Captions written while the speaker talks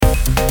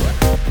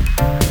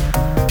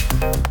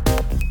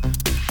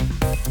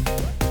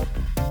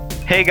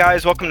Hey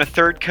guys, welcome to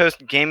Third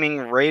Coast Gaming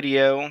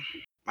Radio.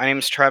 My name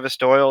is Travis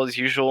Doyle, as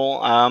usual.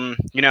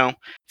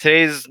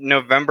 Today's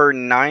November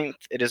 9th.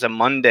 It is a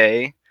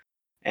Monday,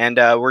 and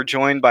we're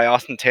joined by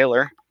Austin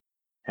Taylor,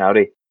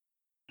 Howdy.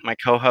 my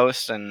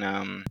co-host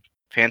and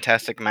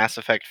fantastic Mass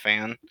Effect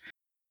fan.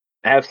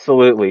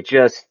 Absolutely.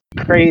 Just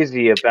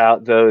crazy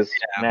about those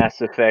Mass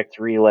Effect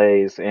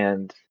relays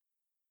and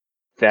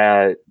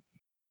that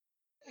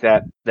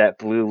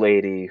blue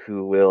lady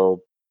who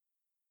will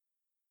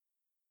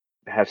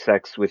have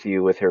sex with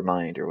you with her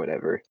mind or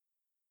whatever.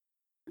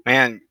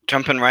 Man,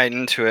 jumping right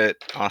into it,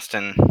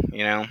 Austin.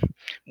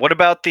 What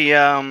about the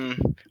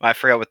I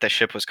forgot what the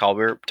ship was called.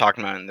 We were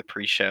talking about it in the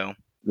pre-show.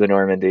 The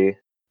Normandy.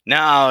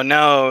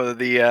 No,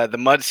 the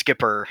Mud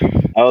Skipper.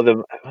 Oh,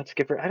 the Mud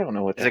Skipper. I don't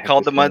know what Is the it heck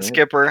called this the Mud thing is.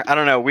 Skipper? I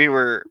don't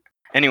know.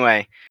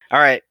 Anyway. All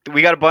right,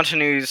 we got a bunch of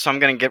news, so I'm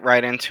gonna get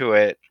right into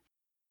it.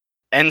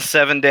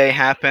 N7 Day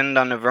happened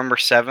on November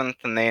 7th,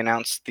 and they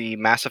announced the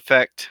Mass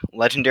Effect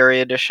Legendary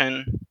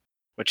Edition,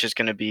 which is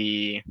gonna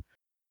be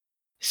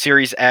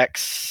Series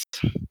X,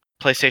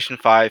 PlayStation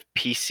 5,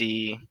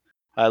 PC.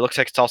 Looks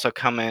like it's also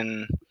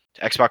coming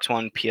to Xbox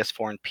One,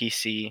 PS4, and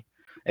PC.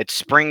 It's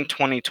spring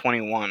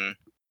 2021.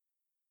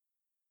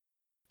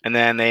 And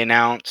then they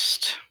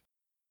announced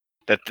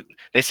that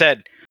they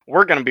said,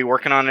 we're going to be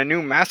working on a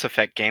new Mass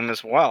Effect game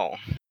as well.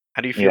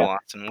 How do you feel,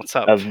 Austin? What's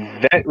up? A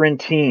veteran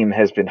team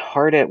has been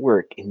hard at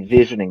work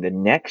envisioning the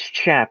next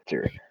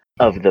chapter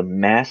of the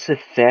Mass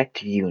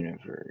Effect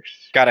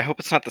universe. God, I hope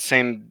it's not the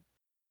same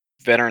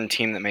veteran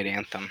team that made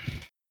Anthem.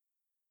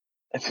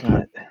 It's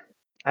not.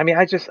 I mean,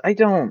 I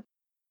don't.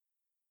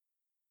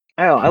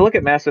 I look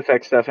at Mass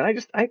Effect stuff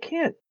and I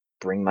can't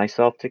bring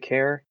myself to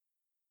care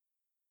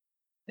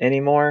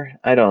anymore.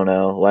 I don't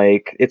know.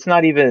 Like, it's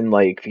not even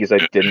like because I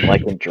didn't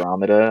like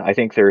Andromeda. I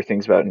think there are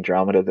things about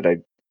Andromeda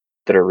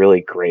that are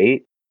really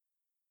great.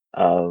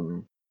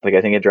 Like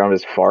I think Andromeda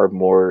is far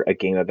more a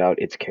game about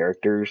its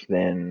characters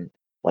than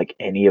like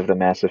any of the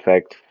Mass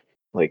Effect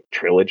like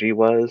trilogy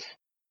was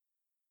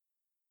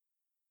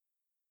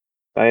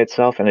by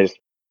itself. And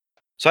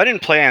So I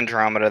didn't play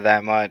Andromeda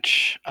that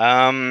much.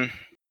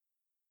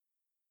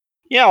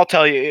 Yeah, I'll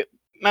tell you,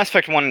 Mass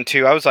Effect 1 and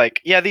 2, I was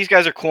like, yeah, these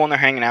guys are cool and they're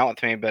hanging out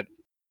with me, but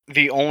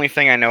the only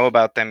thing I know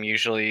about them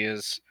usually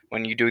is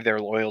when you do their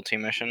loyalty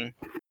mission.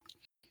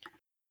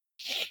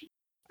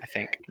 I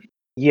think.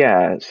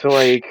 yeah. So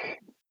like,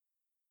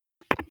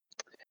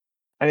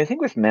 I mean, I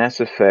think with Mass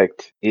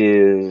Effect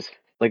is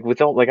like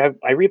without like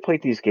I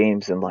replayed these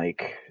games in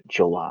like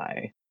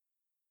July,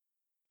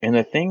 and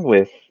the thing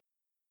with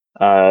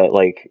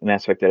like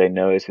Mass Effect that I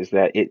notice is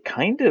that it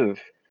kind of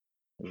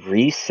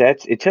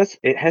resets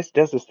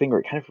does this thing where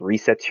it kind of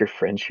resets your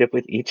friendship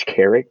with each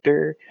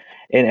character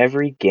in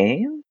every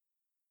game.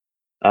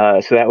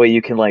 So that way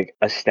you can like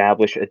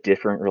establish a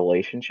different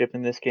relationship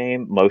in this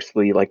game,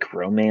 mostly like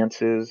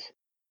romances.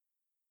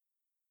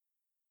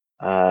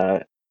 Uh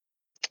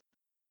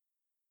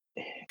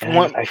and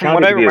I From found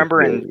what it I to be a remember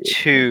really in weird thing.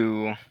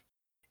 2,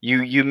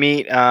 you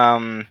meet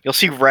you'll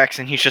see Rex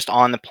and he's just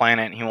on the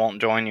planet and he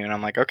won't join you, and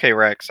I'm like, okay,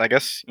 Rex, I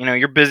guess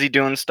you're busy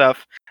doing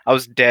stuff. I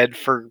was dead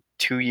for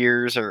 2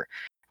 years or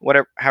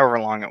whatever, however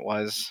long it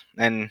was,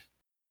 and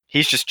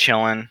he's just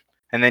chilling.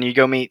 And then you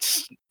go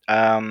meet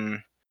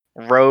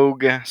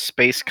Rogue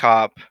Space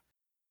Cop.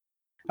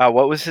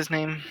 What was his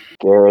name?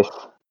 Garrus.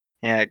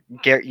 Yeah,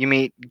 you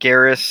meet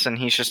Garrus and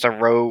he's just a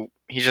rogue.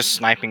 He's just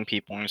sniping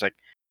people, and he's like,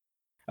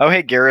 oh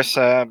hey Garrus,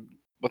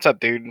 what's up,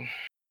 dude?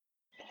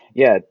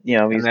 Yeah,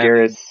 And he's then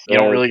Garrus. you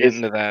don't really get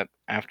into that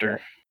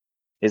after.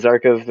 His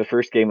arc of the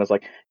first game was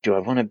like, do I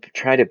want to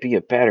try to be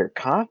a better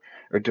cop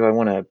or do I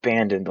want to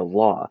abandon the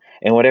law?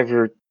 And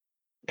whatever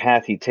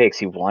path he takes,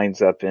 he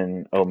winds up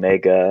in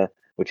Omega,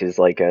 which is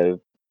like a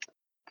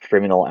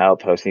criminal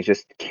outpost. He's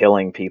just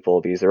killing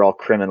people because they're all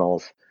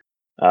criminals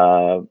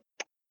on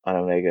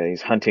Omega.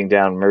 He's hunting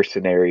down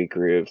mercenary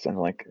groups. I'm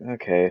like,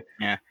 okay.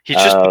 Yeah, he's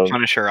just the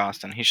Punisher,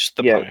 Austin. He's just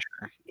the Yeah,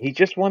 Punisher. he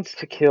just wants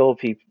to kill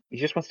people. He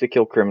just wants to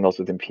kill criminals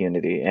with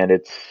impunity, and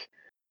it's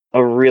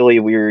a really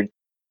weird,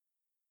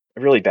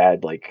 really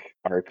bad like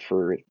arc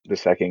for the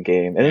second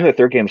game. And then the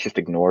third game is just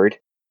ignored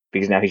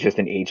because now he's just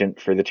an agent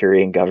for the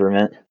Turian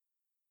government.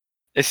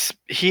 Is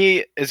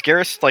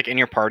Garrus like in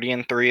your party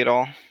in 3 at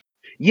all?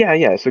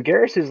 Yeah. So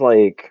Garrus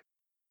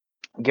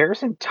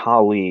and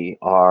Tali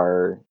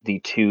are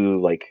the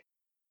two like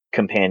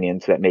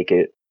companions that make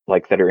it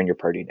like that are in your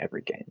party in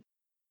every game.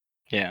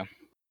 Yeah.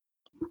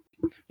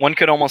 One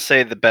could almost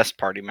say the best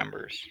party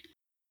members.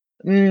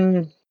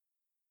 Mm,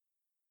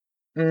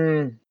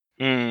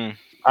 Hmm.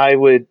 I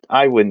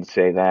wouldn't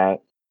say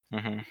that.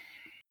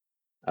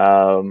 Mm-hmm.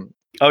 Um,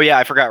 Oh yeah,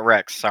 I forgot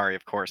Rex. Sorry,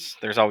 of course.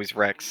 There's always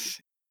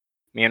Rex.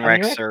 Me and I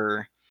mean, Rex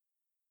are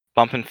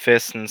bumping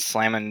fists and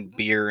slamming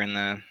beer in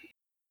the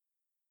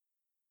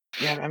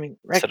yeah, I mean,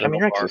 Citadel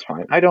Rex bar. is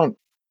fine. I don't.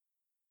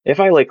 If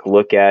I like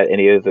look at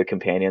any of the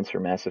companions for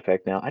Mass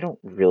Effect now, I don't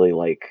really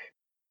like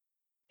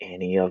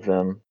any of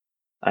them.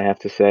 I have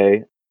to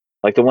say,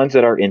 like the ones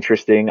that are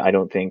interesting, I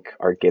don't think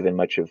are given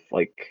much of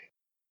like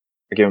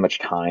are given much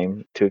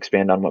time to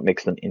expand on what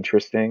makes them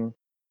interesting.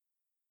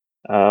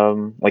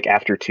 like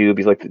after 2,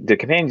 because like the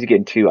companions you get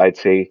in 2, I'd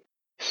say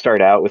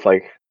start out with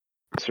like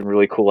some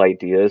really cool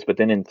ideas, but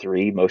then in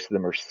 3, most of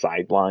them are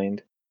sidelined.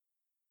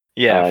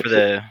 Yeah, for To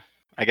the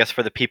I guess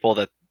for the people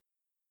that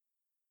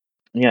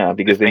yeah, the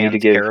because they need to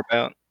fans give care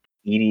about.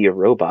 Edie a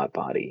robot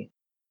body.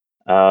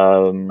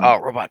 Um, Oh,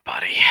 Robot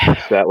Body. so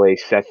that way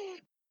Seth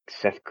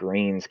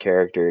Green's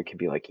character can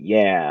be like,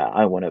 yeah,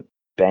 I want to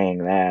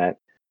bang that.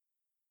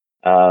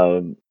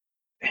 Um,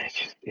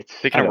 it's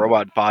Speaking I of don't know.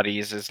 robot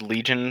bodies, does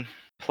Legion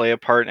play a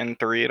part in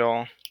 3 at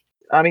all?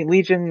 I mean,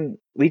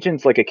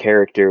 Legion's like a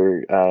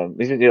character.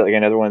 This is like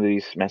another one of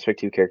these Mass Effect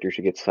 2 characters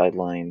who gets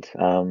sidelined.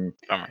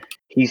 Bummer.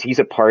 He's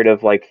a part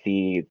of like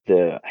the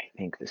I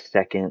think the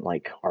second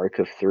like arc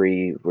of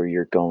 3 where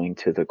you're going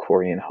to the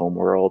Quarian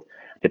homeworld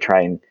to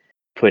try and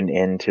put an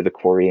end to the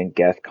Quarian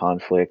Geth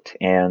conflict.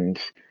 And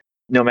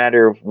no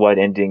matter what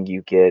ending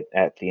you get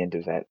at the end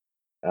of that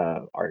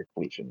arc,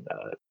 Legion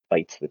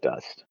bites the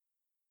dust.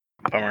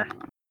 Bummer.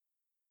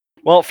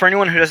 Well, for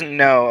anyone who doesn't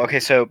know, okay,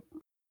 so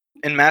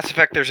in Mass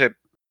Effect, there's a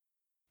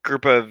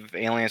group of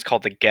aliens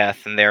called the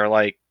Geth, and they're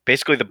like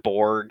basically the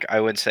Borg. I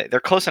would say they're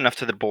close enough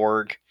to the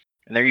Borg,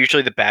 and they're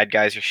usually the bad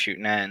guys you're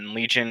shooting at. And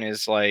Legion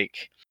is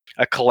like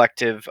a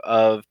collective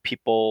of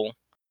people,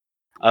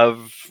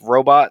 of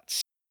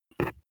robots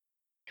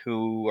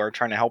who are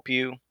trying to help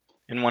you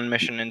in one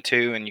mission and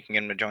 2, and you can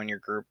get them to join your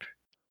group.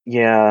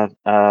 Yeah,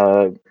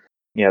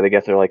 yeah, they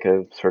get they're like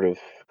a sort of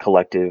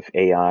collective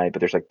AI, but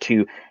there's like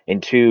two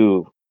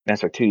Mass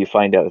Effect 2, you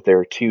find out that there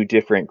are two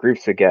different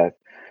groups of Geth,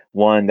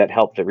 one that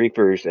helped the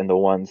Reapers and the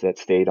ones that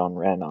stayed on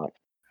Rannoch.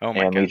 Oh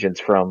my And goodness. Legion's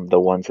from the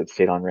ones that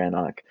stayed on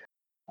Rannoch.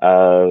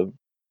 Uh,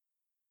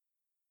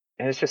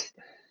 and it's just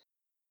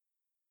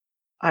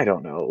I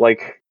don't know.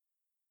 Like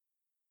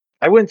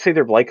I wouldn't say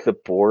they're like the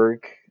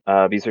Borg,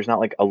 because there's not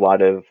like a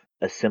lot of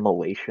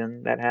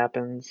assimilation that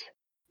happens.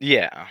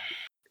 Yeah.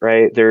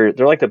 Right? They're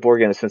like the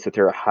Borg in the sense that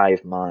they're a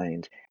hive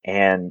mind,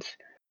 and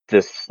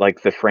this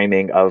like the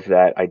framing of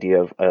that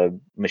idea of a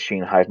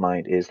machine hive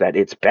mind is that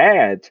it's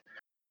bad,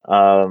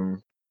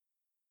 um,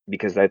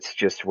 because that's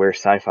just where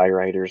sci-fi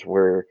writers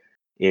were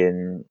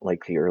in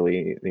like the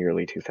early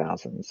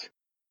 2000s.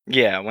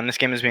 Yeah, when this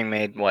game is being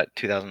made, what,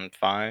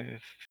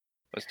 2005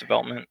 was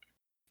development?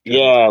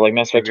 Yeah, 2006, like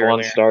Mass Effect maybe 1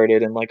 earlier.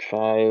 started in like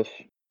 5,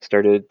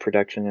 started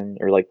production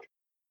or like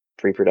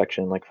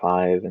pre-production in like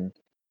 5, and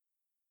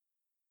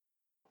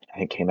I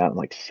think came out in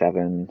like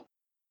 7.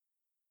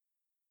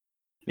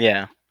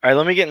 Yeah. All right,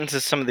 let me get into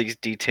some of these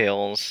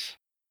details.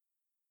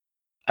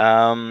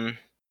 Um,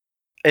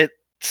 it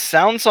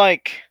sounds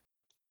like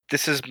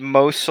this is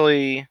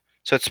mostly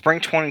so it's spring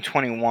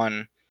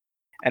 2021,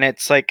 and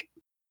it's like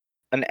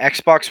an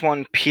Xbox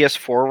One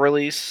PS4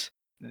 release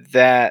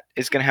that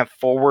is going to have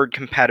forward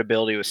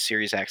compatibility with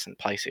Series X and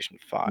PlayStation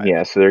 5.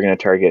 Yeah, so they're going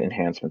to target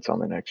enhancements on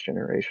the next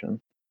generation.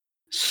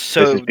 This is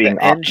So the being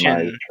optimized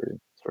engine for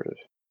sort of.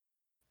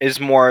 is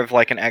more of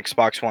like an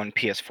Xbox One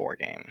PS4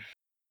 game,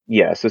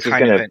 Yes, this is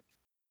kind of gonna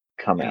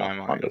come in out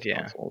my on mind. those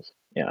Yeah. consoles.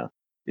 Yeah.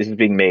 This is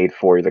being made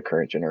for the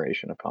current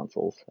generation of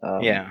consoles.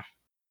 Yeah.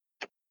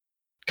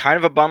 Kind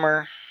of a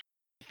bummer.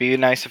 Be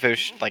nice if it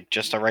was like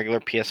just a regular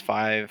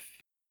PS5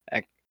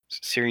 X,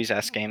 Series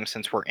S game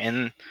since we're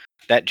in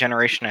that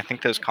generation. I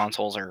think those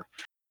consoles are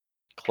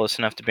close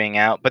enough to being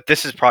out, but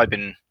this has probably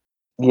been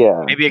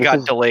Yeah, maybe it this got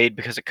is delayed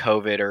because of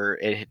COVID or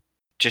it had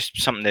just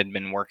something they'd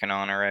been working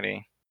on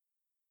already.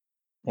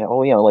 yeah,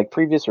 well, like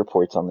previous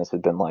reports on this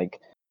had been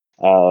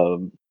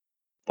um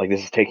like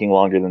this is taking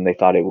longer than they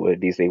thought it would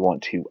because they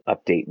want to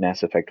update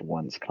Mass Effect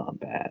 1's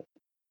combat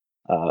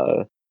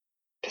uh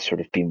to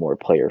sort of be more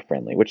player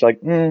friendly, which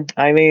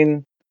I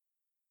mean,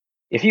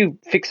 if you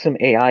fix some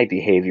AI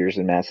behaviors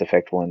in Mass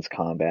Effect 1's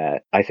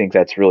combat, I think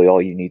that's really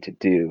all you need to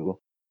do.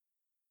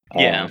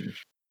 Yeah.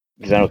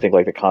 Because I don't think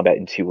like the combat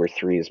in 2 or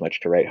 3 is much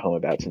to write home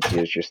about since it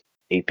is just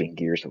aping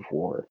Gears of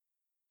War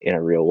in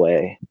a real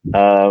way.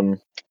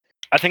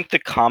 I think the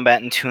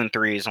combat in 2 and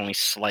 3 is only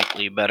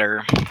slightly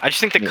better. I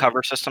just think the Yeah,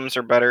 cover systems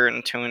are better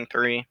in 2 and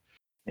 3.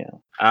 yeah,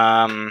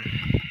 Um,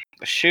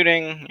 the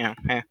shooting,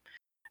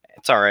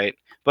 it's all right.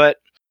 But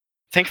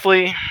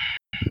thankfully,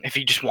 if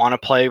you just want to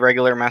play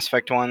regular Mass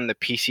Effect 1, the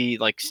PC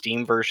like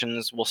Steam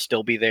versions will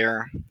still be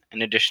there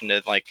in addition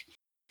to like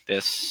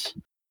this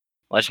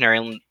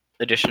Legendary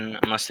Edition,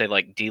 unless they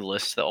like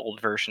delist the old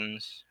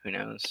versions. Who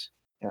knows?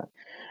 yeah.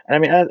 And I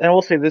mean, I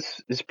will say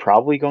this is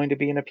probably going to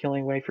be an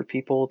appealing way for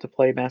people to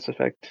play Mass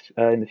Effect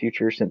in the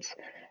future, since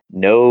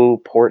no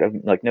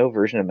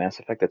version of Mass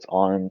Effect that's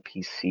on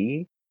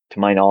PC, to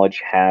my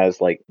knowledge,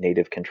 has like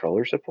native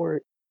controller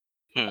support.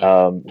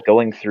 Hmm.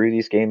 Going through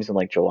these games in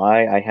like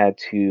July, I had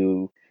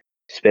to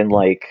spend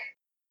like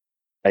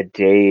a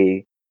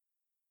day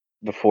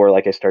before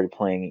like I started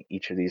playing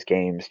each of these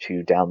games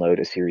to download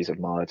a series of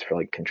mods for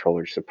like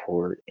controller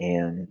support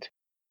and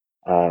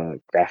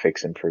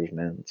graphics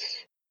improvements.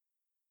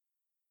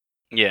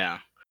 Yeah.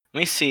 Let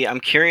me see. I'm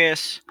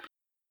curious.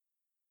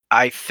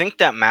 I think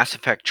that Mass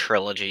Effect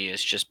trilogy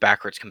is just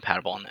backwards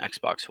compatible on the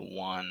Xbox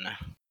One.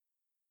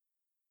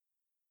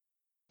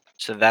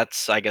 So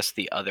that's, I guess,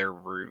 the other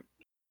route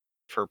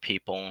for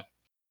people.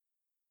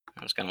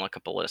 I was gonna look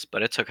up a list,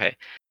 but it's okay.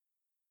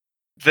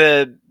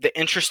 The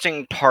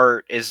interesting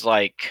part is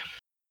like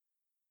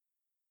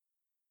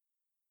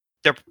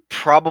they're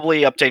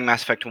probably updating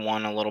Mass Effect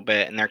 1 a little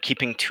bit, and they're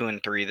keeping 2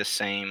 and 3 the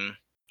same.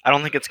 I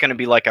don't think it's going to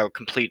be like a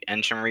complete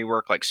engine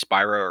rework like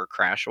Spyro or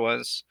Crash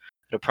was.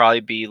 It'll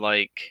probably be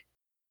like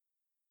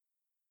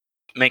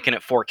making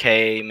it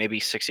 4K,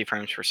 maybe 60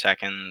 frames per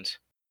second.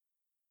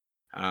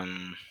 Yeah,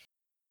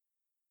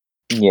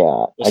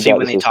 We'll I see doubt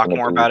when this they is talk going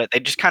to more be. about it. They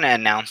just kind of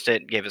announced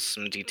it, gave us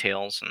some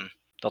details, and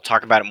they'll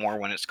talk about it more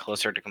when it's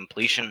closer to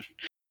completion.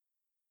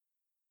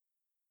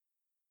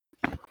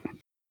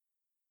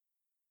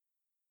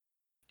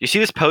 You see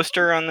this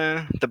poster on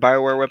the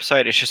BioWare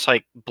website? It's just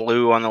like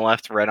blue on the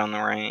left, red on the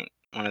right.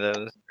 One of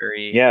those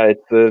very Yeah,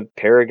 it's the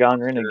Paragon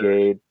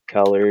Renegade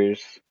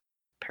colors.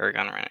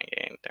 Paragon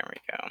Renegade. There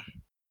we go.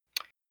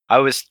 I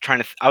was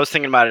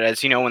thinking about it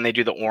as, you know, when they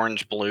do the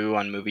orange blue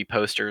on movie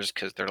posters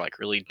because they're like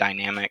really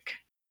dynamic.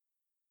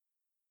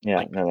 Yeah,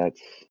 Like no,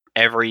 that's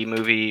every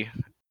movie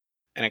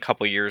in a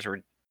couple years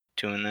we're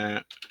doing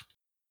that.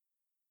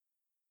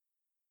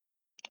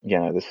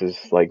 yeah. This is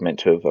like meant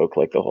to evoke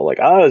like the whole like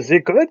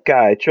the good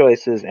guy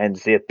choices and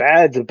the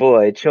bad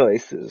boy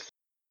choices.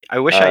 I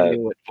wish I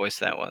knew what voice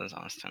that was,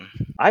 Austin.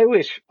 I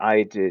wish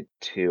I did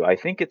too. I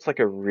think it's like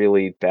a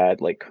really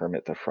bad like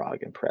Kermit the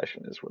Frog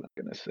impression is what I'm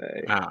gonna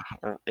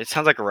say. It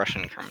sounds like a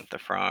Russian Kermit the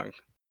Frog.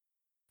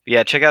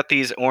 Yeah, check out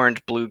these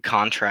orange-blue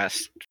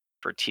contrasts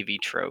for TV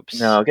tropes.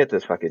 No, get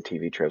this fucking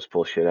TV tropes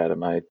bullshit out of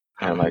my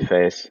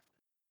face.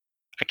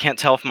 I can't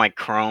tell if my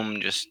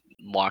Chrome just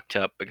locked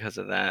up because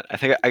of that.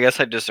 I guess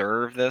I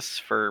deserve this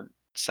for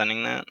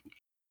sending that.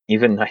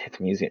 Even Night at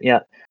the Museum.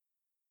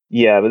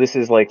 Yeah, but this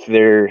is like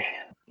their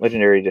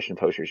Legendary Edition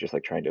posters just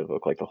like trying to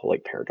evoke like the whole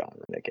like Paragon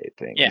Renegade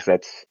thing. Yeah. 'Cause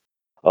that's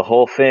a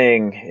whole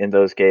thing in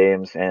those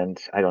games, and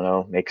I don't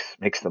know,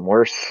 makes them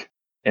worse,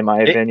 in my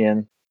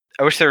opinion.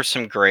 I wish there was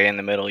some gray in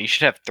the middle. You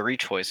should have 3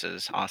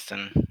 choices,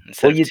 Austin,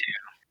 instead Well, of 2.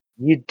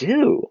 you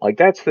do. Like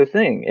that's the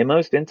thing. In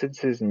most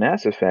instances in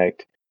Mass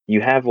Effect,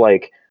 you have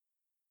like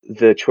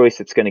the choice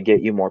that's going to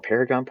get you more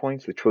Paragon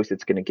points, the choice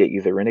that's going to get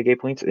you the Renegade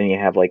points, and then you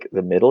have like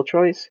the middle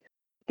choice.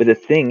 But the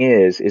thing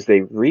is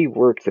they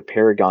reworked the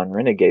Paragon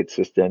Renegade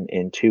system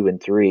in 2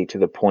 and 3 to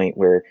the point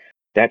where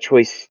that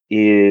choice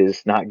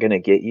is not going to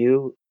get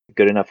you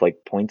good enough like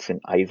points in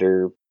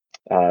either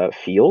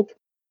field.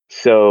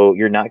 So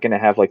you're not going to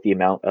have like the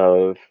amount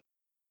of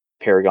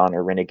Paragon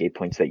or Renegade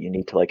points that you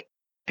need to like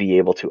be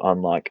able to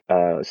unlock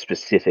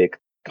specific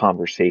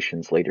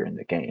conversations later in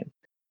the game.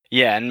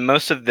 Yeah, and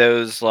most of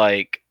those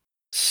like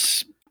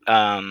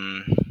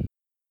um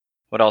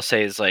what I'll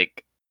say is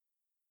like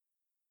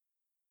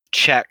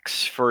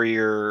checks for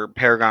your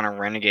Paragon or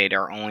Renegade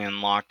are only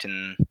unlocked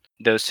in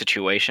those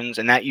situations,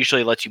 and that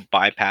usually lets you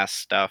bypass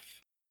stuff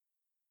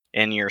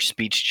in your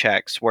speech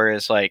checks.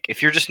 Whereas like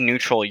if you're just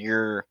neutral,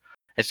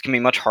 it's gonna be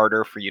much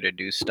harder for you to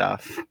do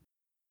stuff.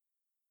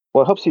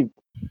 Well, it helps you.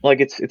 Like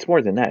it's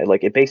more than that.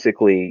 Like it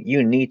basically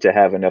you need to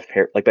have enough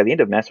like by the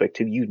end of Mass Effect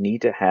 2, you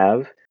need to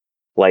have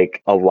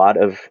like a lot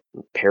of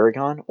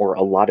Paragon or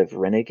a lot of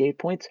Renegade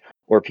points,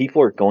 or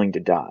people are going to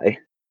die.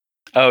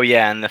 Oh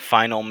yeah, and the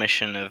final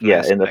mission of Yeah,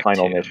 Mass in the Effect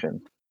final 2.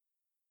 mission.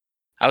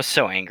 I was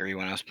so angry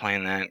when I was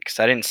playing that because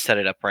I didn't set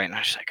it up right, and I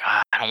was just like,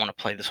 I don't want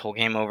to play this whole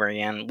game over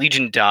again.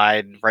 Legion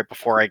died right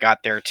before I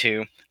got there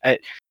too.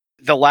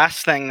 The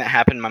last thing that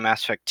happened in my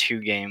Mass Effect 2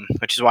 game,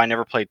 which is why I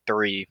never played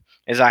 3,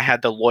 is I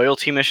had the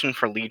loyalty mission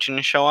for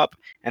Legion show up,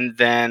 and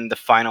then the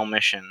final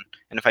mission.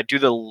 And if I do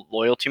the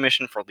loyalty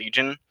mission for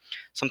Legion,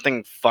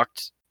 something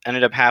fucked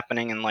ended up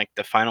happening in like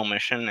the final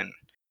mission, and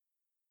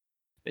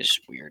it's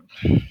just weird.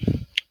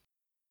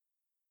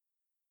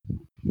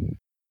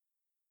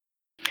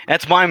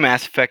 That's my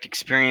Mass Effect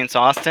experience,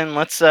 Austin.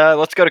 Let's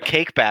go to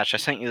Cake Bash. I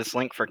sent you this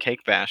link for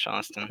Cake Bash,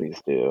 Austin.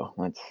 Please do.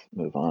 Let's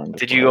move on.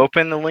 Did you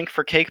open the link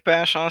for Cake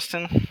Bash,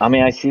 Austin? I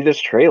mean, I see this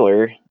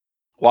trailer.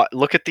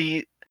 Look at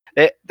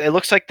it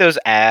looks like those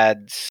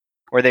ads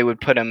where they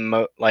would put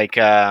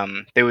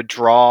they would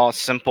draw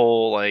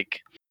simple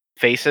like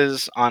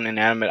faces on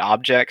inanimate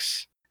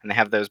objects, and they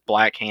have those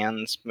black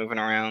hands moving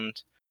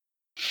around,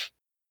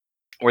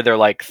 where they're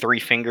like 3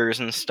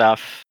 fingers and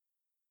stuff.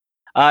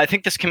 I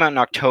think this came out in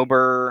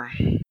October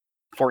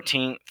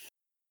 14th.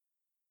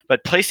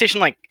 But PlayStation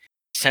like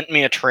sent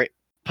me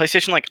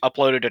PlayStation like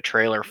uploaded a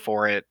trailer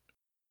for it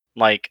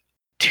like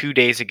 2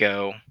 days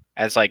ago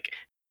as like,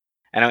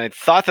 and I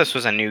thought this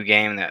was a new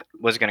game that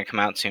was going to come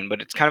out soon, but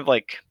it's kind of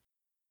like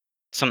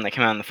something that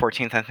came out on the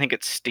 14th. I think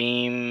it's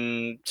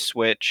Steam,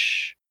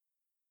 Switch,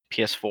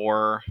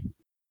 PS4.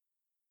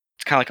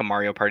 It's kind of like a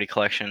Mario Party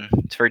collection.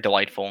 It's very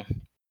delightful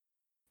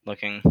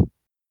looking.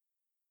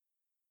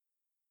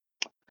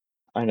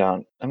 I'm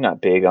not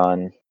big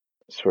on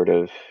sort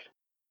of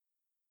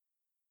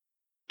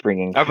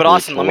bringing But food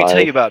Austin, to let me tell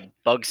you life. about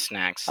Bug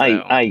Snacks though,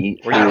 I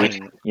eat where you food,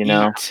 can you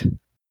know. eat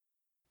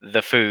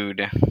the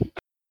food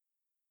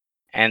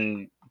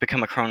and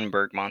become a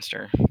Cronenberg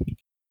monster.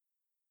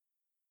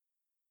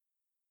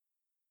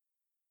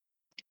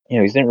 You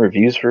know, he's done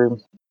reviews for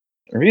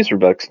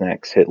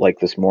Bugsnax hit like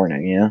this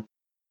morning, yeah.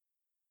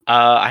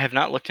 I have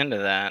not looked into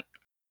that.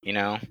 You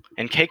know,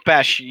 in Cake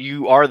Bash,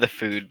 you are the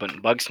food, but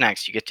in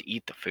Bugsnax, you get to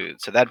eat the food.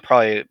 So that'd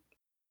probably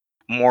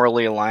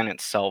morally align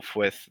itself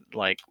with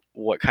like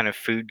what kind of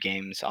food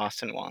games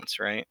Austin wants,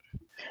 right?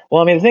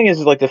 Well, I mean, the thing is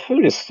like the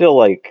food is still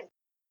like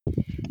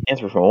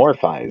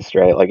anthropomorphized,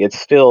 right? Like it's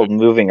still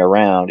moving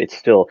around. It's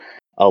still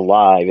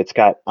alive. It's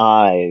got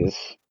eyes.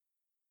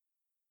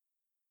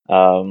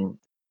 Um,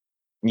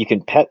 you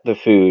can pet the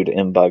food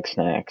in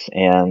Bugsnax,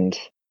 and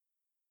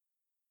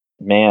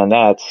man,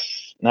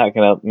 that's not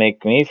gonna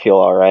make me feel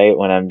all right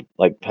when I'm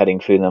like petting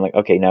food and I'm like,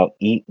 okay, now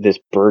eat this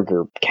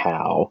burger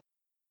cow.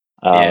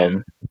 Yeah.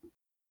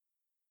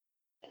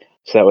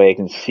 So that way I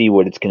can see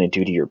what it's gonna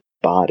do to your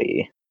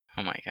body.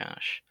 Oh my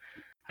gosh.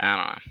 I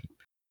don't know.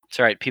 It's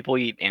alright. People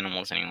eat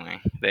animals anyway.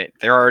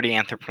 They're already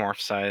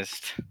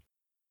anthropomorphized.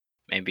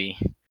 Maybe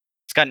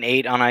it's got an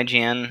 8 on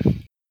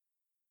IGN.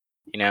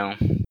 You know,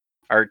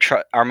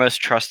 our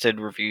most trusted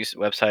reviews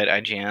website,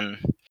 IGN,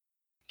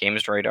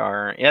 Games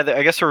Radar. Yeah,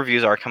 I guess the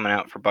reviews are coming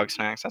out for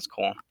Bugsnax. That's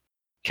cool.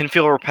 Can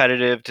feel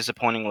repetitive,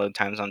 disappointing load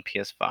times on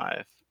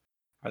PS5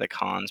 are the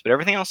cons, but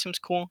everything else seems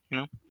cool. You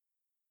know,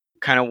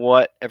 kind of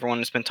what everyone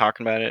has been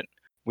talking about it.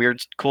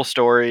 Weird, cool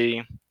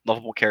story,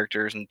 lovable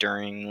characters,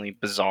 enduringly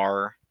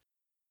bizarre.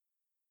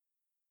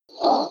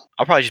 I'll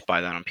probably just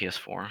buy that on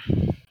PS4.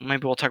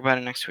 Maybe we'll talk about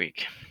it next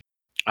week.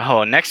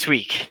 Oh, next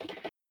week.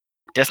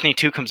 Destiny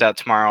 2 comes out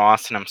tomorrow,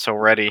 Austin. I'm so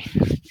ready.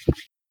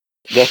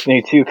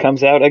 Destiny 2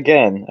 comes out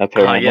again,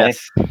 apparently.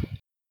 Yes.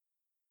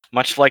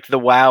 Much like the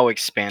WoW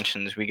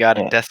expansions, we got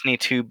a Yeah. Destiny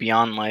 2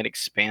 Beyond Light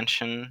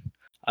expansion.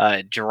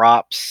 It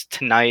drops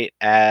tonight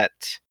at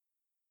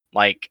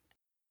like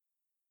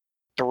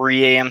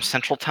 3 a.m.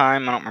 Central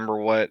Time. I don't remember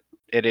what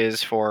it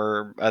is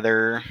for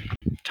other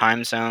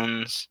time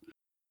zones.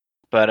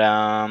 But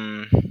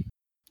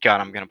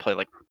God, I'm gonna play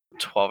like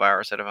 12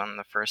 hours out of it on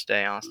the first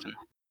day, Austin.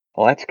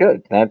 Well, that's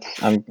good.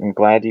 I'm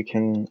glad you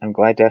can. I'm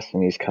glad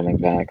Destiny's coming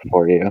back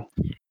for you.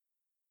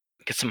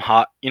 Get some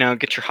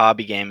get your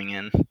hobby gaming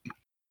in.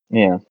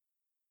 Yeah.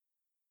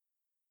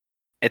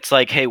 It's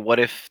like, hey, what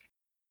if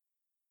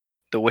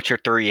The Witcher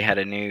 3 had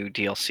a new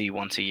DLC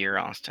once a year,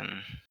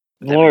 Austin?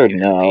 Would that make Lord, you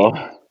no.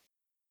 happy?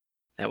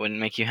 That wouldn't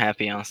make you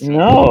happy, Austin.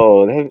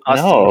 No,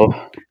 Austin,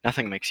 no.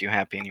 nothing makes you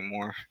happy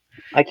anymore.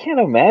 I can't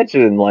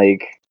imagine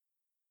like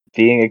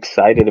being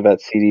excited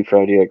about CD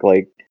Projekt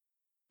like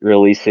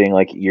releasing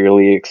like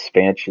yearly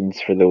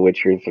expansions for The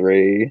Witcher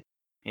 3.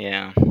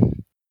 Yeah.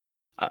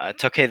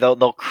 It's okay.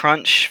 They'll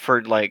crunch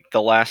for like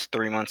the last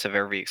 3 months of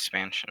every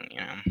expansion.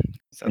 You know,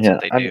 'cause that's Yeah,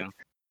 what they do.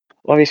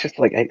 well, it's just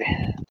like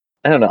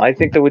I don't know. I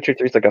think The Witcher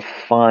 3 is like a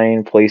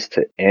fine place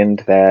to end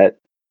that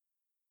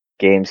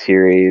game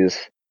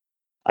series.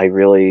 I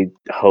really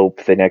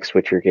hope the next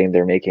Witcher game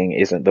they're making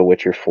isn't The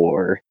Witcher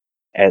 4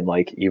 and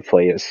like you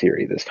play as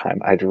Ciri this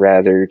time. I'd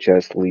rather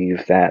just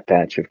leave that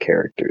batch of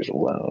characters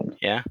alone.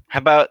 Yeah. How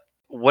about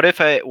what if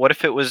it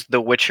was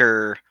The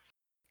Witcher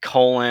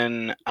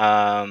colon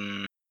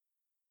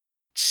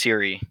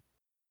Siri,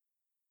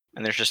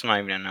 and there's just not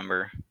even a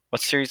number.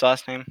 What's Siri's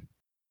last name?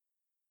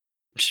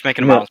 I'm just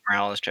making a No, Miles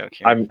Morales joke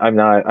here. I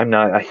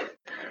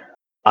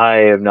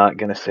am not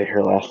gonna say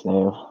her last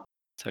name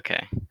It's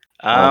okay.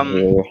 on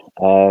here.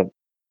 So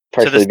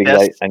Partially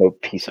because I know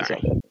pieces sorry.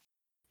 of it.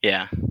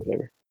 Yeah.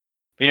 Whatever.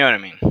 But you know what I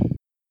mean.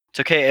 It's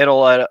okay.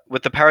 It'll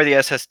with the power of the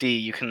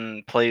SSD, you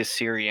can play as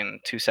Siri in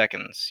 2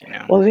 seconds. You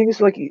know, Well, the thing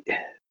is, like,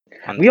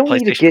 on we the don't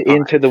need to PlayStation get 5.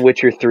 into The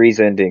Witcher 3's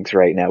endings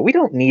right now. We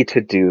don't need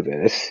to do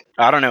this.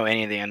 I don't know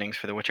any of the endings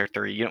for The Witcher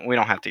 3. We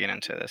don't have to get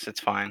into this. It's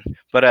fine.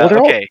 But Well, they're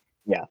all okay.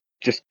 yeah.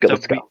 Just go. So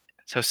Let's go.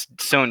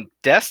 so in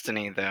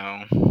Destiny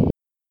though,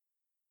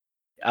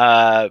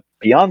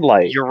 Beyond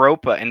Light.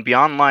 Europa and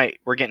Beyond Light,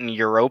 we're getting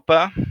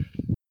Europa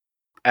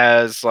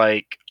as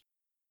like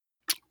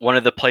one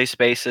of the place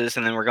bases,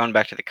 and then we're going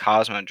back to the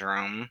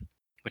Cosmodrome,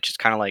 which is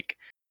kind of like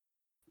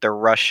the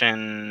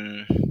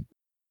Russian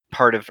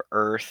part of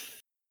Earth.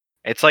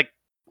 It's like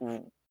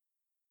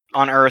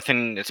on Earth,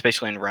 and it's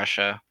basically in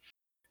Russia,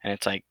 and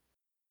it's like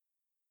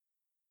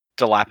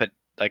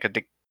like a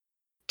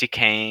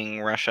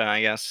decaying Russia,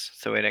 I guess.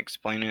 That's the way to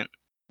explain it.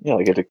 Yeah,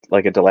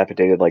 like a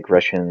dilapidated like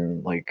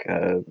Russian like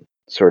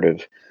sort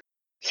of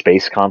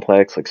space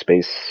complex, like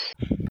space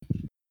complex.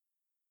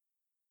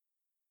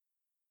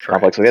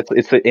 Correct. Like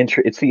it's the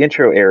intro. It's the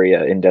intro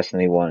area in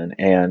Destiny 1,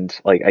 and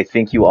like I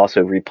think you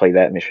also replay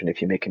that mission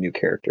if you make a new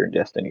character in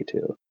Destiny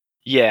 2.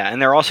 Yeah, and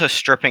they're also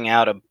stripping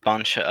out a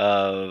bunch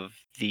of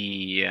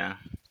the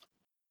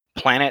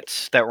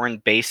planets that were in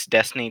base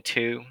Destiny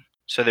 2.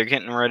 So they're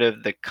getting rid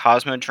of the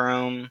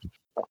Cosmodrome,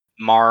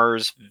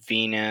 Mars,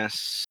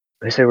 Venus.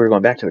 They say we're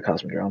going back to the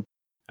Cosmodrome.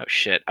 Oh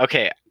shit.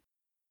 Okay,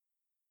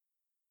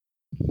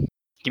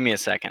 give me a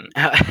second.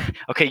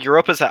 Okay,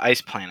 Europa's an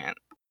ice planet,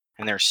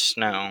 and there's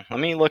snow. Let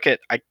me look at.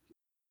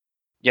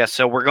 Yeah,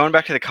 so we're going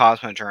back to the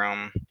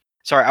Cosmodrome.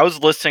 Sorry, I was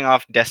listing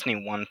off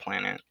Destiny 1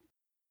 planets.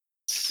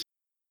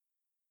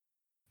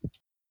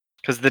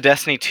 Because the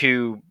Destiny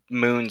 2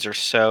 moons are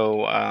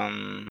so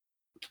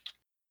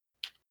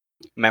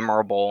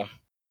memorable.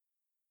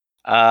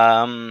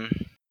 Um,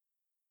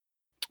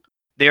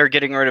 they are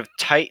getting rid of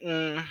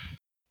Titan.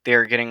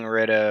 They're getting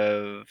rid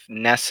of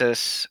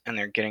Nessus, and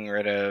they're getting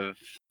rid of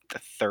the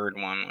third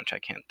one, which I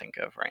can't think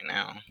of right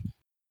now.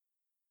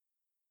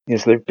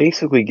 Yes, they're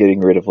basically getting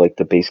rid of like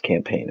the base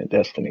campaign in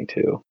Destiny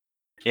 2.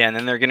 Yeah, and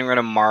then they're getting rid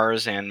of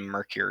Mars and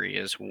Mercury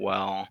as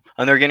well.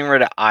 And they're getting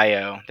rid of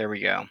Io. There we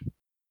go.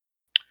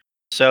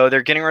 So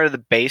they're getting rid of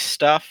the base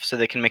stuff so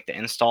they can make the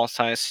install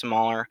size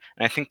smaller.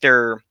 And I think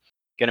they're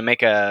going to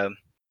make a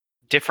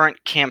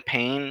different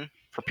campaign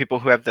for people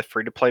who have the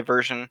free-to-play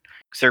version.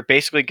 Because they're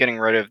basically getting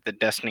rid of the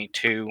Destiny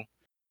 2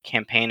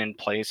 campaign and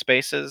play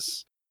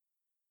spaces.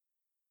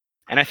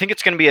 And I think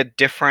it's going to be a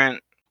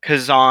different...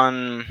 Because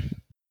on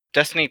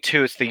Destiny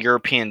 2, it's the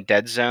European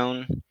Dead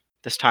Zone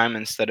this time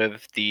instead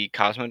of the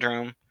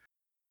Cosmodrome.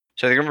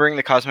 So they're going to bring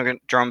the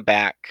Cosmodrome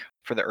back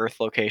for the Earth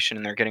location,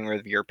 and they're getting rid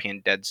of the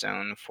European Dead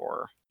Zone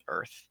for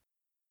Earth.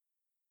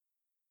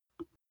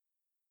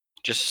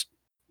 Just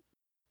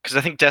because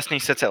I think Destiny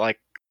sits at like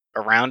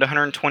around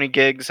 120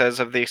 gigs as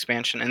of the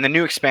expansion, and the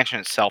new expansion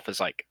itself is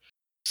like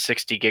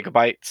 60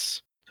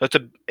 gigabytes. So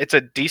it's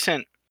a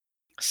decent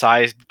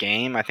sized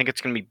game. I think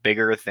it's going to be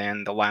bigger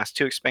than the last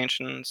two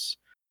expansions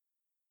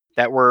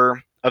that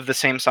were of the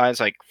same size,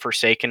 like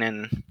Forsaken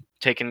and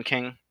Taken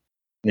King.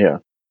 Yeah.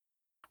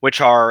 Which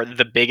are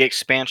the big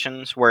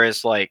expansions,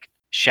 whereas like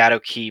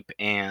Shadowkeep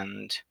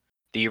and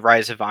the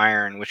Rise of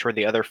Iron, which were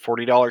the other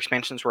 $40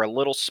 expansions, were a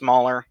little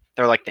smaller.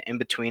 They're like the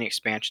in-between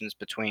expansions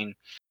between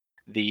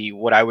the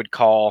what I would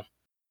call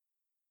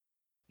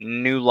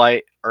New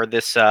Light, or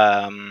this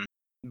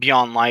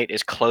Beyond Light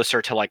is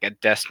closer to like a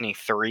Destiny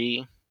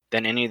 3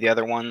 than any of the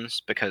other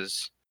ones,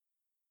 because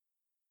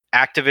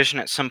Activision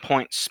at some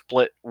point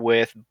split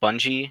with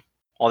Bungie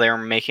while they were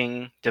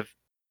making the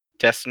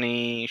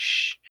Destiny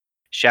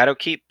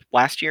Shadowkeep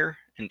last year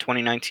in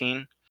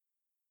 2019.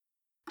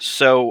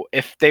 So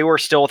if they were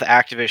still with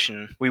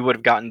Activision, we would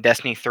have gotten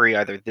Destiny 3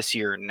 either this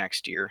year or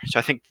next year. So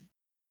I think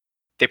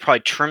they probably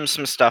trimmed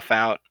some stuff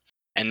out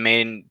and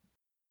made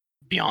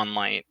Beyond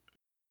Light,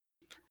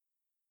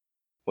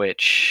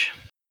 which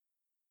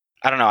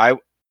I don't know.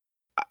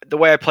 The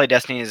way I play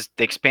Destiny is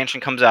the expansion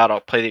comes out,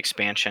 I'll play the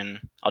expansion,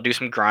 I'll do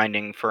some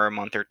grinding for a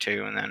month or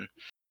two, and then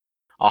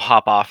I'll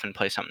hop off and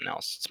play something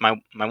else.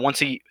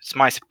 It's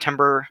my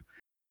September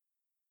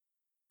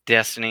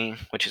Destiny,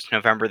 which is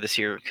November this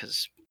year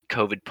because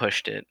COVID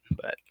pushed it,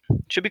 but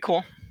it should be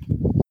cool.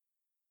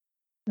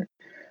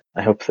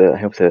 I hope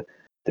the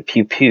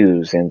pew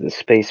pews and the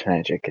space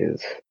magic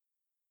is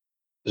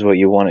what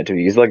you want it to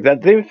be. It's like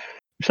that.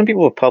 Some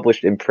people have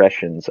published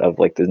impressions of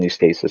like the new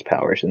stasis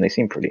powers, and they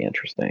seem pretty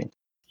interesting.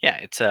 Yeah,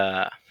 it's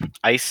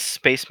ice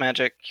space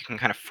magic. You can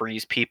kind of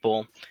freeze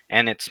people,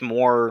 and it's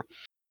more.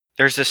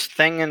 There's this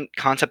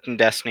concept in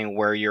Destiny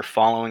where you're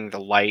following the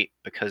light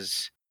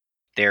because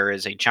there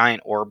is a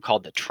giant orb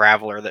called the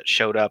Traveler that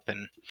showed up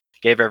and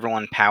gave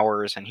everyone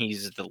powers, and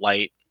he's the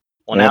light.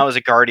 Well, Yep. now as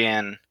a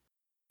guardian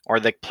or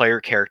the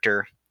player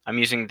character, I'm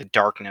using the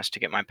darkness to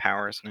get my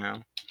powers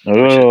now,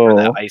 which is where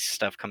the ice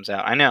stuff comes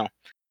out. I know,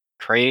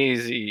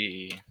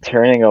 crazy.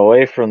 Turning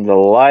away from the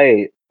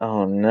light.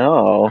 Oh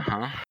no.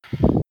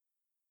 Uh-huh.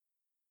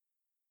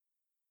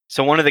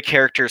 So one of the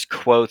characters'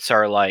 quotes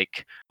are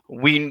like,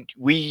 we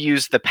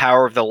use the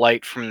power of the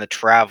light from the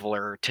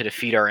Traveler to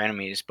defeat our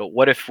enemies, but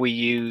what if we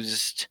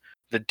used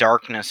the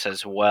darkness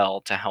as well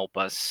to help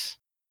us?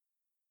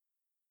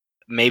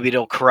 Maybe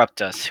it'll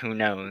corrupt us. Who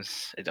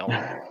knows? It'll.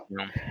 You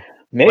know.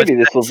 Maybe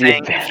this will be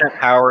saying infinite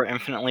power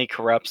infinitely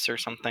corrupts or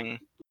something.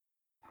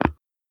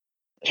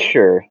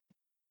 Sure.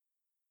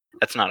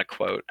 That's not a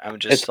quote. I'm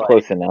just. It's like,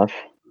 close enough.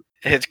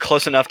 It's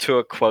close enough to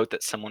a quote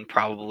that someone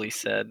probably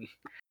said.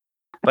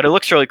 But it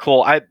looks really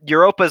cool.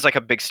 Europa is like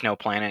a big snow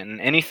planet,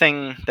 and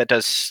anything that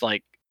does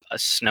like a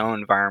snow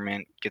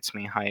environment gets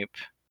me hype.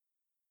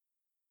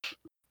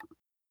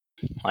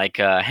 Like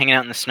hanging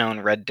out in the snow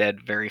in Red Dead,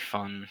 very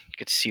fun.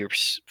 Get to see your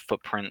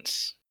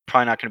footprints.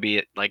 Probably not going to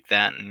be like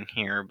that in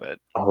here, but.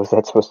 Oh, is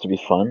that supposed to be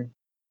fun?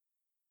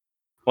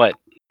 What?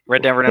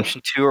 Red Dead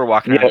Redemption 2 or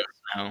walking around in the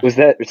snow? Was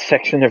that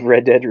section of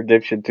Red Dead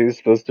Redemption 2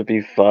 supposed to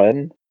be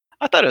fun?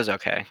 I thought it was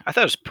okay. I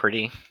thought it was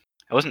pretty.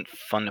 It wasn't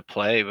fun to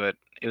play, but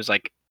it was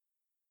like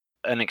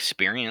an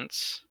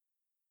experience.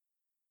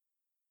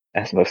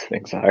 As most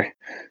things are.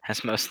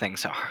 As most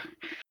things are.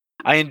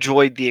 I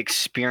enjoyed the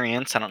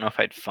experience. I don't know if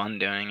I had fun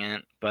doing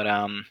it, but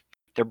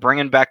they're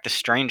bringing back the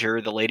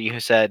stranger, the lady who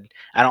said,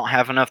 "I don't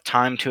have enough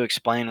time to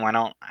explain why I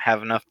don't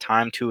have enough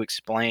time to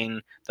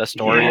explain the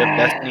story of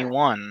Destiny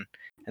 1."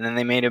 And then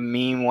they made a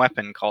meme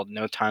weapon called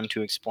No Time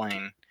to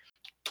Explain.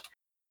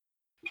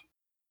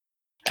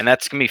 And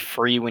that's going to be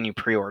free when you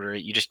pre-order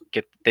it.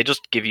 They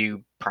just give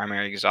you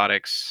primary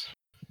exotics.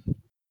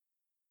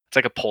 It's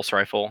like a pulse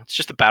rifle. It's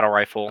just a battle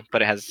rifle,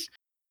 but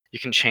you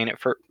can chain it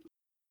for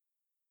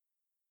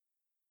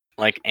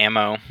like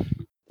ammo.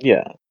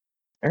 Yeah.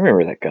 I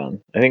remember that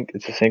gun. I think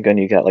it's the same gun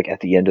you got like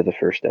at the end of the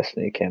first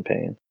Destiny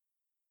campaign.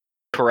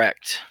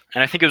 Correct.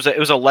 And I think it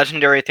was a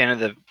legendary at the end of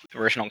the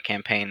original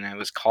campaign. It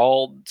was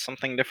called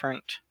something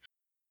different.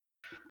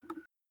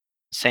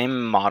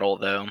 Same model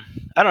though.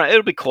 I don't know.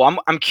 It'll be cool.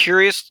 I'm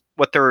curious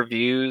what the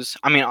reviews.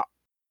 I mean,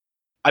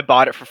 I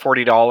bought it for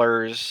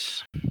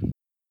 $40.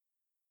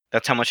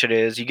 That's how much it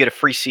is. You get a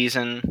free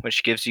season,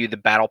 which gives you the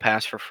battle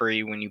pass for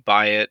free when you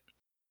buy it.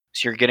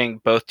 So you're getting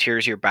both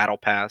tiers of your battle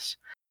pass.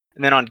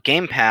 And then on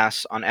Game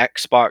Pass on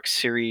Xbox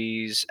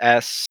Series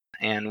S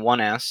and One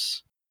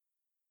S,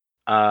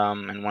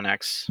 and One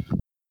X,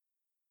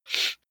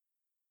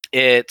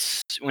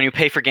 it's when you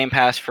pay for Game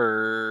Pass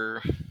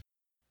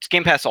it's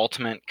Game Pass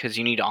Ultimate because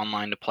you need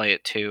online to play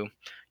it too.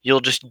 You'll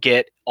just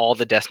get all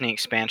the Destiny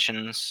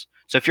expansions.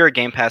 So if you're a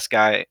Game Pass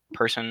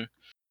person,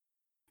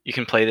 you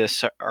can play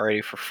this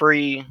already for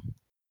free.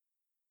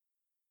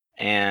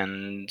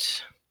 And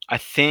I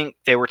think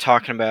they were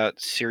talking about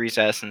Series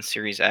S and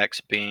Series X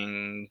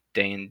being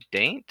day and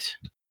date.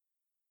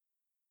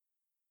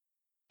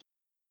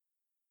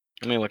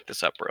 Let me look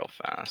this up real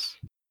fast.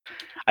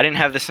 I didn't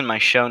have this in my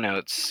show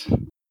notes,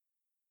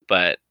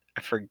 but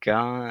I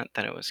forgot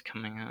that it was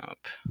coming up.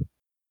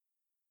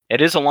 It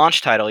is a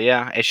launch title,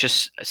 yeah. It's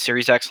just a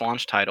Series X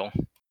launch title.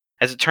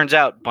 As it turns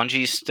out,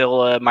 Bungie's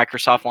still a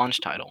Microsoft launch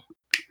title.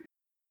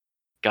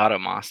 Got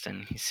him,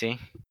 Austin. You see?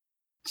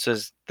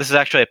 This is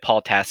actually a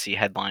Paul Tassi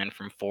headline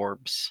from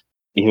Forbes.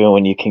 Even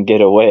when you can get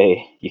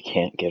away, you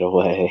can't get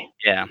away.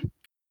 Yeah.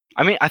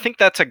 I mean, I think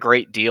that's a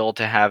great deal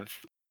to have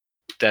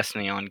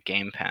Destiny on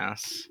Game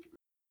Pass.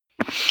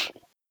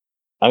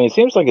 I mean, it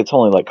seems like it's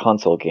only like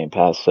console Game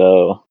Pass,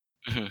 so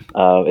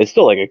it's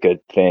still like a good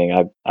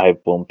thing. I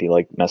won't be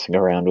like messing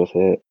around with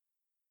it.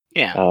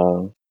 Yeah.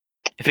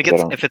 If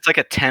it's like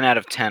a 10 out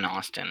of 10,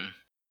 Austin,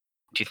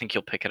 do you think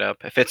you'll pick it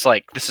up? If it's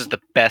like this is the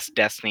best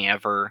Destiny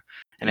ever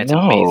and it's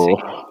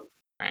amazing,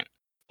 right?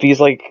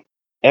 Because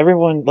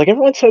everyone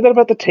said that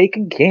about the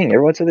Taken King.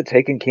 Everyone said the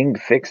Taken King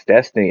fixed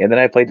Destiny, and then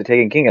I played the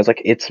Taken King. I was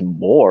like, it's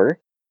more.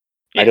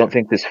 Yeah. I don't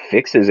think this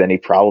fixes any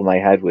problem I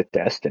had with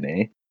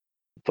Destiny,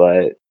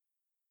 but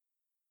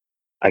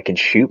I can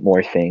shoot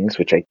more things,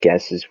 which I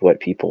guess is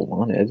what people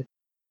wanted.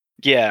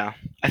 Yeah,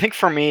 I think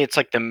for me, it's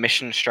like the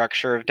mission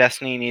structure of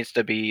Destiny needs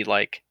to be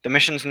like the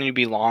missions need to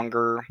be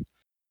longer,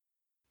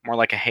 more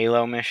like a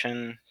Halo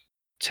mission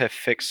to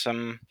fix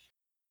some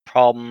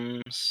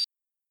problems.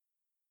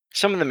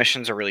 Some of the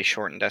missions are really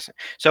short in Destiny.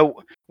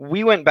 So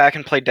we went back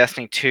and played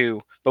Destiny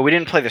 2, but we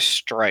didn't play the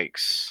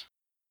strikes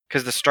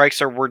because the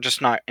strikes were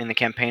just not in the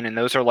campaign, and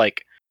those are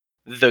like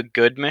the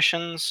good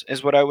missions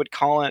is what I would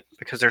call it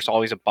because there's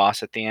always a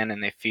boss at the end,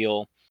 and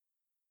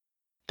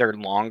they're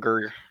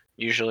longer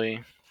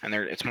usually, and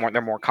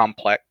they're more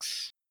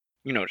complex.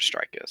 You know what a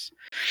strike is.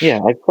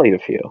 Yeah, I've played a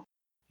few.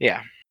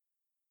 Yeah.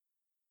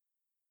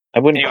 I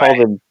wouldn't call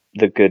them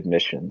the good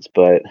missions,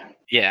 but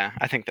yeah,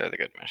 I think they're the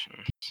good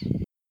missions.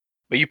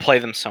 But you play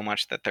them so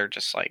much that they're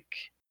just like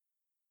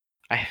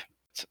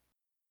it's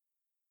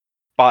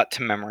bought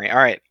to memory. All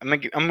right, I'm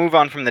gonna move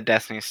on from the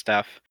Destiny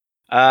stuff.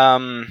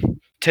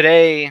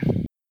 Today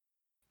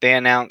they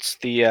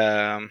announced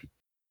the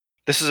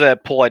this is a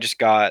poll I just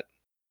got.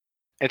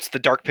 It's the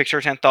Dark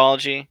Pictures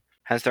anthology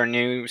has their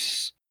new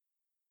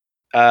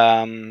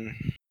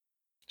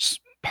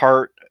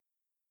part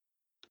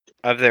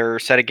of their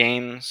set of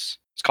games.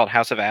 It's called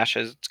House of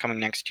Ashes. It's coming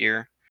next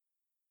year.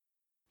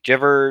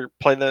 Have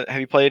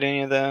you played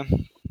any of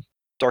the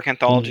Dark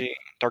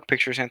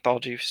Pictures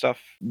anthology stuff?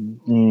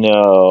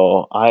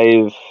 No,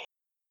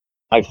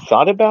 I've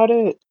thought about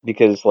it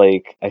because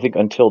I think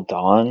Until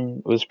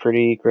Dawn was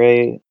pretty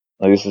great.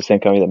 Like this is the same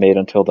company that made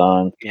Until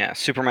Dawn. Yeah,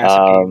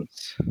 Supermassive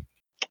Games.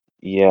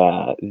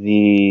 Yeah,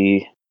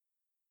 the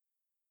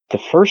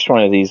first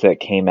one of these that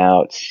came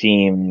out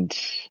seemed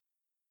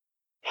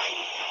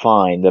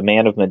fine. The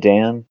Man of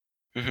Medan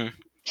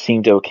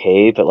seemed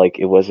okay, but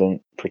it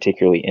wasn't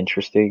particularly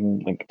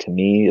interesting to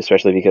me,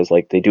 especially because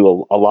they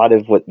do a lot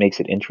of what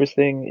makes it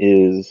interesting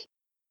is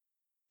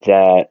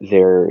that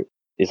there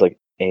is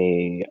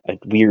a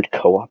weird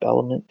co-op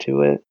element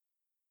to it.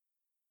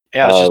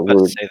 Yeah, I was just about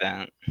to say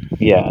that.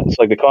 Yeah, it's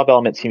the co-op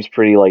element seems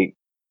pretty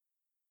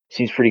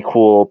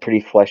cool,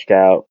 pretty fleshed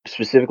out,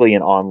 specifically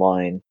in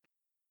online,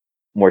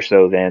 more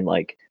so than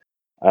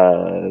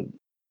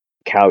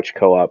couch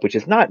co-op, which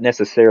is not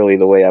necessarily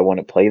the way I want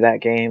to play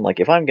that game.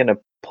 If I'm gonna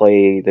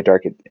play the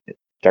Dark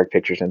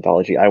Pictures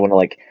anthology, I want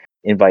to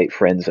invite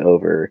friends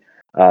over.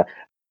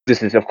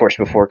 This is of course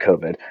before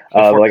COVID.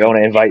 I want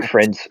to invite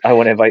friends. I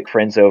want to invite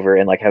friends over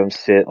and have them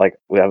sit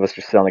we have us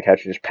just sit on the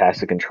couch and just pass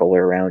the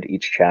controller around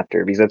each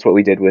chapter because that's what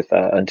we did with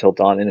Until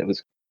Dawn, and it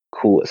was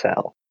cool as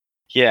hell.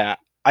 Yeah,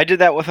 I did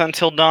that with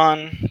Until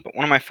Dawn, but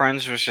one of my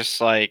friends was just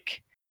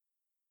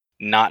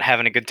not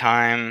having a good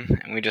time,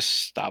 and we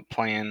just stopped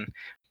playing.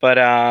 But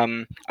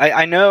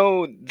I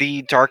know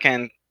the Dark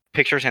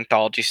Pictures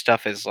anthology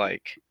stuff is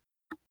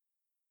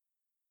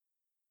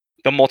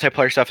the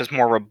multiplayer stuff is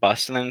more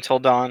robust than Until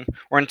Dawn.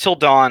 Or Until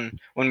Dawn,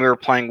 when we were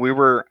playing, we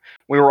were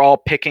all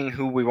picking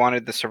who we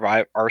wanted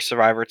our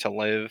survivor to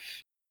live.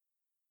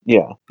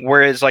 Yeah.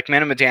 Whereas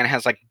Man of Medan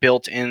has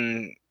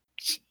built-in,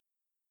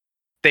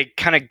 they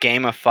kind of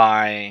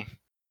gamify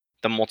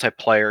the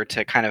multiplayer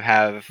to kind of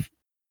have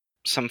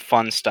some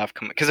fun stuff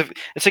come, because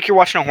it's like you're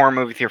watching a horror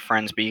movie with your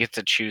friends, but you get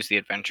to choose the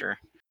adventure.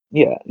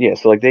 Yeah.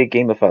 So they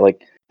gamify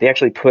they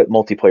actually put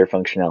multiplayer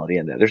functionality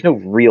in there. There's no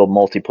real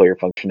multiplayer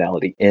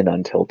functionality in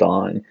Until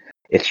Dawn.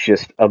 It's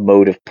just a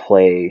mode of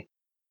play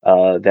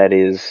that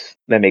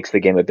makes the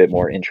game a bit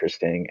more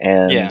interesting.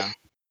 And Yeah.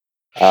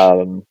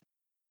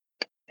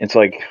 it's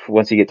like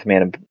once you get to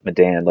Man of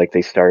Medan, like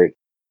they start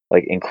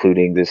like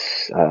including an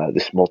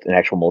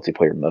actual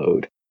multiplayer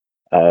mode,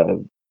 uh,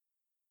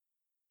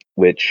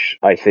 which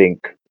I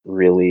think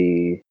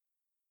really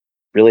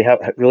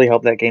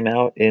helped that game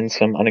out in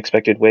some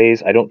unexpected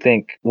ways. I don't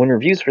think when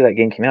reviews for that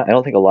game came out, I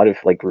don't think a lot of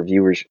like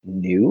reviewers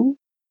knew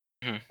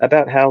Mhm.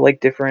 about how like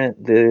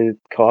different the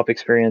co-op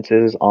experience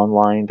is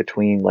online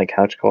between like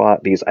couch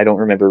co-op, because I don't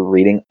remember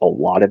reading a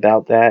lot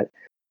about that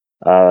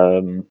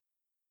um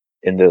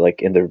in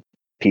the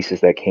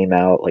pieces that came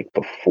out like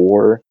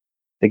before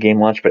the game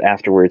launched. But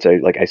afterwards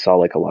I saw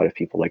like a lot of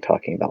people like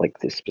talking about like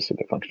this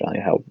specific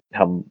functionality,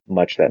 how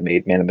much that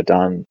made Man of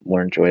Medan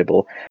more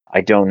enjoyable.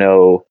 I don't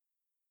know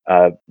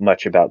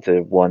much about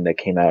the one that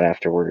came out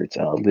afterwards,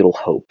 Little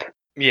Hope.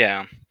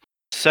 Yeah.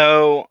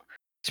 So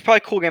it's probably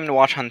a cool game to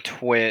watch on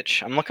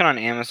Twitch. I'm looking on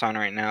Amazon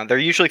right now. They're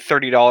usually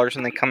 $30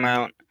 when they come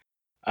out.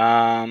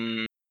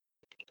 Um,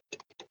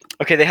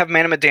 okay, they have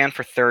Man of Medan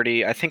for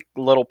 30. I think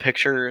Little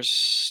Pictures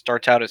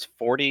starts out as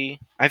 40.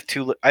 I have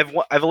two. I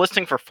have a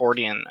listing for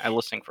 40 and a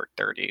listing for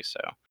 30. So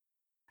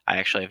I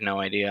actually have no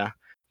idea.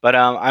 But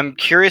I'm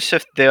curious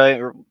if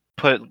they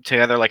put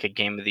together like a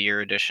Game of the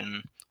Year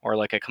edition or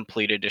like a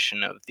complete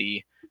edition of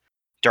the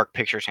Dark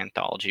Pictures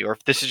anthology, or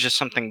if this is just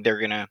something they're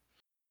gonna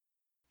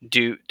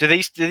do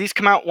these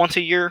come out once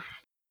a year,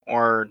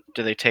 or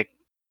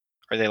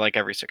are they like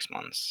every 6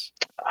 months?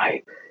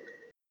 I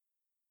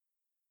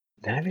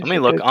That Let is me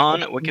a look good on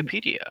question.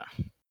 Wikipedia.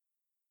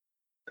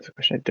 That's a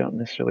question I don't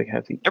necessarily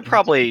have the They're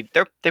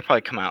answer. they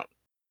probably come out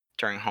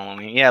during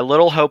Halloween. Yeah,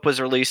 Little Hope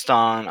was released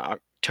on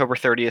October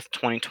 30th,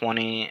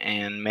 2020,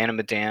 and Man of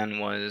Medan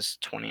was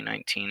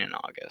 2019 in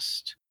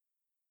August.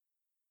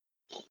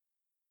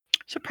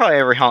 So probably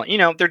every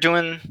Halloween, they're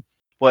doing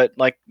what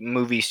like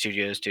movie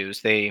studios do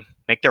is they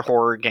make their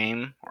horror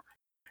game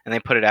and they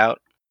put it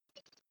out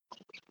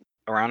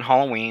around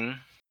Halloween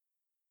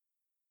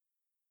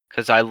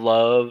because I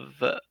love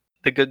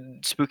the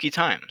good spooky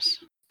times.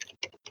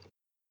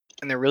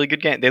 And they're really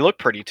good game. They look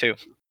pretty too.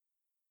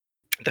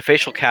 The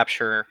facial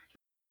capture,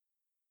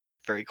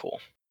 very cool.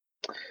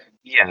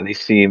 Yeah, they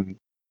seem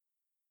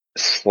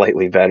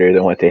slightly better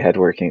than what they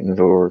were working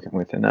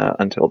with in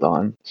Until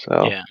Dawn.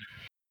 So Yeah.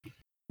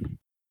 Let's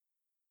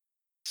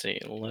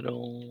see,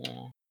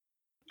 little.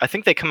 I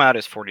think they come out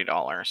as $40.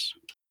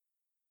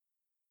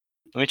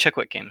 Let me check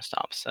what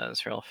GameStop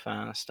says real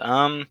fast.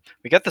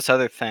 We got this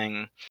other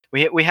thing.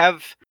 We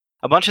have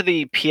a bunch of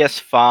the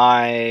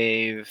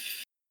PS5,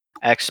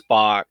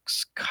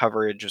 Xbox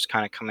coverage was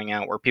kind of coming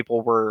out where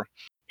people were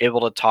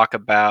able to talk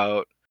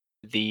about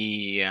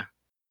the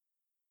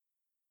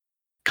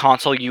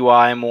console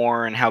UI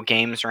more and how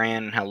games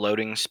ran and how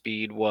loading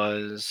speed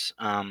was.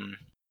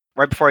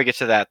 Right before I get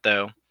to that,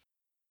 though,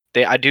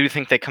 I do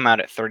think they come out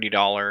at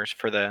 $30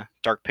 for the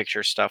Dark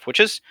Pictures stuff, which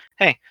is,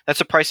 hey, that's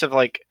the price of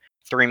like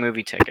 3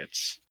 movie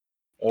tickets,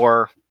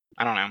 or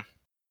I don't know,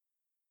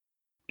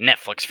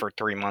 Netflix for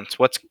 3 months.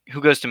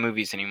 Who goes to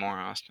movies anymore,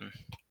 Austin?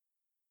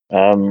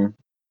 um,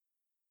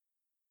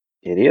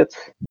 idiots,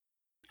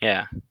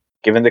 Yeah,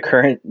 given the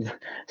current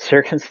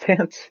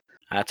circumstance.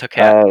 that's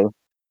okay. Uh,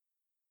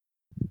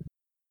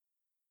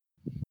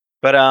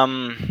 But all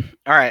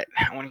right,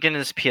 I want to get into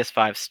this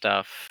PS5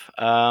 stuff.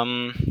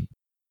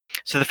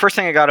 So the first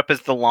thing I got up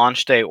is the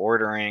launch day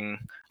ordering.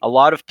 A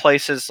lot of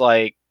places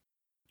like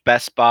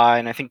Best Buy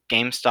and I think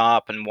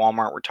GameStop and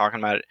Walmart were talking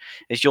about it.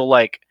 Is you'll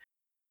like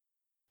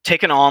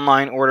take an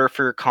online order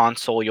for your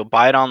console, you'll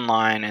buy it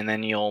online, and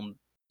then you'll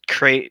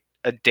create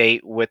a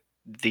date with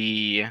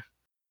the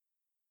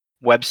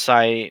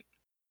website,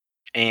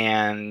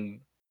 and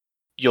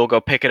you'll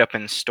go pick it up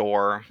in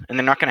store. And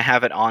they're not going to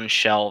have it on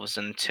shelves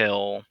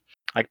until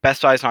like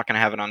Best Buy's not going to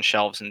have it on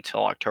shelves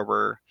until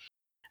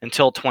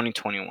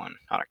 2021,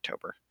 not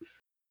October.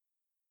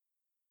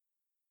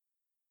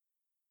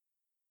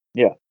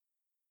 yeah,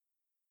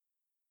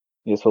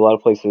 yeah. So a lot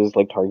of places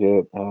like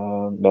Target,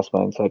 Best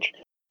Buy, and such.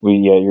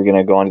 You're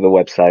gonna go onto the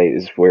website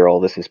is where all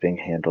this is being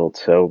handled.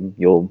 So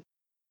you'll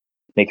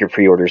make your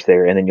pre-orders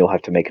there, and then you'll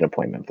have to make an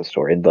appointment with the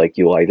store. And like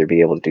you'll either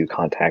be able to do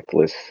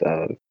contactless,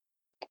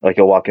 like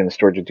you'll walk in the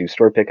store to do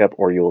store pickup,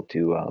 or you'll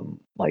do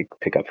like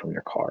pick up from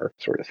your car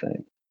sort of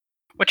thing.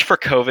 Which for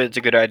COVID is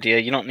a good idea.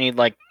 You don't need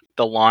like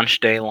the launch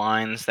day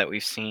lines that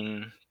we've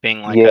seen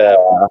being like a Yeah,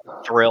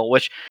 thrill,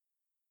 which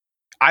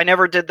I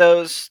never did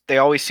those. They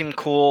always seem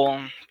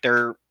cool.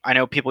 I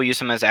know people use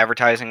them as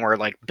advertising where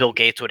like Bill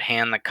Gates would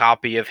hand the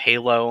copy of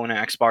Halo and an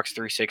Xbox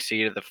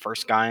 360 to the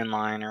first guy in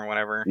line or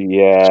whatever.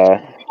 yeah.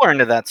 People are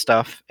into that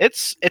stuff.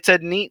 It's a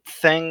neat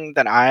thing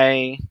that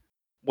I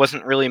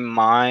wasn't really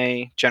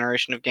my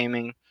generation of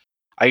gaming.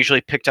 I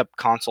usually picked up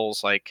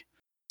consoles like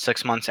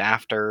 6 months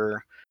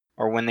after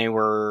or when they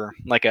were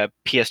like a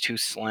PS2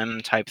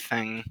 Slim type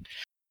thing.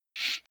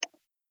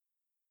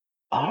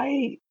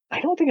 I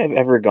don't think I've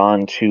ever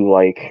gone to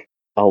like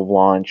a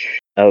launch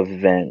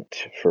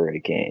event for a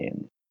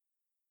game.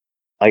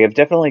 Like, I've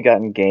definitely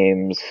gotten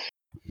games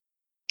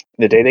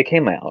the day they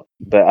came out,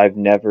 but I've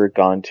never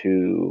gone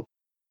to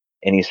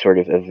any sort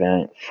of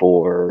event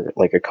for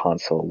like a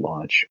console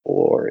launch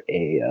or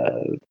a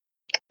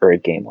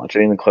game launch. I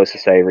think the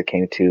closest I ever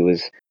came to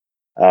was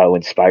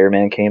when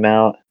Spider-Man came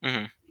out.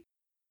 Mm-hmm.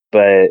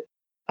 But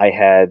I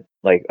had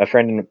like a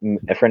friend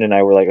and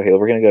I were like, okay,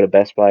 we're gonna go to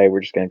Best Buy.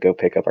 We're just gonna go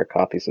pick up our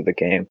copies of the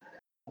game.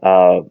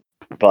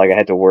 But like I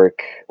had to work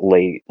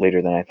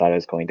later than I thought I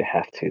was going to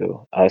have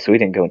to. So we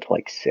didn't go until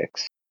like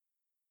 6.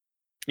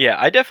 Yeah,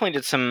 I definitely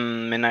did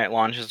some midnight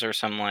launches or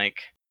some like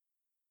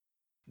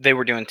they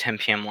were doing 10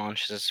 p.m.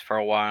 launches for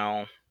a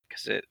while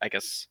because I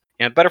guess,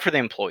 better for the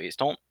employees.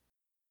 Don't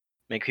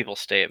make people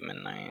stay at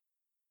midnight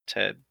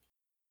to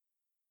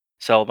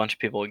sell a bunch of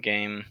people a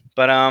game.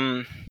 But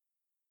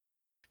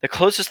the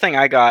closest thing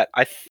I got,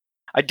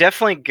 I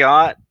definitely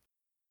got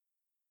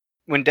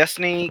when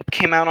Destiny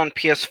came out on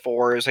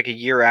PS4. It was like a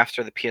year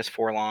after the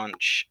PS4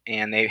 launch,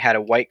 and they had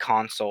a white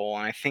console,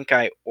 and I think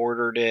I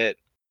ordered it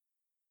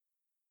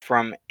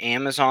from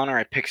Amazon or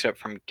I picked it up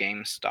from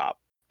GameStop.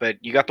 But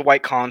you got the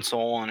white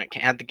console, and it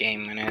had the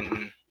game in it,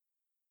 and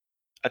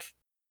I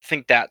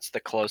think that's the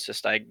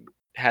closest I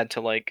had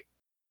to like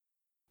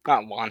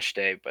not launch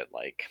day, but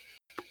like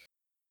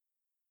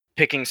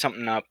picking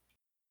something up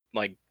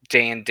like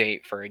day and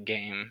date for a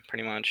game,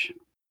 pretty much.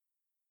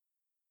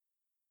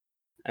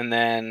 And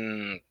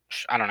then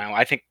I don't know.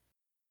 I think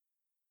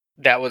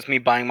that was me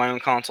buying my own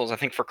consoles. I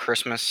think for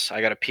Christmas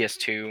I got a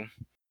PS2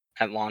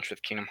 at launch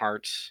with Kingdom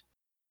Hearts,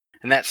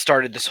 and that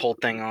started this whole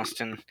thing,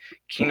 Austin.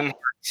 Kingdom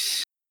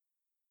Hearts,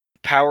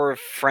 power of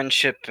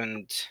friendship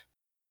and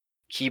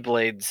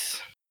keyblades,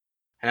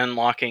 and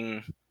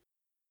unlocking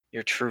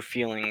your true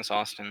feelings,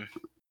 Austin.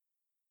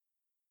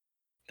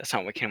 That's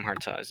not what Kingdom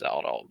Hearts is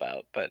all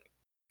about, but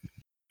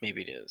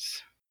maybe it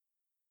is.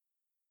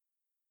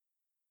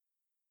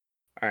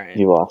 All right,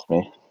 You lost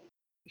me.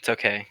 it's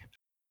okay.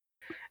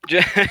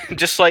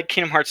 Just like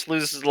Kingdom Hearts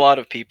loses a lot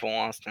of people,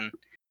 Austin.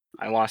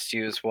 I lost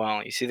you as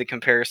well. You see the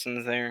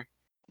comparisons there?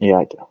 Yeah,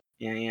 I do.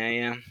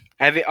 Yeah.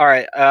 All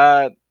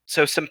right.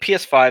 So some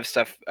PS5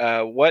 stuff.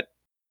 What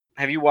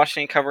have you watched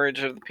any coverage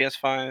of the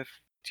PS5?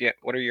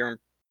 What are your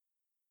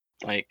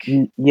like?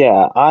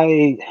 Yeah,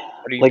 I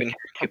What have you been like hearing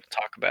people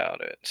talk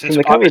about it? from Since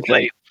the coverage.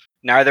 obviously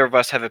neither of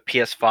us have a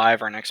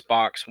PS5 or an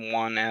Xbox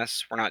One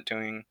S, we're not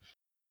doing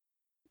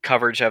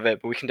coverage of it,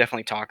 but we can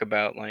definitely talk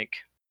about like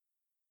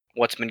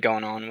what's been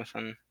going on with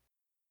them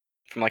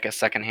from like a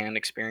secondhand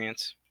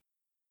experience.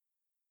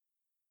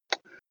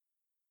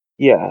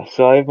 Yeah,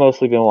 so I've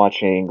mostly been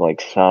watching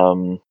like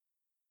some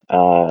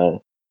uh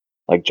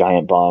like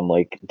Giant Bomb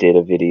like did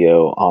a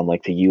video on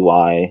like the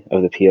UI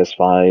of the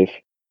PS5.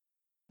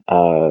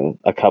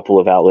 A couple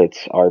of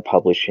outlets are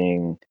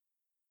publishing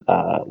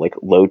like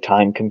load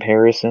time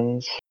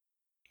comparisons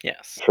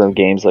Yes. from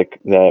games like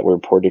that were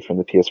ported from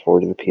the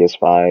PS4 to the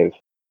PS5.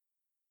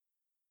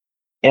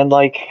 And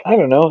like, I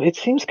don't know, it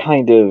seems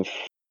kind of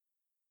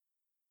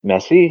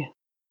messy,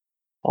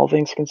 all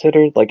things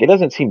considered. Like, it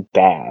doesn't seem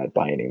bad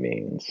by any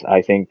means.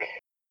 I think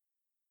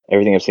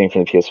everything I've seen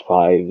from the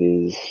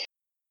PS5 is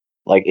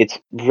like it's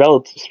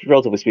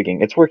relatively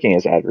speaking, it's working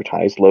as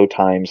advertised. Load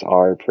times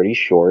are pretty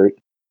short.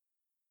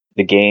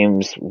 The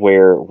games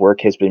where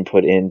work has been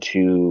put in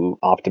to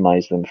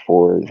optimize them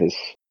for this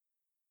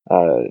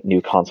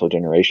new console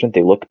generation,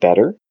 they look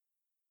better.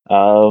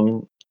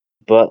 Um,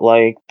 but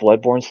like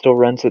Bloodborne still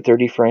runs at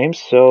 30 frames,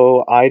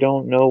 so I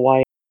don't know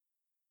why.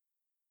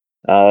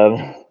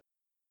 Um,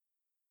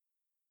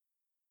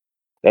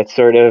 that's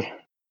sort of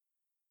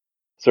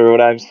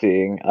what I'm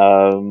seeing.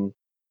 And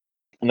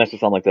that's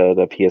just on like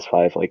the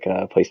PS5 like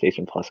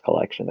PlayStation Plus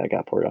collection that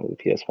got ported onto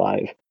the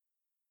PS5.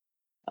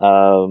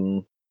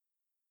 Um,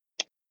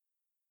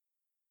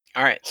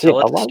 All right. so So yeah, a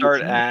let's lot of it's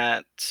start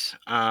at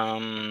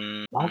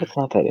a lot of it's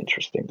not that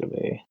interesting to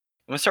me.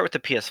 I'm gonna start with the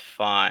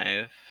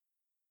PS5.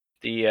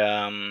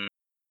 The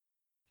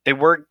they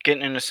were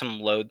getting into some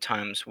load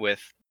times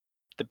with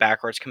the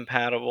backwards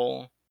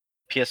compatible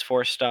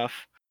PS4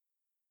 stuff.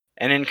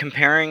 And in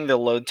comparing the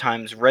load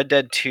times, Red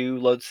Dead 2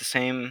 loads the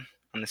same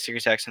on the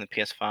Series X and the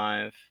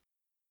PS5.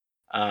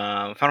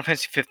 Final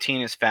Fantasy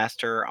 15 is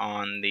faster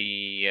on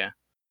the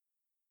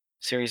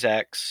Series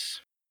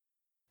X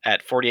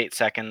at 48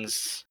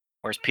 seconds,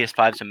 whereas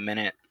PS5 is a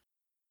minute.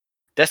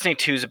 Destiny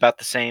 2 is about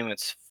the same.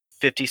 It's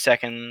 50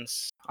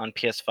 seconds on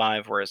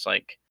PS5, whereas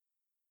like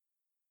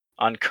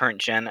on current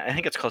gen, I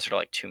think it's closer to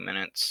like 2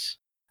 minutes.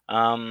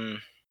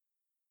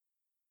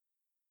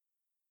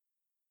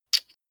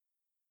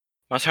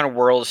 Monster Hunter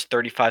World is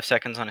 35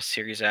 seconds on a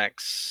Series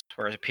X,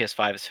 whereas a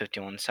PS5 is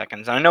 51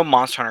 seconds. And I know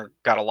Monster Hunter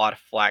got a lot of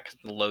flack because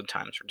the load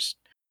times were just.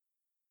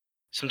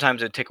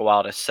 Sometimes it would take a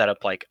while to set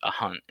up like a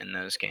hunt in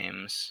those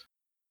games.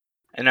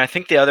 And I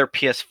think the other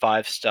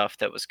PS5 stuff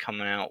that was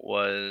coming out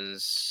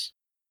was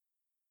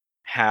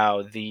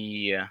how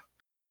the.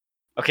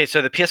 Okay,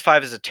 so the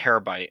PS5 is a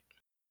terabyte,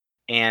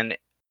 and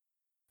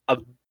a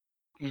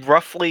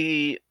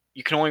roughly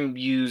you can only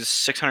use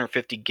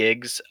 650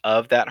 gigs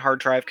of that hard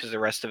drive because the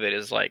rest of it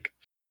is like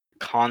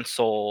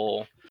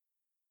console,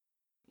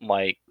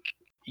 like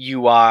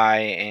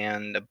UI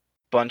and a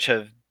bunch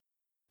of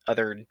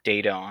other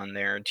data on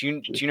there.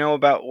 Do Just you know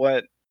about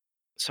what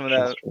some of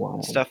that just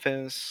wild. stuff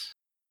is?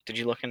 Did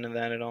you look into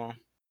that at all?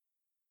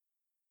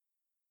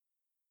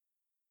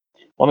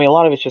 Well, I mean, a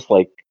lot of it's just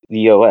like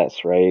the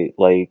OS, right?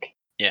 Like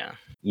Yeah.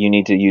 you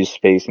need to use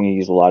space, and you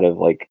use a lot of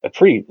like a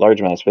pretty large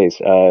amount of space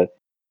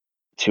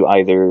to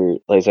either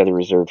like, is either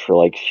reserved for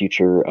like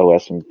future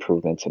OS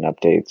improvements and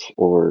updates,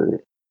 or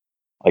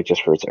like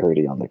just for it's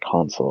already on the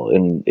console.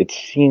 And it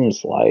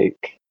seems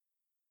like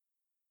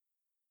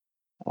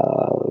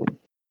uh,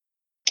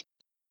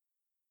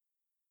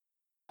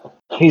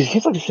 it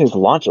seems like this thing's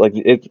launch like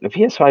the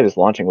PS5 is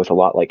launching with a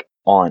lot like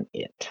on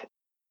it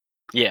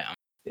Yeah.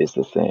 is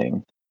the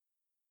thing.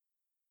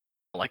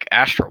 Like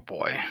Astro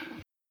Boy.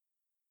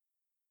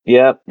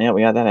 Yep, yeah,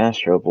 we got that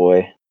Astro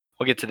Boy,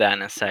 We'll get to that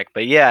in a sec.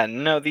 But yeah,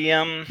 no,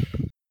 and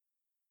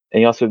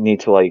you also need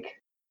to like,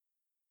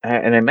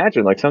 and I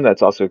imagine like some of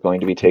that's also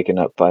going to be taken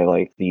up by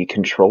like the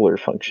controller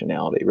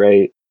functionality,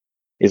 right?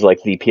 Is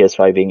like the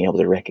PS5 being able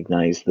to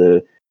recognize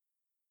the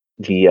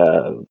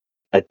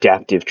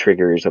adaptive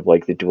triggers of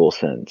like the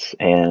DualSense,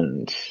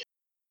 and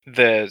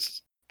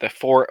the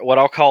four, what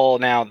I'll call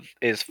now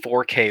is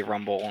 4K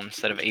Rumble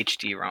instead of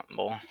HD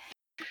Rumble.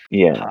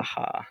 yeah,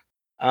 Haha.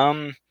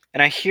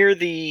 And I hear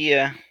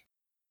the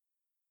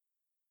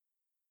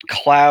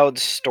cloud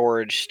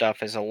storage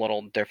stuff is a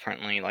little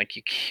differently. Like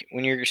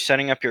when you're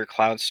setting up your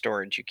cloud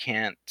storage, you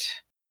can't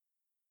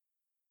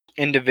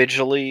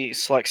individually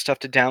select stuff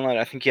to download.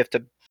 I think you have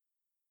to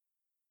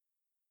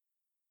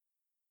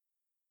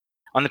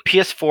on the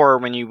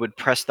PS4 when you would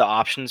press the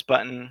options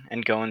button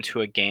and go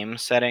into a game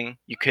setting,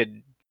 you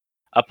could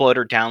upload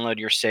or download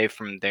your save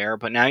from there,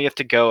 but now you have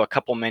to go a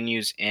couple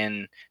menus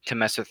in to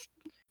mess with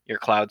your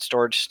cloud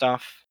storage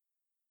stuff.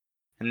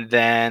 And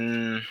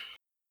then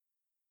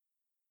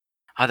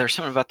there's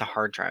something about the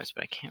hard drives,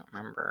 but I can't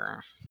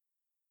remember.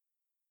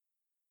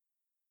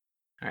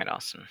 All right,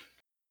 Austin.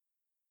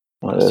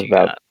 What else you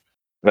about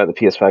got? the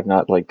PS5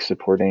 not like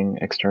supporting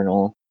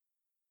external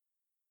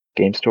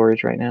game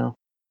storage right now.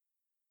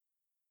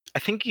 I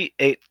think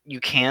you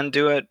can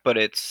do it, but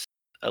it's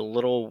a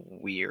little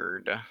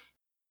weird.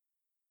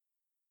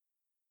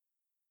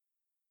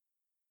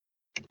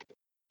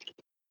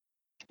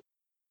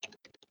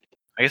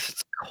 I guess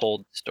it's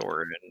cold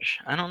storage.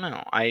 I don't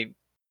know.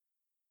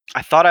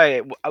 I thought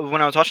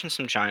when I was watching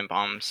some Giant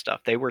Bomb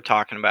stuff, they were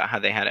talking about how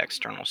they had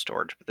external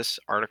storage, but this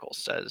article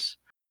says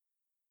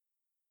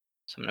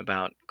something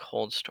about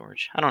cold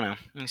storage. I don't know.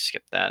 Let me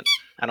skip that.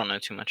 I don't know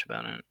too much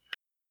about it.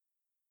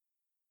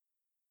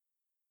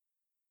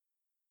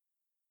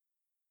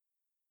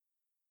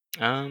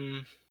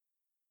 Um,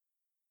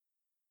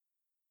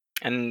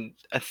 and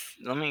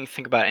let me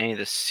think about any of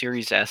the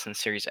Series S and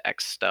Series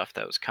X stuff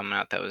that was coming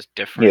out that was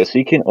Yeah, different. so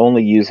you can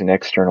only use an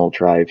external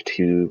drive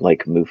to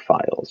like move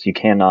files. You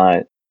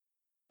cannot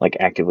like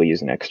actively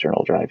use an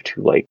external drive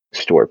to like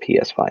store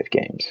PS5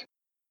 games.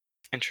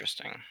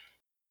 Interesting.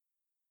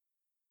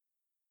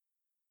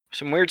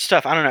 Some weird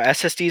stuff. I don't know.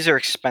 SSDs are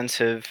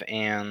expensive,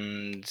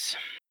 and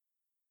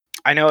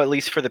I know at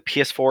least for the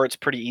PS4, it's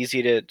pretty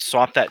easy to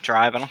swap that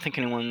drive. I don't think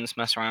anyone's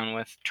messing around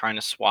with trying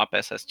to swap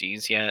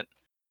SSDs yet.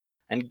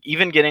 And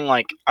even getting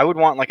like, I would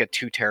want like a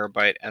 2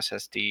 terabyte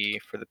SSD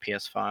for the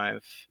PS5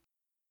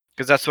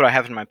 because that's what I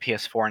have in my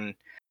PS4, and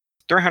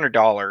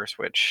 $300,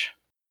 which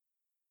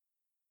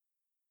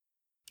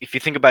if you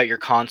think about your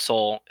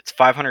console, it's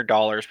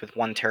 $500 with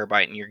 1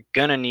 terabyte, and you're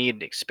gonna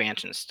need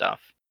expansion stuff.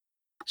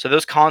 So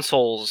those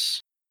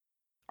consoles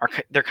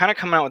they're kind of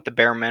coming out with the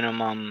bare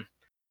minimum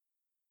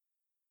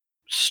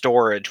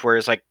storage,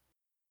 whereas like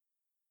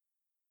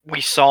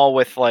we saw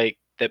with like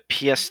the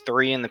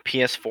PS3 and the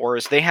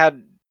PS4s, they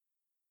had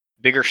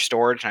bigger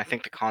storage, and I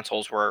think the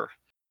consoles were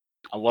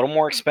a little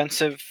more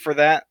expensive for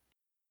that,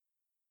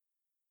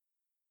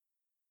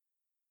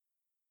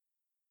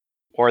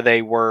 or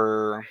they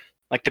were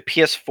like the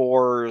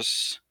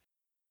PS4s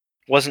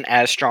wasn't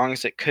as strong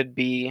as it could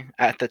be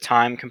at the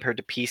time compared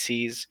to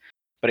PCs,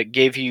 but it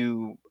gave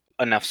you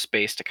enough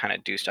space to kind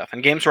of do stuff.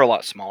 And games were a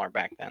lot smaller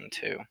back then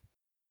too.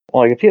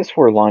 Well, like the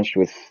PS4 launched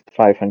with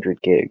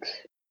 500 gigs.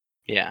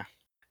 Yeah.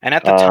 And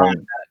at the time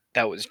Um,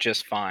 that was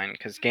just fine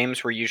because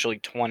games were usually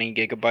 20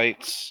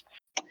 gigabytes.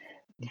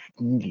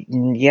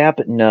 yeah,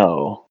 but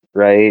no,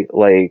 right?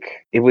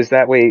 Like it was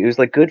that way. It was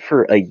like good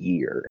for a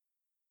year,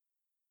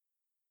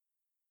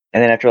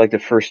 and then after like the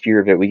first year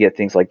of it, we get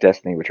things like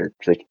Destiny, which are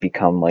like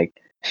become like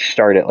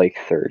start at like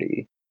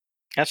 30,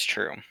 That's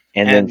true.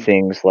 and then And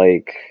things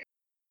like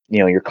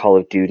your Call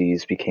of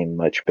Duties became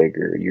much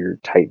bigger. Your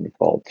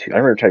Titanfall 2. I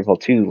remember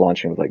Titanfall 2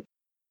 launching with like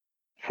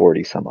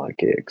 40 some odd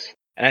gigs.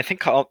 I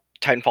think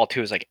Titanfall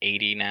 2 is like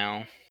 80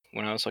 now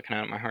when I was looking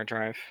at my hard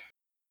drive.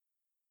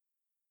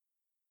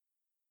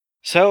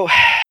 So,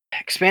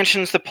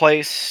 expansion's the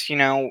place,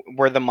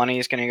 where the money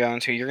is going to go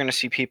into. You're going to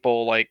see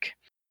people like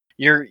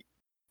you're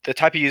the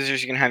type of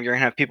users you're going to have. You're going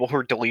to have people who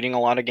are deleting a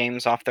lot of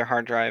games off their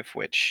hard drive,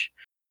 which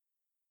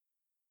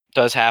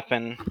does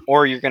happen,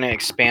 or you're going to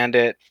expand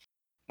it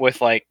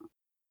with like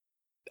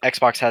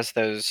Xbox has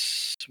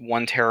those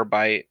 1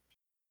 terabyte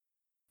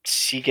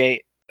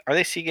Seagate. Are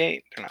they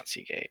Seagate? They're not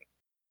Seagate.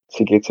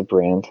 Seagate's a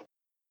brand.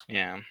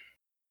 Yeah.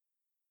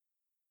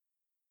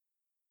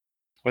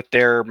 With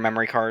their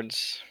memory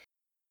cards.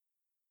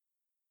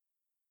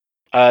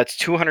 It's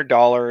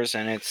 $200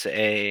 and it's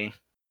a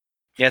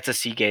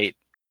Seagate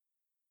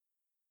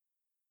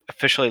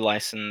officially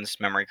licensed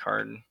memory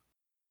card.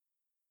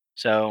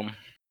 So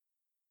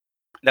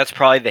that's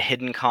probably the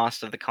hidden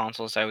cost of the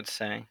consoles, I would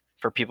say,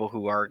 for people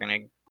who are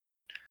going to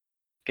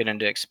get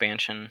into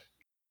expansion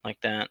like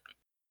that.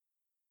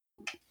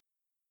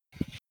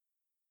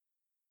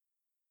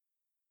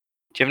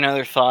 Do you have any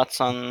other thoughts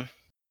on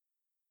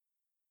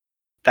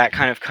that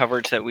kind of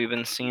coverage that we've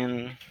been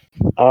seeing?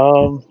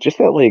 Just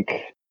that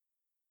like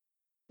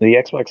the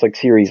Xbox like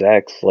Series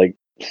X like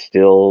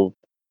still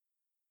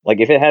like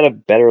if it had a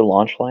better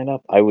launch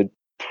lineup, I would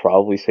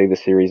probably say the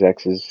Series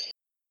X is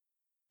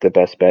the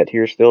best bet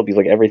here still because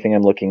like everything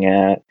I'm looking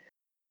at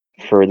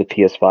for the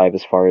PS5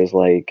 as far as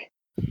like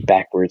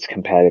backwards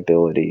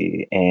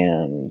compatibility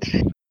and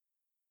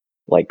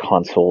like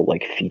console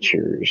like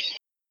features,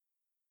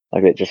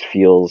 like it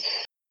feels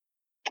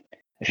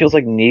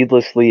like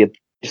needlessly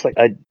just like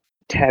a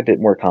tad bit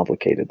more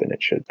complicated than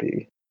it should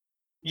be.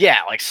 Yeah,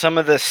 like some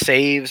of the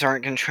saves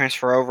aren't going to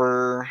transfer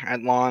over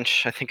at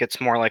launch. I think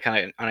it's more like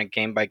on a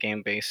game by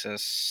game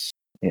basis.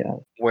 Yeah,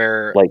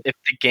 Where like if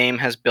the game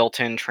has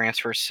built-in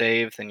transfer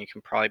save, then you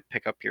can probably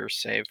pick up your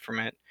save from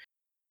it.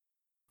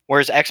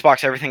 Whereas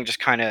Xbox, everything just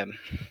kind of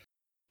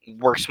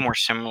works more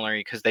similarly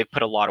because they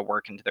put a lot of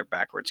work into their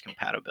backwards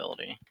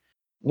compatibility.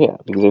 yeah,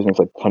 because everything's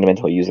like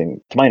fundamentally using,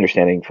 to my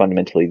understanding,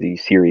 fundamentally the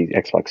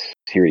Xbox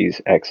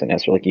Series X and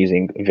S are like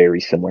using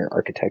very similar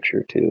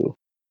architecture to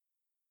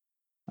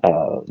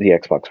the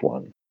Xbox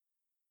One.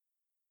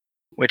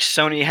 Which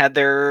Sony had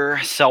their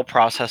cell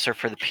processor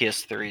for the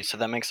PS3, so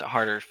that makes it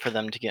harder for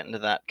them to get into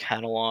that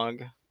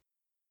catalog,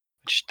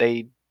 which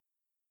they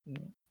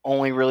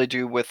only really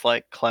do with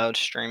like cloud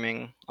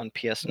streaming on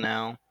PS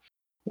Now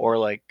or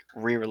like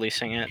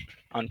re-releasing it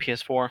on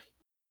PS4.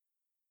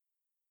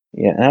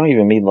 Yeah, and I don't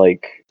even mean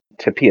like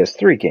to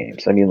PS3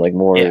 games. I mean like Yeah,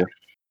 more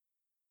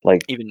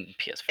like even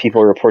PS4.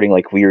 people are reporting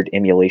like weird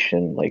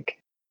emulation like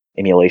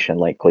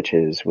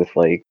glitches with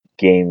like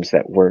games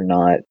that were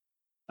not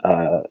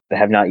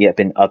have not yet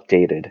been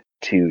updated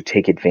to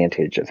take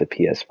advantage of the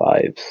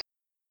PS5's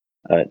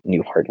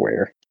new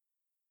hardware.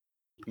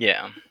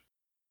 Yeah.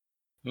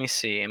 Let me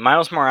see.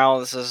 Miles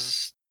Morales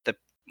is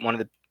one of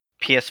the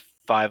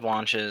PS5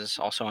 launches,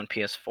 also on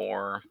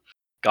PS4.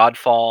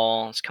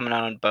 Godfall is coming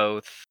out on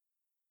both.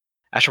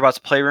 Astrobot's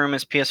Playroom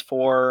is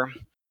PS4,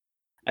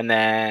 and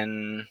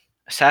then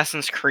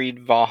Assassin's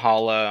Creed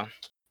Valhalla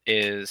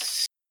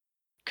is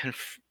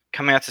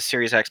coming out to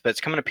Series X, but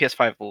it's coming to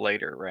PS5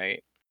 later,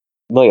 right?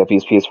 No, yeah,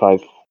 because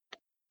PS5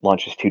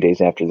 launches 2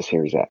 days after the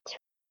Series X.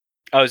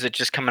 Oh, is it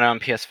just coming out on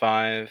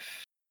PS5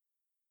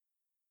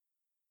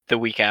 the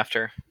week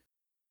after?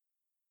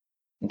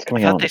 It's I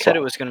coming out thought on they the said it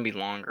 12th. was going to be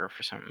longer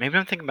for some. Maybe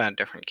I'm thinking about a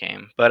different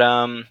game, but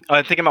I'm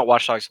thinking about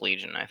Watch Dogs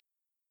Legion.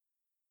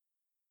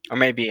 Or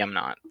maybe I'm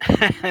not.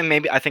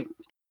 Maybe I think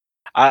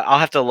I'll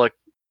have to look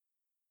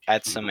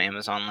at some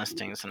Amazon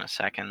listings in a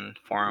second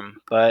for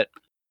them. But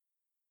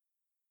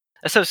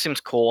that stuff seems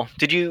cool.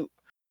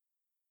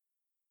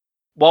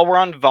 While we're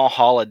on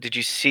Valhalla, did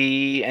you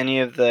see any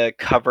of the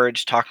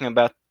coverage talking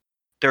about?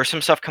 There was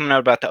some stuff coming out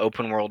about the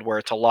open world where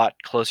it's a lot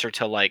closer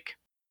to like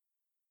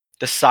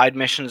the side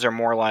missions are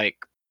more like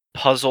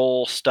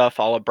puzzle stuff,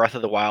 all of Breath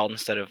of the Wild,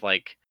 instead of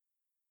like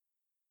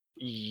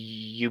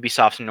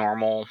Ubisoft's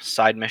normal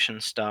side mission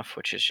stuff,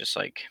 which is just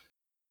like,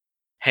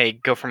 hey,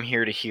 go from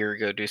here to here,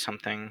 go do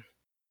something.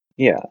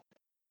 Yeah.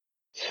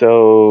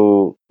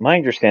 So my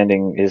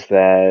understanding is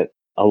that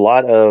a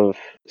lot of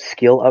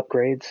skill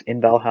upgrades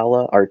in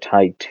Valhalla are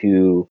tied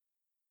to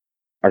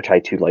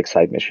like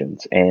side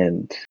missions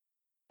and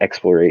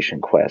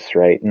exploration quests,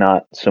 right?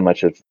 Not so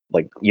much of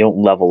like you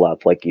don't level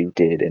up like you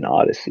did in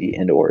Odyssey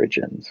and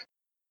Origins.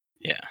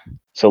 Yeah.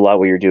 So a lot of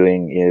what you're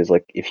doing is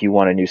like if you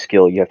want a new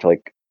skill, you have to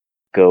like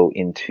go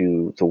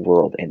into the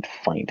world and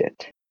find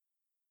it,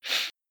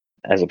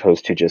 as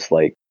opposed to just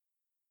like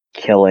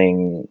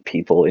killing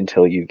people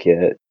until you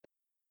get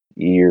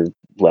your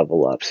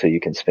level up so you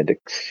can spend a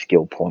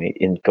skill point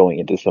in going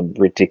into some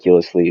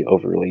ridiculously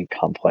overly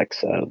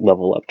complex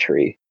level up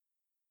tree.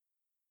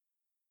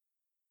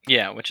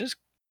 Yeah, which is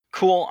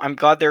cool. I'm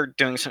glad they're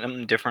doing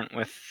something different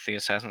with the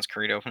Assassin's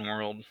Creed open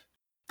world.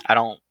 I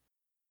don't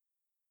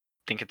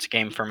think it's a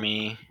game for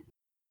me,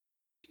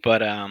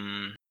 but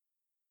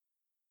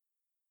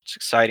it's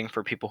exciting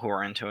for people who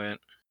are into it.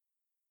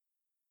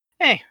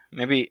 Hey,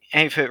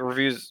 if it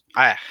reviews,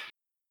 I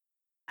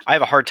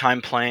have a hard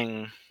time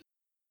playing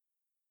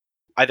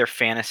either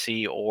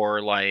fantasy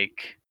or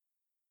like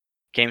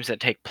games that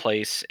take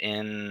place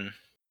in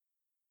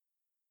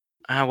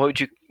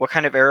what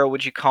kind of era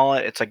would you call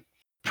it? It's like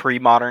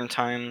pre-modern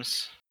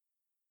times.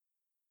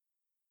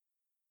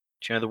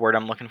 Do you know the word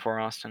I'm looking for,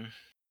 Austin?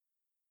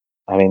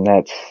 I mean,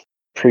 that's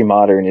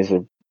pre-modern is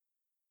a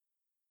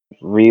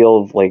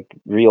real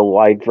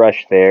wide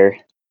brush there.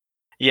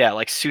 Yeah,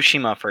 like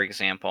Tsushima, for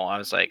example. I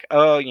was like,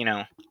 oh,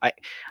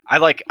 I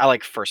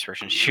like first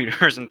person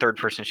shooters and third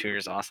person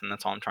shooters. Awesome.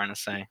 That's all I'm trying to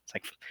say. It's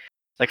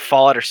like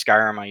Fallout or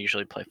Skyrim. I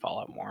usually play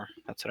Fallout more.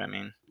 That's what I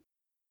mean.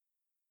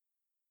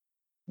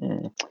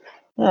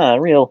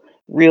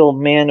 Real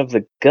man of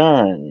the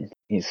gun,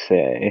 you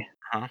say?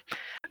 Huh?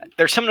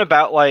 There's something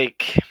about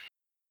like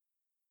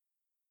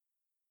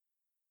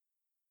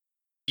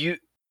you.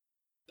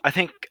 I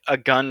think a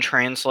gun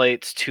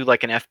translates to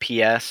like an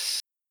FPS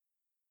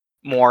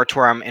more to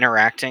where I'm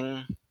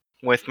interacting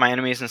with my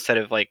enemies instead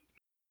of like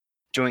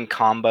doing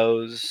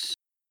combos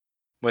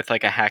with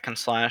like a hack and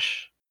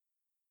slash.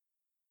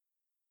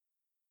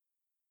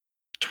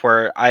 To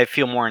where I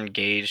feel more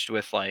engaged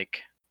with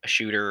like a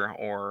shooter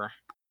or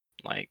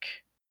like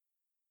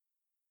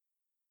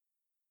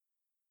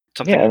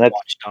something Yeah, and like that's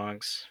Watch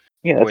Dogs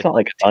that's with not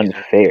like a taser.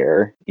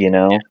 unfair, you Yeah,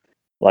 know.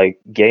 Like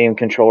game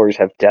controllers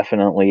have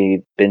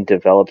definitely been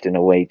developed in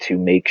a way to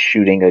make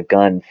shooting a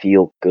gun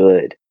feel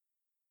good.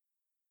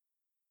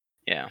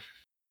 yeah,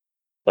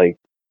 Like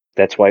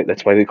that's why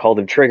we call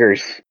them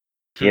triggers,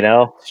 you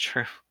know. it's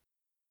true.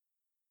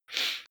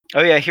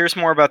 Oh yeah, here's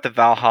more about the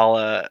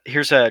Valhalla.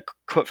 Here's a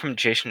quote from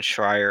Jason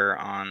Schreier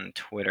on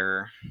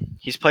Twitter.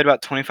 He's played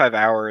about 25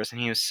 hours,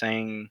 and he was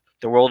saying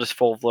the world is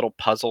full of little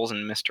puzzles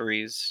and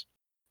mysteries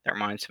that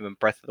reminds him of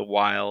Breath of the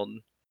Wild.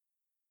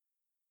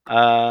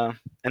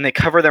 And they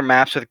cover their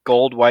maps with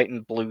gold, white,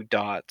 and blue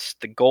dots.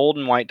 The gold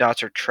and white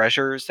dots are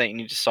treasures that you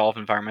need to solve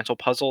environmental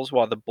puzzles,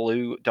 while the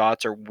blue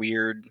dots are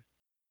weird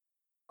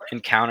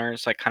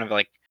encounters, like kind of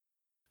like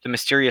the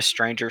mysterious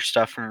stranger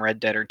stuff from Red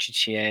Dead or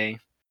GTA.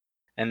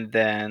 And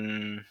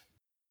then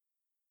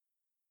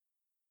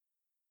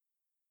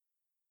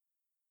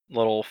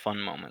little fun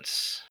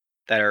moments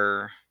that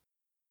are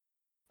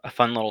a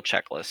fun little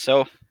checklist.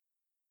 So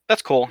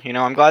that's cool.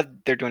 I'm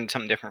glad they're doing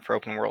something different for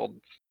open world.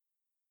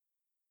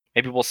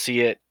 Maybe we'll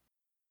see it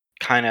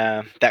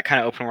that kind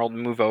of open world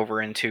move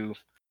over into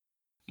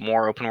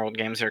more open world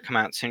games that are come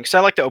out soon. Because I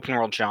like the open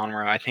world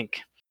genre. I think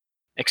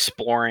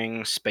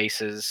exploring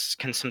spaces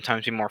can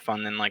sometimes be more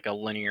fun than like a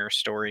linear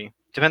story.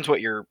 Depends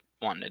what you're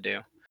wanting to do.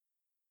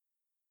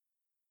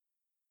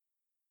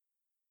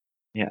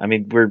 Yeah, I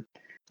mean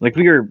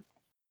we are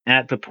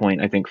at the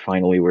point I think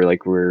finally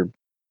where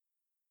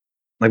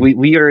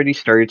we already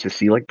started to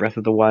see like Breath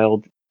of the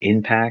Wild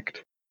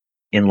impact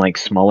in like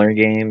smaller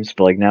games,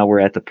 but like now we're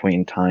at the point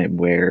in time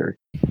where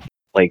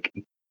like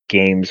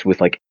games with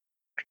like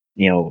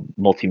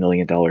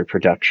multi-million dollar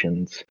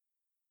productions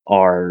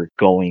are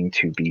going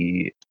to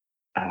be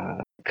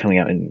coming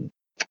out in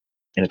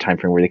a time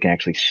frame where they can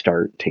actually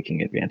start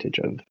taking advantage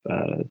of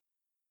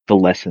the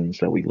lessons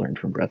that we learned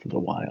from Breath of the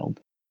Wild.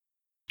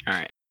 All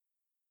right.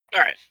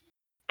 All right.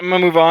 I'm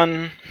gonna move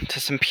on to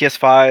some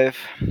PS5.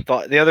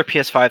 The other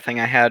PS5 thing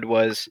I had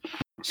was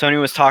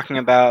Sony was talking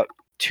about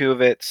two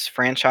of its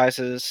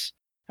franchises,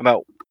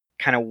 about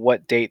kind of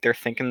what date they're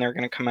thinking they're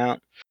gonna come out.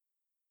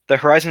 The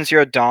Horizon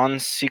Zero Dawn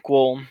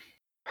sequel,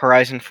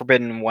 Horizon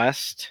Forbidden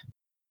West.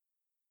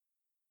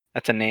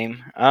 That's a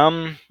name.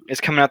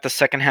 Is coming out the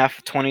second half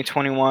of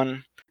 2021.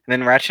 And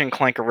then Ratchet and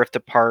Clank: A Rift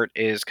Apart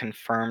is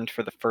confirmed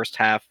for the first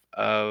half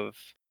of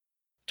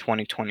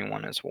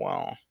 2021 as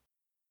well.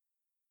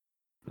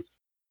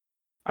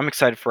 I'm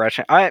excited for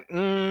Ratchet. I'd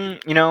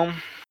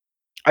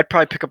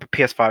probably pick up a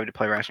PS5 to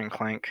play Ratchet and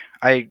Clank.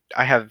 I've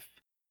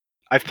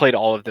played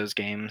all of those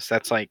games.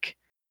 That's like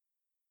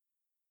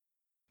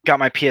got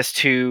my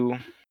PS2.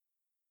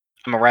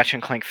 I'm a Ratchet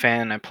and Clank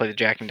fan. I play the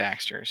Jak and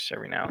Daxters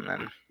every now and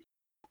then.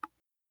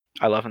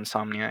 I love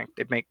Insomniac.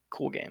 They make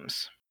cool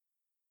games.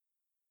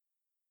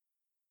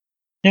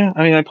 Yeah,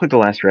 I mean, I played the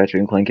last Ratchet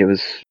and Clank. It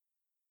was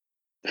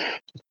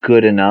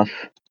good enough,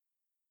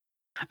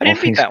 I all didn't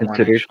beat things that one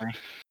considered. actually.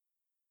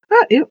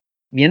 It,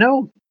 you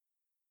know,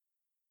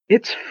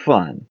 it's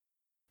fun.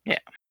 Yeah,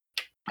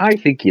 I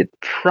think you'd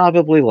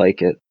probably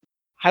like it.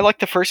 I like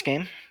the first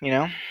game.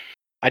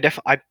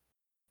 I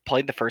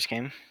played the first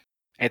game.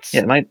 Yeah, It's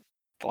it might.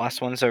 the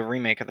last one's a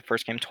remake of the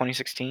first game,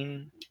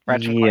 2016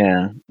 Ratchet and Clank.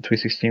 Yeah,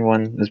 2016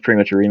 one is pretty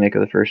much a remake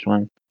of the first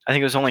one. I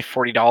think it was only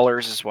 $40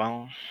 as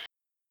well,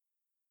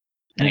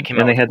 and Yeah, it came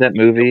and out they with a had that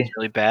movie that was movie.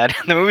 really bad.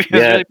 The movie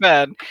was Yeah. really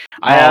bad.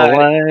 Oh, I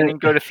what? didn't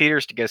go to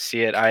theaters to go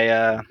see it.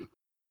 I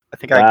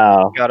think I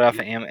Wow. got off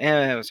of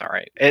it was all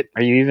right.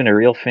 Are you even a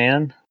real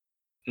fan?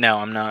 No,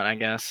 I'm not. I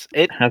guess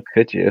How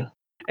could you?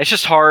 it's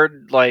just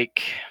hard.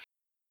 Like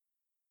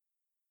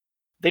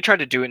they tried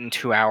to do it in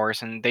 2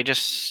 hours, and the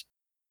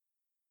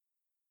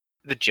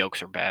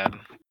jokes are bad.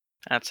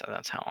 That's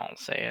how I'll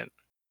say it.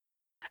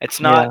 It's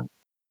not Yeah.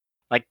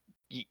 like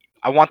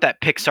I want that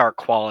Pixar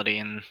quality,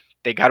 and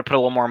they got to put a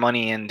little more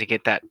money in to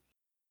get that.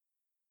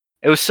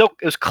 It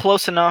was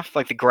close enough.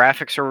 Like the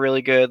graphics are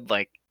really good.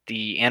 Like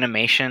the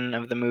animation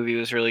of the movie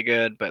was really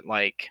good, but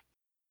like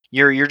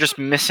you're just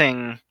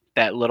missing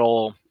that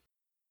little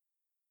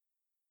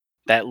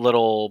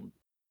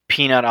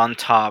peanut on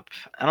top.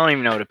 I don't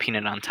even know what a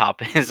peanut on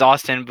top is,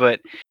 Austin,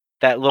 but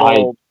that I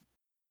little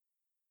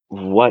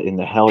What in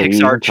the hell are you Pixar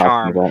even talking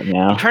charm. about I'm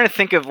now? trying to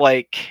think of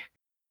like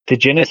The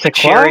je ne it's a sais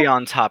cherry quoi?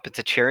 on top. It's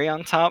a cherry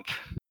on top.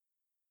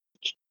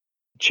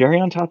 Cherry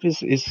on top is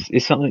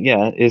something,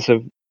 yeah, is a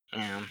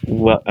Yeah.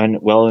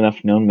 well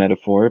enough known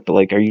metaphor, but,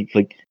 like, are you,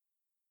 like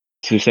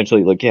so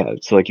essentially, like, yeah,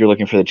 so, like, you're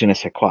looking for the je ne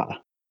sais quoi.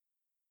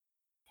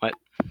 What?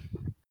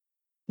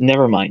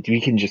 Never mind,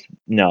 we can just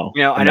no,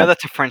 You know, I I'm know not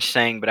that's a French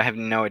saying, but I have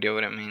no idea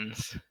what it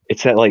means.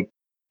 it's that, like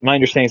my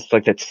understanding is,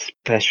 like, that's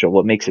special,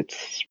 what makes it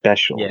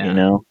special, you Yeah.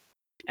 know?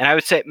 And I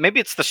would say maybe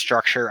it's the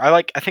structure.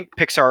 I think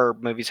Pixar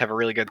movies have a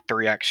really good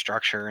 3 act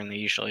structure, and they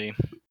usually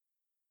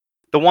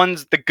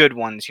the good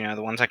ones, you know,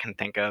 the ones I can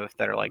think of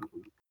that are like,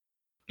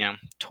 you know,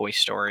 Toy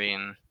Story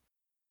and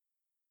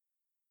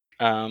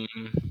um,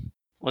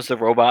 what's the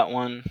robot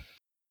one?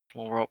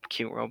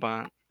 Cute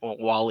robot. Well,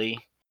 Wally.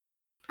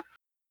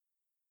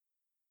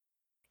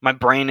 My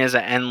brain is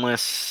an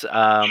endless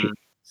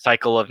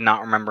cycle of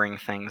not remembering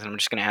things, and I'm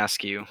just gonna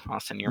ask you,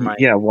 Austin. You're my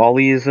Yeah,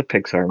 WALL-E is a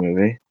Pixar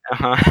movie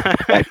uh-huh.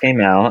 that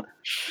came out,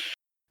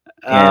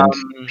 and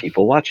um,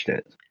 people watched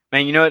it.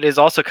 man. You know it is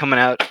also coming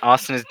out.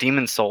 Austin is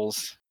Demon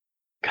Souls.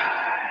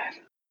 God.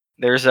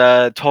 There's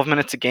 12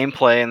 minutes of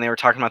gameplay, and they were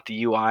talking about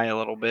the UI a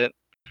little bit.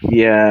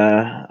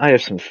 Yeah, I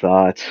have some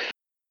thoughts.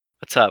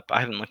 What's up? I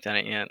haven't looked at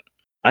it yet.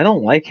 I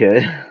don't like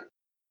it.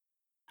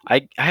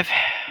 I've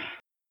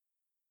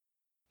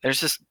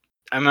there's this.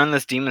 I'm on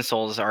this Demon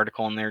Souls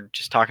article, and they're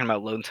just talking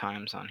about load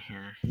times on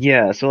here.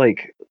 Yeah, so,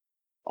 like,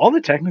 all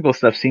the technical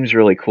stuff seems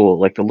really cool,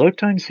 like, the load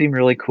times seem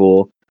really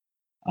cool,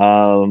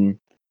 um,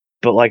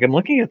 but, like, I'm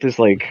looking at this,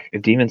 like,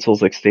 Demon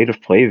Souls, like, state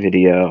of play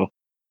video,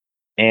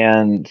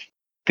 and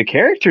the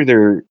character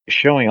they're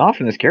showing off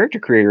in this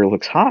character creator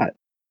looks hot.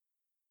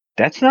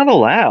 That's not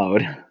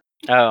allowed.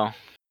 Oh,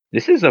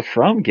 This is a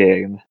From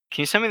game.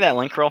 can you send me that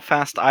link real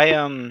fast? I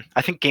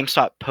think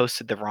GameStop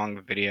posted the wrong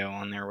video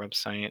on their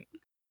website.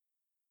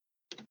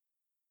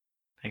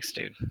 Thanks,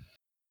 dude.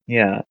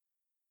 Yeah.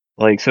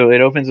 Like, so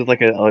it opens with, like,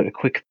 a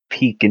quick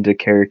peek into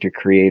character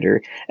creator,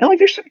 and, like,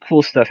 there's some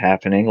cool stuff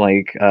happening,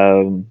 like,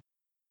 I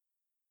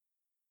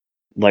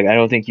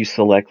don't think you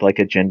select, like,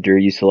 a gender,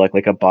 you select,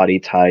 like, a body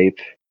type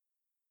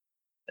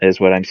is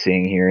what I'm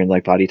seeing here, and,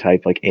 like, body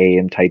type, like, A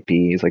and type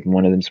B is, like,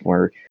 one of them's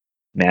more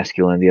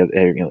masculine, the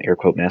other, you know, air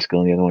quote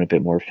masculine, the other one a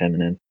bit more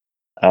feminine.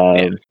 Yeah.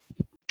 Um,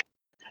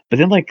 but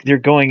then, like, they're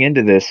going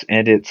into this,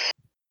 and it's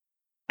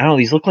I don't know,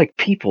 these look like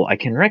people. I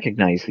can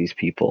recognize these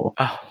people,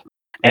 Oh,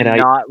 and and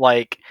not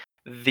like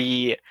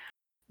the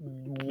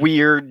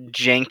weird,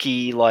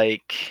 janky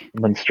like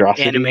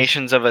monstrosities.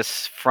 animations of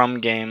us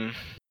from game.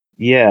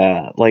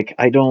 Yeah, like,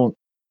 I don't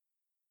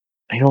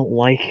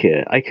like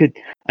it. I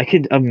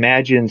could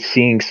imagine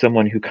seeing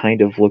someone who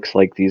kind of looks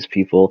like these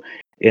people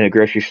in a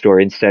grocery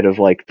store instead of,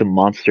 like, the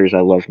monsters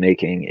I love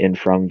making in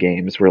From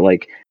games where,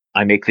 like,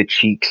 I make the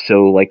cheeks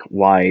so, like,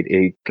 wide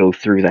it go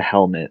through the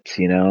helmets,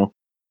 you know?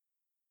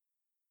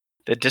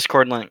 The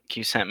Discord link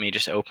you sent me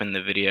just opened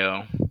the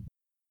video.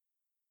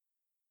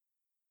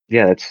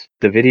 Yeah, that's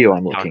the video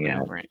I'm looking Talking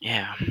at. over it.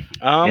 Yeah.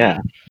 Yeah.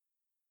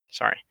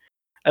 Sorry.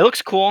 It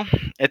looks cool.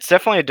 It's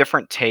definitely a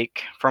different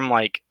take from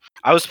like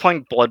I was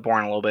playing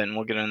Bloodborne a little bit, and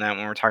we'll get into that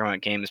when we're talking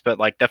about games. But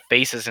like the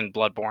faces in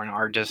Bloodborne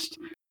are just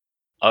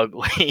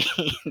ugly.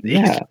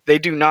 Yeah. They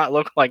do not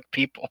look like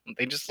people.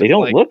 They just They look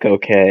don't like look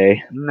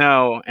okay.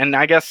 no. And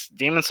I guess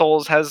Demon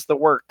Souls has the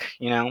work.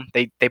 You know,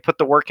 they put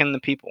the work in the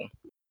people.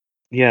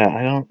 Yeah,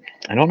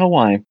 I don't know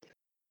why.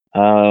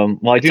 Well,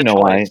 I It's do a know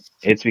choice. why.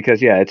 It's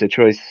because, yeah, it's a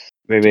choice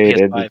they It's a made,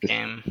 and PS5 it's just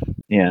game.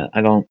 yeah,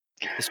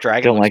 This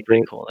dragon don't looks like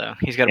pretty it. cool though.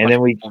 He's got a And bunch then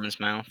of we people in his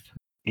mouth.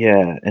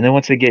 yeah, and then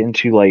once they get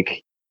into,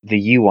 like,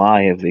 the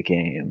UI of the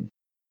game,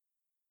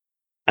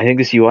 I think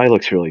this UI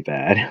looks really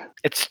bad.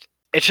 It's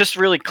it's just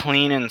really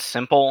clean and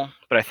simple,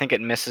 but I think it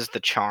misses the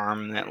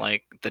charm that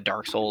like the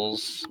Dark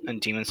Souls and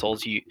Demon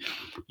Souls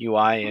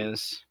UI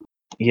is.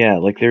 Yeah,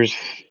 like,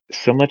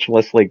 so much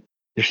less, like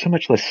there's so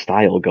much less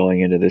style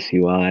going into this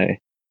UI,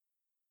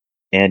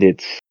 and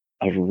it's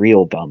a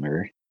real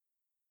bummer.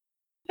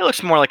 It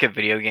looks more like a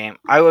video game.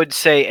 I would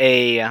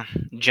say a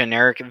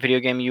generic video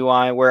game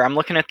UI where I'm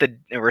looking at the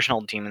original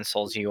Demon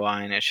Souls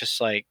UI and it's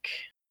just like,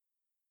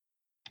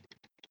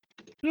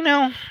 you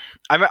know,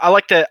 I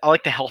like the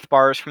health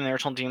bars from the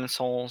original Demon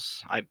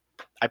Souls. I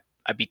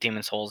beat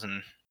Demon Souls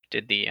and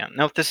did the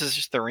no. This is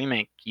just the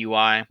remake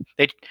UI.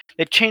 They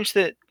changed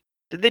the.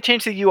 Did they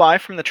change the UI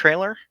from the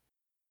trailer?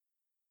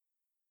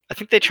 I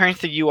think they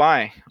changed the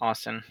UI,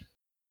 Austin.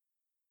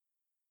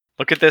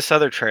 Look at this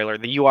other trailer.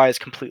 The UI is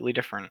completely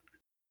different.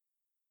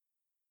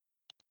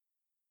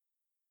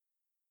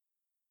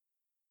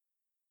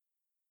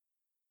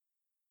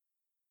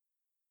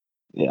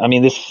 Yeah, I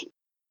mean, this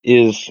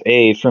is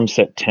from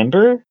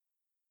September,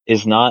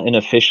 is not an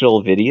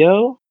official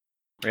video.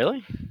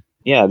 Really?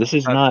 Yeah, this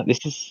is Uh, not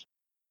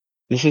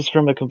this is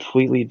from a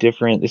completely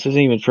different this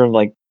isn't even from,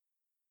 like,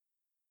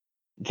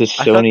 the I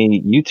thought.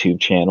 Sony YouTube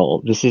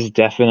channel. This is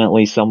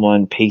definitely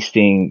someone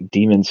pasting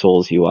Demon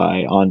Souls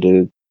UI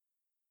onto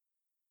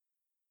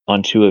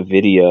a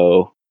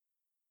video.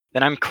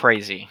 Then I'm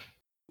crazy.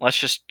 Let's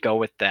just go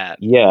with that.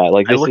 Yeah,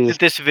 like, I this looked is at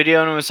this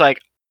video and was like,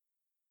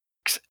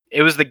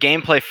 it was the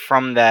gameplay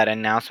from that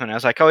announcement. I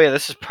was like, oh yeah,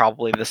 this is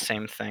probably the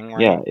same thing,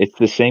 right? Yeah, it's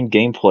the same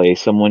gameplay.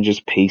 Someone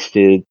just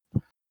pasted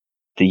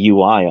the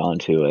UI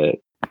onto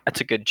it.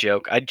 That's a good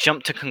joke. I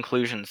jumped to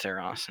conclusions there,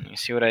 Austin. You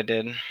see what I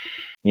did?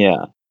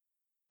 Yeah.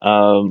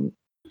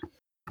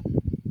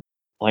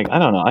 Like, I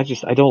don't know.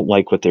 I don't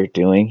like what they're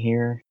doing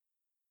here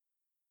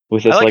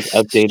with I this like.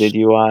 like updated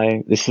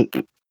UI.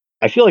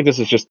 I feel like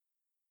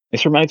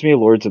this reminds me of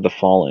Lords of the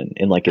Fallen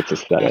in like its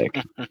aesthetic.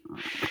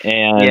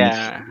 And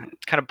Yeah,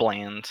 it's kind of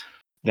bland.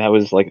 that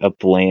was like a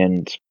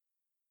bland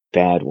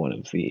bad one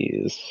of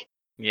these.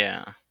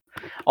 Yeah.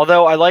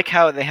 Although I like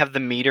how they have the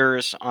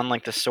meters on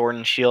like the sword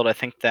and shield. I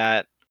think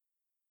that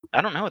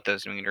I don't know what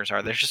those meters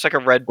are. There's just like a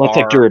red Well, it's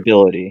like bar.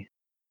 durability.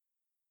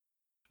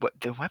 What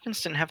the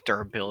weapons didn't have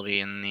durability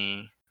in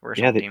the Yeah,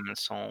 original Demon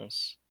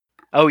Souls.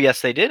 Oh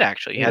yes, they did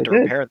actually. You yeah, had they to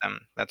did. repair them.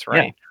 That's Yeah.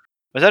 right.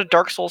 Was that a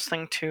Dark Souls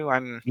thing too?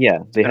 Yeah,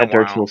 It's they been a had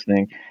Dark while. Souls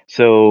thing.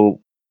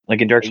 So,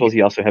 like in Dark You- Souls,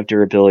 you also have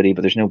durability,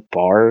 but there's no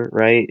bar,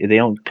 right? They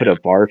don't put a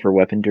bar for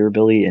weapon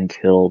durability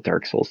until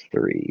Dark Souls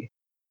 3.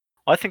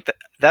 Well, I think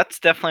that's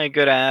definitely a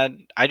good ad.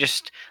 I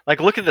just like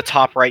look at the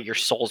top right. Your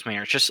Souls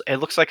meter. It's just it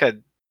looks like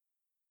an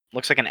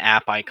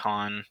app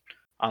icon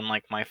on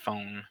like my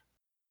phone.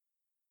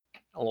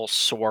 A little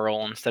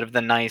swirl instead of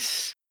the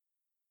nice.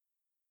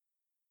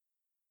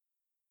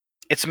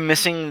 It's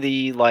missing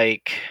the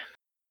like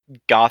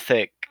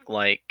gothic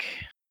like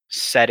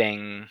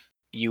setting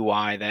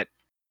UI that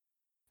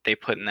they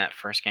put in that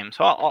first game.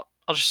 So I'll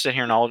just sit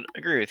here and I'll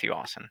agree with you,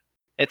 Austin.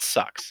 It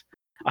sucks.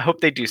 I hope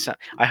they do some.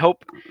 I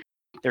hope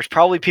there's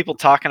probably people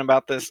talking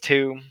about this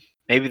too.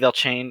 Maybe they'll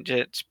change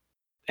it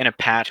in a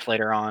patch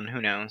later on.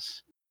 Who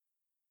knows?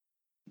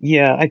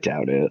 Yeah, I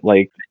doubt it.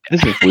 Like,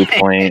 this is Blue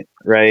Point,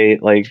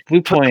 right? Like,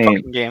 Blue Put the Point,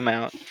 fucking game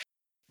out.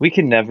 we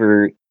can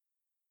never.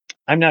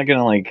 I'm not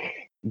gonna like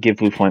give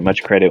Blue Point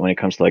much credit when it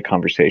comes to like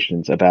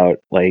conversations about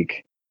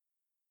like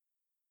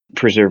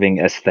preserving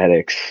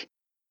aesthetics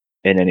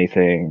in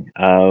anything.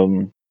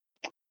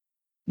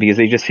 Because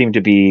they just seem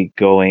to be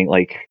going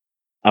like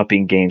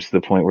upping games to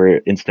the point where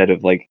instead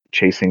of like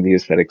chasing the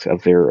aesthetics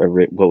of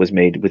what was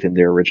made within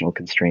their original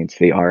constraints,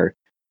 they are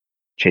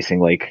chasing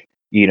like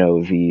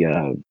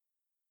the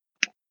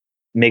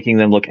making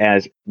them look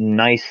as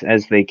nice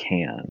as they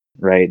can.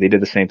 Right? They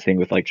did the same thing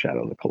with like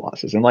Shadow of the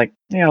Colossus, and like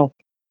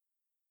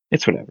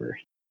it's whatever.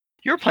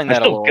 You were playing I'm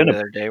that a still little gonna the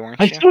other day, weren't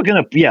I'm you? still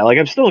gonna yeah, like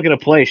I'm still gonna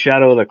play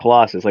Shadow of the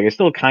Colossus. Like I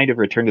still kind of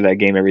return to that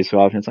game every so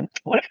often. It's like,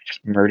 what if I just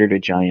murdered a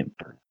giant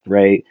bird,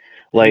 right?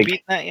 Have you Like,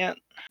 beaten that yet?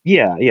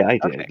 yeah, I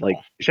Okay, did. Like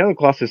cool. Shadow of the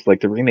Colossus, like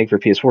the remake for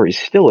PS4 is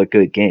still a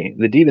good game.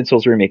 The Demon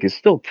Souls remake is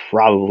still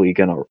probably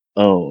gonna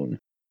own.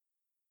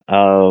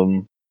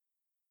 Um,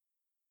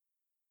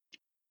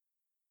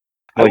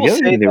 I like will the other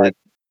say thing they that were,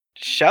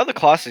 Shadow of the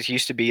Colossus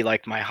used to be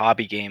like my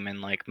hobby game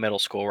in like middle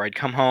school, where I'd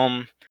come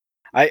home.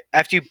 I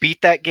after you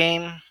beat that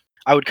game,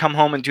 I would come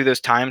home and do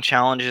those time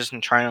challenges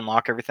and try and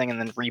unlock everything, and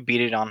then rebeat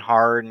it on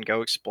hard and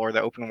go explore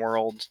the open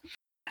world.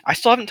 I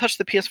still haven't touched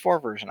the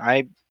PS4 version.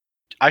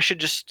 I should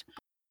just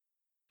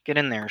get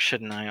in there,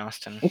 shouldn't I,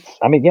 Austin?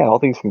 I mean, yeah, all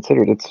things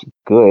considered, it's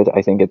good.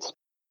 I think it's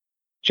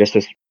just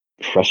as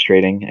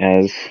frustrating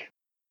as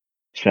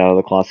Shadow of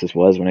the Colossus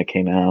was when it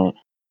came out.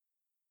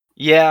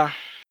 Yeah,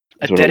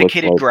 a Is what it looks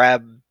dedicated like.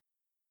 grab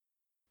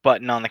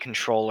button on the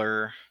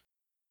controller.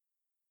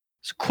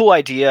 It's a cool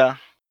idea.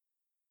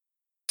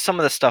 Some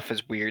of the stuff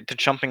is weird. The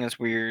jumping is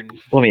weird.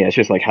 Well, yeah, it's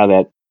just like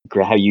how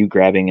you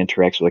grabbing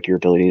interacts with like your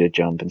ability to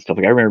jump and stuff.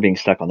 Like I remember being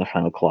stuck on the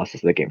final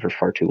Colossus of the game for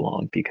far too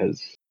long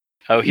because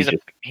Oh, you just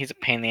he's a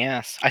pain in the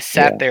ass. I yeah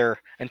sat there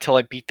until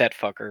I beat that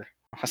fucker,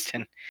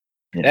 Austin.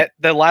 yeah That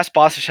the last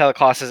boss of Shadow of the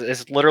Colossus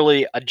is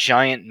literally a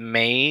giant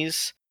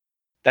maze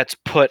that's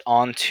put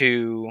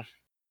onto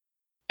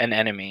an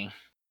enemy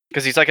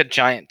because he's like a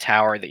giant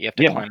tower that you have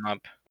to yeah. climb up.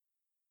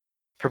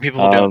 For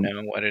people who don't Um,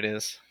 know what it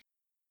is.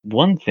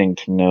 one thing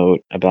to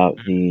note about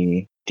Mhm.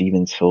 the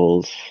Demon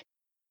Souls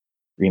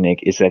remake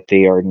is that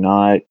they are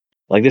not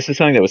like this is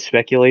something that was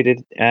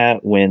speculated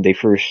at when they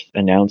first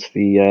announced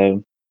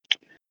the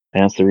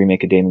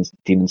remake of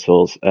Demon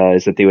Souls.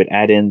 Is that they would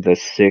add in the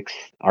sixth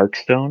Arc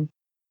Stone,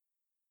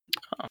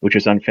 Oh. which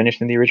was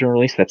unfinished in the original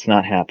release. That's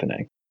not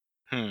happening.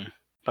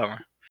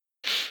 Bummer.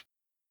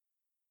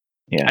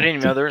 Yeah, I didn't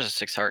even know there was a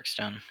 6 Arc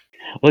Stone.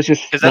 well, it's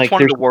just Because that's like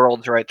one of there's the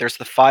worlds, right? There's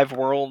the 5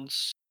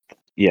 worlds.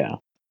 yeah.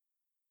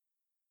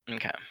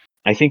 Okay.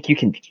 I think you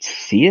can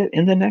see it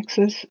in the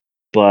Nexus,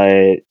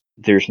 but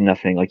there's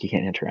nothing like you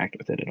can't interact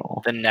with it at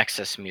all. The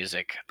Nexus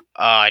music.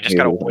 I just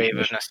Maybe got a it was wave of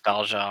unfinished.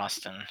 nostalgia,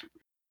 Austin.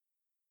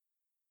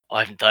 Oh, I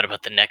haven't thought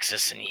about the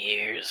Nexus in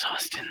years,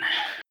 Austin.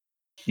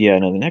 Yeah,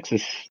 no, the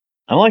Nexus.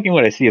 I'm liking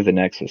what I see of the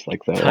Nexus. Like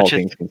though, all Touches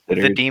things the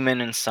considered,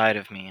 demon inside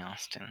of me,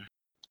 Austin.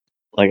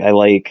 like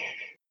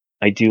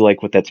I do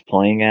like what that's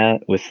playing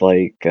at with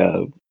like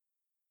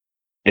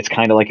it's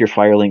kind of like your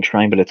Firelink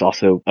Shrine, but it's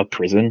also a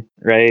prison,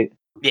 right?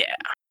 Yeah,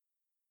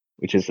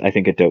 Which I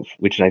think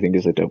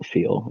is a dope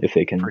feel if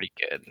they can pretty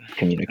good.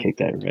 communicate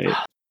that right.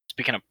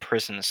 Speaking of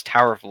prisons,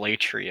 Tower of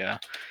Latria.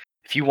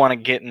 If you want to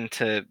get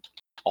into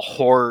a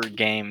horror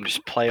game.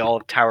 Just play all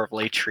of Tower of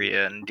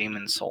Latria and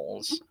Demon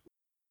Souls.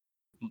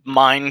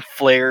 Mind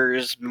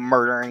flares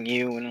murdering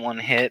you in one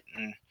hit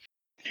and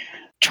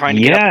trying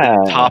to get up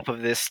to the top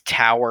of this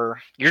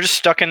tower. You're just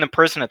stuck in the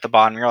prison at the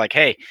bottom. You're like,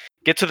 hey,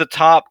 get to the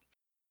top.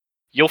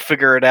 You'll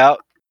figure it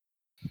out.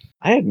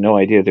 I had no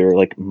idea there were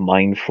like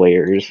mind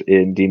flayers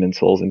in Demon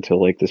Souls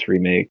until like this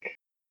remake.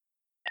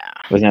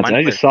 Yeah.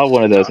 I just saw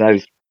one of those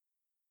and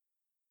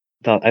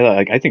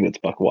I think that's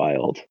buck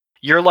wild.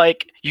 You're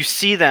like, you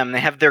see them,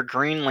 they have their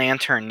green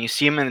lantern, you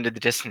see them into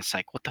the distance,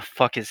 like, what the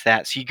fuck is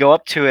that? So you go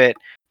up to it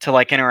to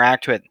like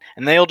interact with it,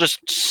 and they'll just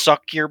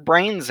suck your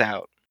brains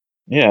out.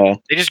 Yeah.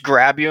 They just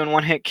grab you and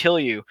one hit kill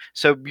you.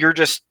 So you're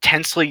just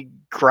tensely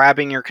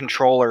grabbing your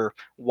controller,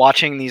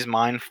 watching these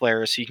mind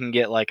flares so you can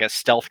get like a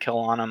stealth kill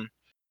on them,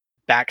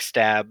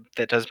 backstab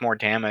that does more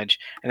damage,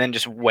 and then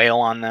just wail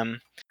on them,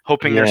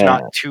 hoping there's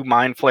not two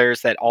mind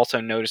flares that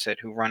also notice it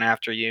who run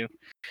after you.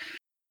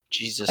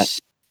 Jesus.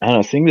 I don't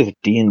know, seeing this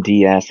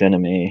D&D ass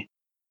enemy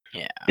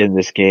in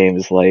this game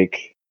is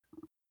like,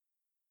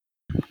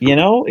 you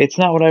know, it's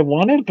not what I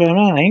wanted, but I'm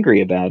not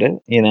angry about it,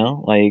 you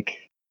know?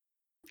 Like,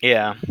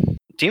 yeah.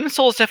 Demon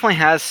Souls definitely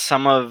has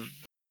some of...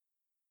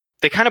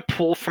 They kind of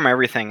pull from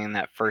everything in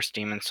that first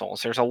Demon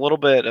Souls. There's a little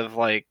bit of,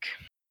 like,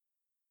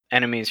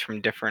 enemies from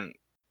different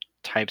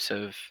types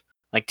of...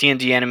 Like,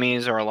 D&D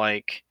enemies or,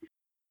 like,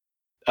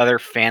 other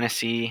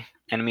fantasy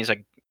enemies.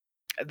 Like,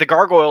 the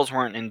gargoyles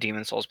weren't in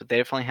Demon Souls, but they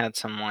definitely had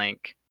some,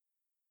 like...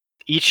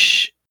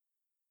 Each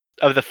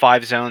of the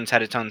 5 zones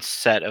had its own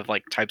set of,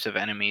 like, types of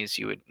enemies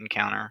you would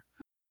encounter.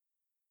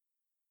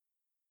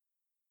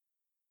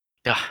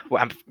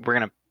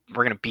 We're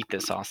gonna beat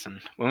this, Austin.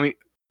 When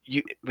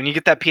you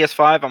get that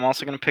PS5, I'm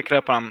also gonna pick it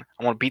up. I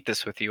want to beat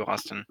this with you,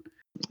 Austin.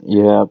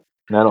 Yeah,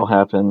 that'll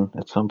happen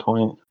at some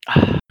point.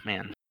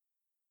 Man,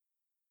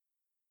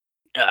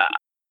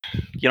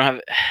 you don't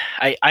have.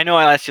 I know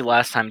I asked you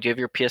last time. Do you have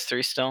your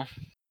PS3 still?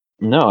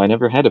 No, I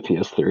never had a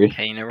PS3.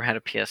 Okay, you never had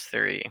a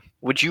PS3.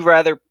 Would you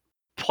rather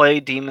play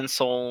Demon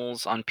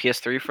Souls on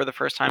PS3 for the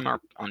first time or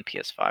on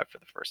PS5 for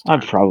the first time?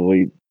 It's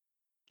probably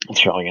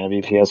gonna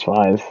be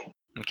PS5.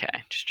 Okay,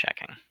 just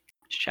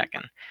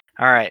checking.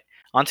 All right,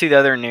 on to the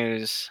other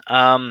news.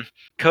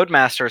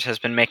 Codemasters has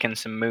been making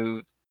some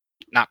moves.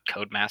 Not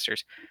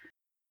Codemasters.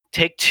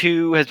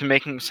 Take-Two has been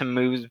making some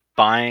moves,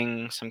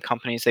 buying some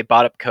companies. They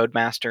bought up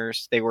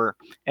Codemasters. They were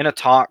in a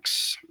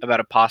talks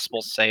about a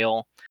possible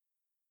sale.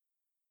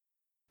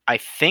 I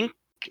think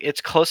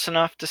it's close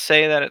enough to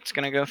say that it's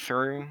going to go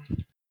through.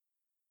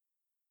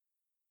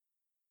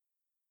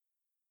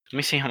 Let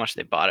me see how much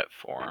they bought it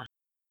for.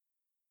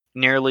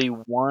 Nearly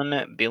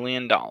 $1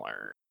 billion.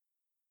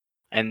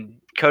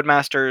 And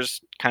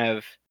Codemasters kind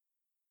of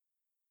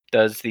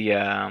does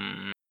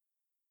the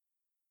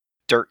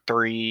Dirt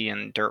 3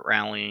 and Dirt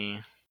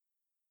Rally.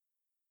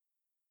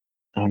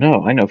 Oh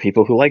no, I know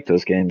people who like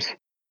those games.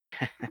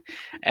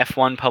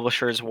 F1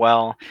 publisher as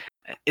well.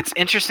 It's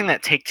interesting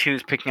that Take-Two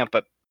is picking up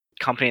a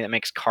company that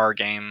makes car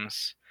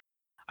games.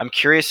 I'm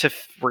curious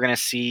if we're going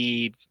to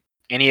see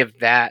any of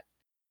that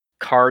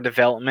car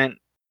development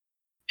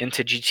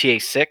into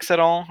GTA 6 at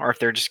all, or if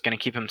they're just going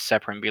to keep them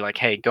separate and be like,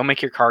 hey, go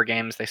make your car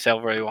games. They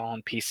sell very well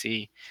on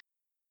PC.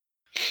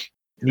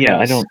 Yeah,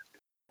 I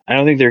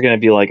don't think they're going to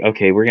be like,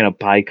 okay, we're going to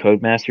buy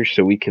Codemasters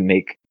so we can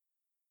make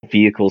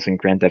vehicles in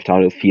Grand Theft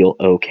Auto feel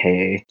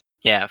okay.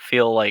 Yeah,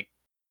 feel like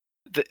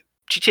the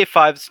GTA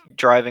 5's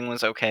driving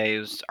was okay. It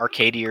was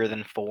arcadier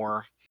than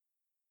 4,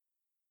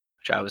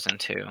 which I was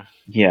into.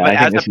 Yeah, But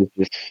I think this is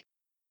just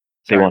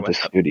they want the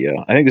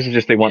studio. I think this is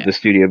just they want the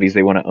studio because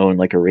they want to own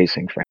like a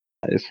racing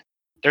franchise.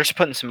 They're just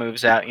putting some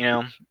moves out, you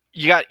know.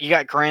 You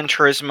got Gran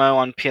Turismo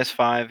on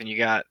PS5, and you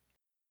got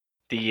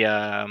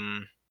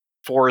the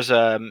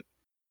Forza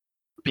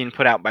being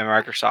put out by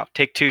Microsoft.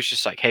 Take-Two's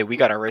just like, hey, we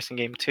got our racing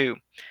game too.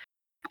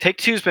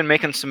 Take-Two's been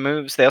making some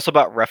moves. They also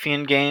bought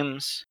Ruffian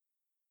Games,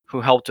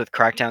 who helped with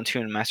Crackdown 2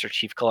 and Master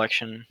Chief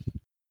Collection.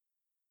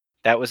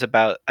 That was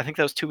about, I think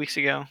that was 2 weeks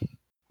ago.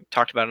 We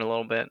talked about it a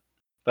little bit.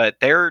 But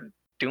they're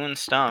doing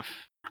stuff.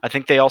 I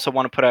think they also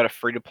want to put out a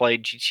free-to-play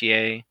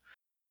GTA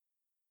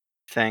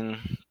thing.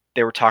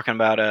 They were talking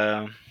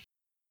about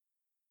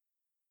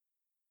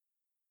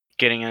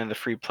getting into the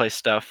free play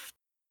stuff.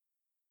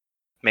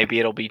 Maybe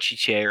it'll be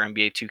GTA or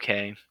NBA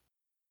 2K.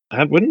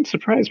 That wouldn't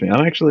surprise me.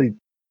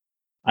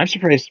 I'm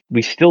surprised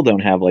we still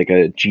don't have like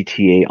a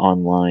GTA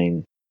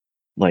Online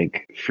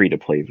like free to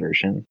play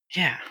version.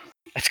 Yeah,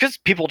 it's because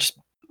people just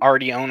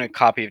already own a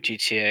copy of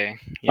GTA.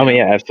 I mean,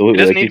 yeah, absolutely.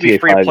 It doesn't like, need to be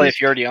free to play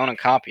if you already own a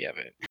copy of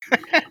it.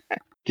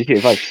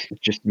 GTA 5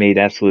 just made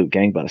absolute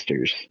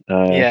gangbusters.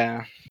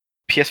 Yeah,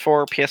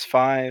 PS4,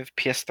 PS5,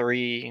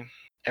 PS3,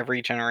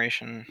 every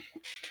generation.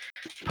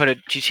 Put a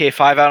GTA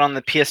 5 out on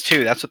the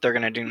PS2. That's what they're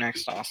gonna do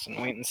next,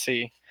 Austin. Wait and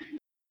see.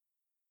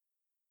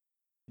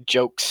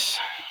 Jokes.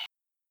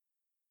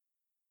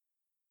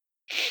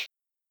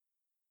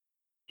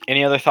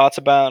 Any other thoughts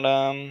about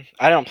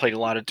I don't play a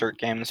lot of dirt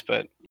games,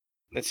 but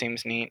that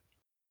seems neat.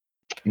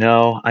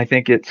 No, I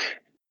think it's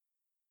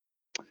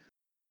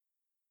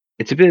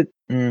a bit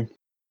I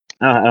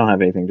don't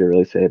have anything to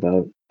really say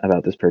about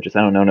about this purchase.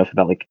 I don't know enough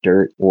about like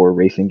Dirt or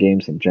racing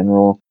games in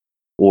general,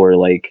 or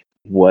like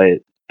what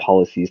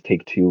policies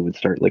Take-Two would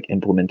start like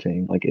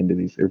implementing like into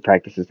these, or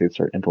practices they'd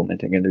start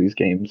implementing into these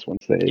games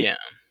once they Yeah.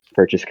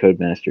 purchase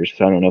Codemasters.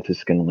 So I don't know if this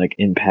is going to like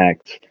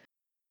impact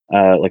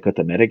like what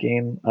the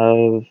metagame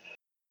of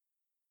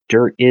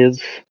Dirt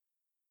is.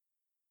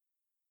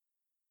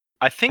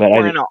 I think But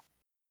we're I in a.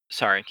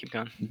 Sorry, keep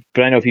going.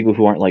 but I know people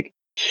who aren't like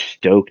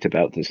stoked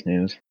about this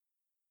news.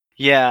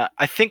 Yeah,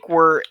 I think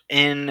we're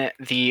in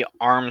the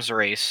arms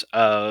race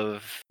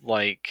of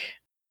like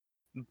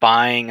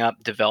buying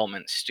up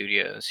development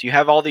studios. You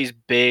have all these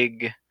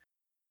big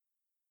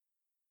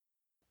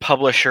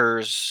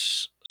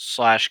publishers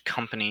slash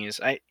companies.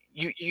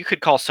 You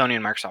could call Sony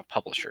and Microsoft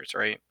publishers,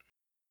 right?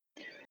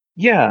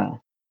 Yeah.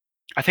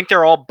 I think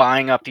they're all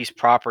buying up these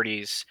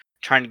properties,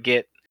 trying to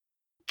get.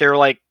 They're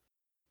like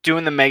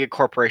doing the mega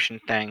corporation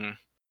thing.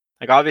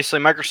 Like obviously,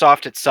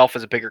 Microsoft itself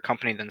is a bigger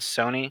company than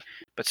Sony,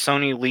 but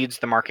Sony leads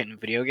the market in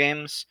video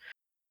games.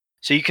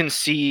 So you can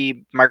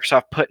see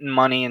Microsoft putting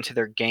money into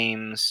their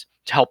games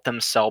to help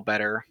them sell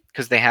better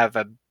because they have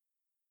a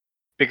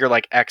bigger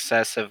like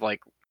excess of like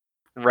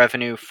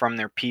revenue from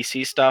their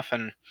PC stuff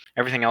and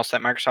everything else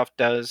that Microsoft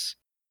does.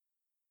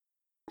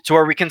 So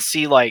where we can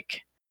see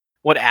like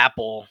what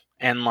Apple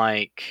and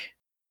like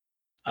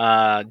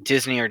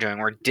Disney are doing,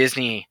 where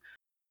Disney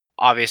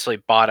obviously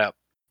bought up,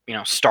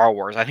 Star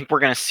Wars. I think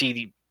we're going to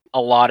see a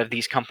lot of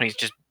these companies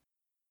just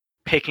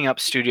picking up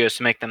studios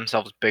to make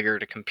themselves bigger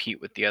to compete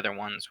with the other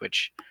ones,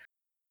 which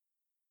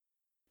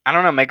I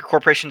don't know. Mega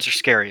corporations are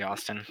scary,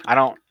 Austin.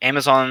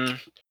 Amazon.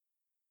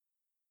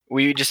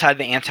 We just had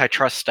the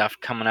antitrust stuff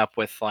coming up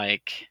with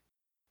like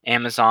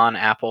Amazon,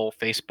 Apple,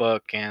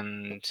 Facebook,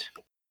 and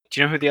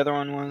do you know who the other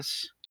one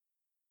was?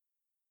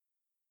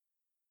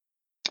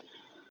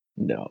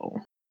 No.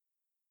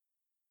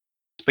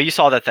 But you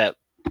saw that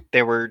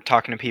they were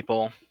talking to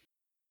people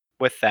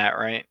with that,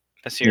 right?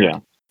 This year. Yeah.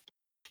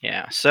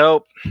 Yeah.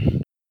 So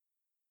I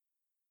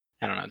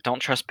don't know.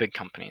 Don't trust big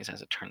companies,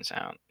 as it turns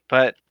out.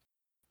 But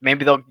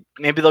maybe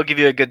they'll give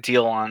you a good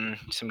deal on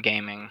some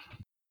gaming.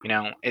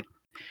 The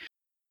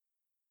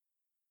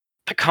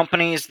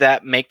companies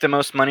that make the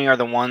most money are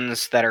the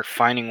ones that are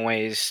finding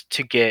ways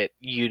to get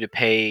you to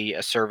pay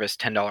a service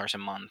 $10 a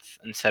month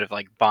instead of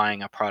like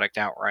buying a product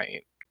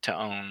outright to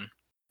own.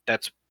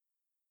 That's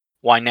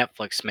why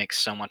Netflix makes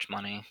so much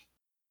money.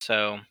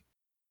 So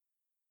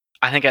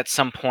I think at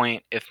some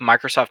point, if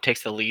Microsoft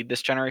takes the lead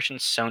this generation,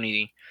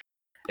 Sony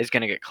is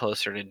going to get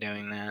closer to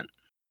doing that.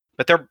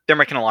 But they're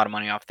making a lot of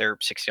money off their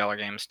 $60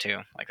 games too.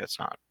 Like that's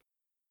not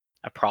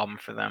a problem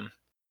for them.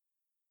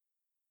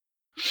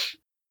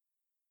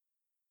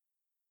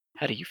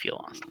 How do you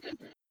feel, Austin?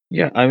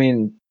 Yeah, I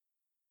mean,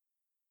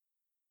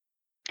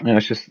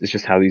 it's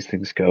just how these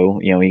things go.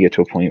 You get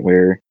to a point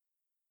where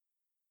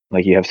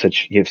like you have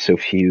so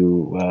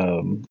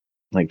few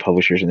like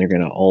publishers, and they're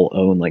gonna all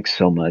own like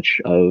so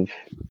much of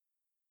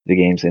the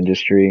games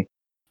industry.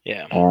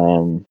 Yeah.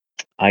 Um,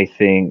 I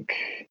think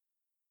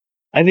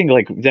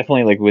like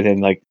definitely like within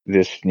like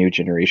this new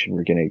generation,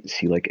 we're gonna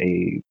see like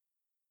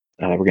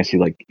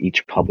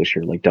each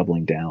publisher like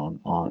doubling down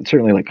on,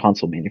 certainly like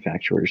console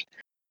manufacturers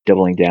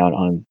doubling down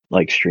on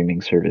like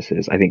streaming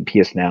services. I think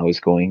PS Now is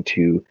going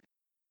to,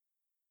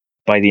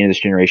 by the end of this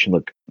generation,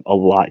 look a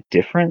lot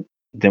different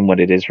than what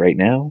it is right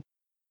now.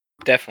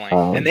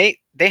 Definitely. And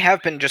they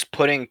have been just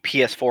putting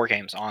PS4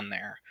 games on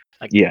there.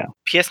 Like Yeah.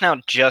 PS Now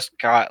just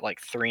got like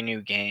 3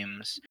 new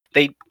games.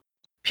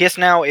 PS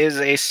Now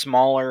is a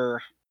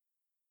smaller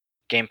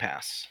Game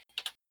Pass.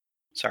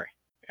 Sorry.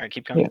 All right,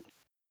 keep going. Yeah.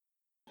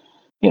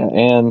 Yeah,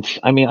 and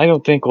I mean, I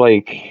don't think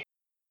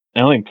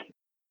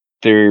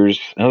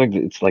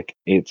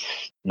it's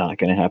not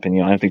going to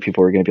happen. I don't think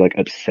people are going to be like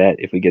upset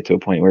if we get to a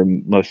point where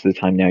most of the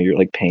time now you're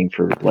like paying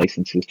for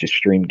licenses to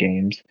stream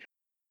games.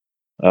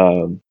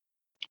 More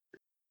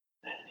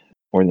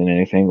than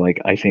anything, like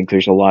I think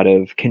there's a lot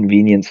of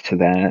convenience to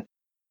that.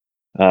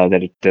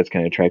 That's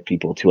going to attract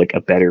people to like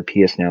a better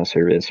PS Now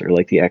service or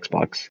like the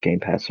Xbox Game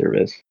Pass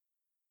service.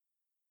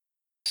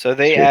 So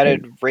they Sure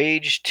added thing.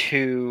 Rage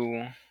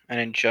 2 and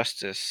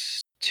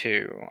Injustice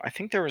 2. I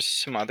think there was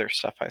some other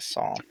stuff I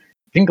saw.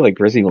 I think like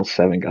Resident Evil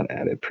 7 got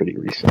added pretty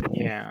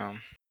recently. Yeah.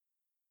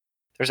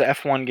 There's a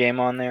F1 game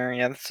on there.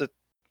 Yeah, that's a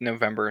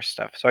November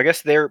stuff. So I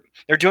guess they're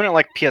doing it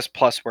like PS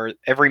Plus, where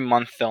every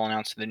month they'll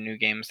announce the new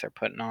games they're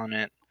putting on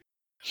it.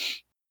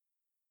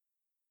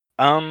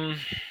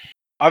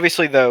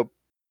 Obviously though,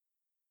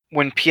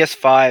 when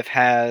PS5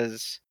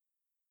 has,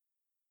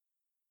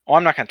 well,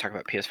 I'm not going to talk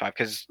about PS5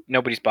 because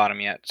nobody's bought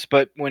them yet.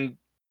 But when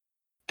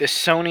the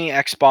Sony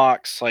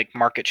Xbox like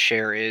market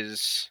share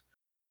is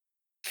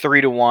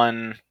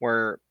 3-1,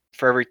 where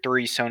for every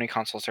 3 Sony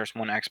consoles there's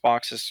 1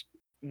 Xbox, is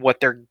what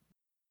their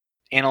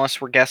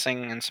analysts were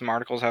guessing in some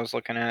articles I was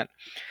looking at,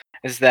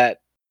 is that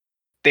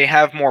they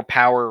have more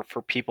power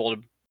for people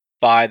to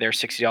buy their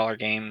 $60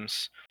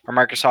 games. Or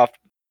Microsoft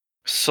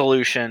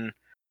solution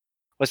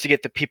was to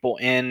get the people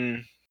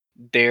in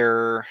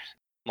their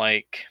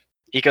like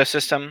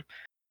ecosystem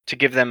to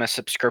give them a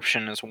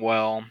subscription as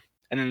well.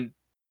 And then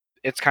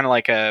it's kind of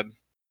like a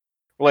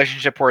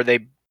relationship where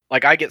they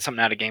like I get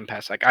something out of Game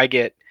Pass. Like I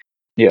get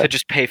Yeah. to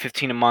just pay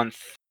 15 a month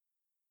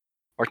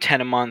or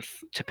 10 a month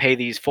to pay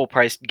these full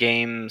priced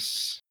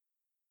games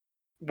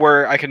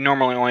where I could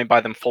normally only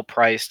buy them full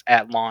priced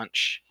at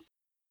launch.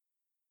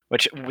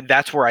 Which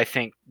that's where I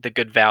think the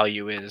good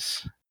value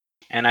is.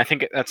 And I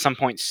think at some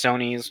point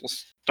Sony's will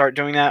start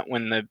doing that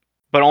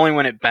but only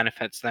when it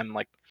benefits them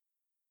like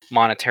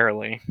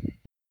monetarily.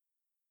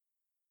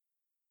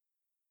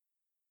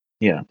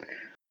 Yeah.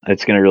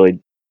 It's gonna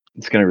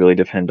really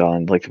depend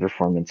on like the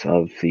performance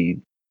of the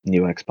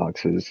new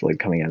Xboxes like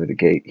coming out of the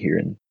gate here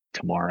in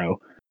tomorrow.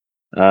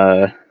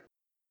 And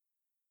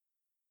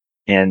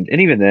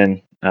even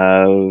then,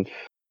 I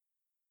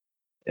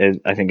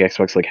think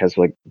Xbox like has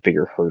like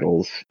bigger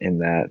hurdles in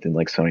that than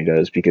like Sony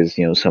does because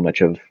so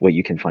much of what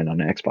you can find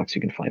on an Xbox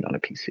you can find on a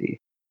PC.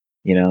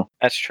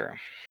 That's true.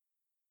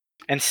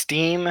 And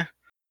Steam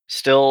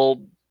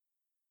still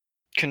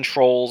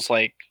controls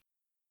like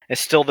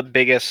it's still the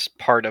biggest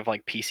part of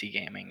like PC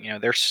gaming.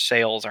 Their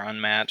sales are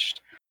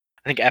unmatched.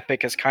 I think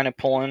Epic is kind of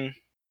pulling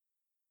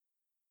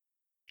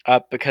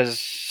up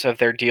because of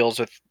their deals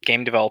with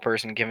game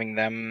developers and giving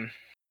them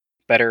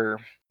better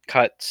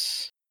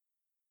cuts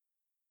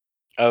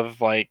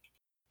of like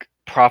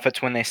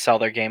profits when they sell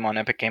their game on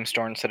Epic Game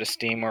Store instead of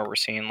Steam, where we're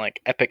seeing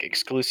like Epic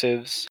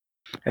exclusives.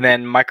 And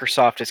then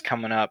Microsoft is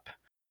coming up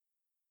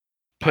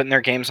putting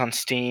their games on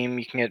Steam.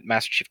 You can get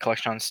Master Chief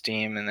Collection on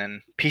Steam, and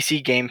then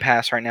PC Game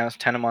Pass right now is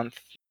 10 a month.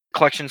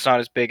 Collection's not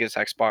as big as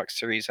Xbox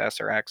Series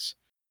S or X.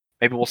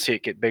 Maybe we'll see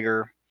it get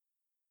bigger.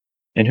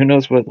 And who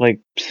knows what like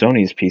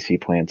Sony's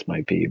PC plans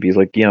might be? Because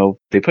like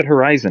they put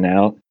Horizon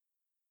out,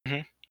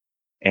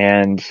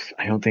 and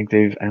I don't think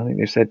they've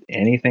said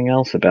anything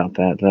else about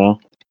that though.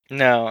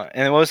 No,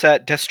 and what was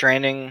that? Death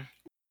Stranding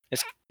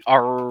is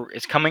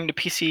coming to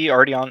PC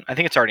already on. I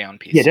think it's already on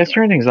PC. Yeah, Death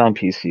Stranding's on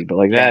PC, but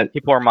like that,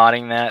 people are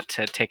modding that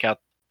to take out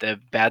the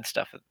bad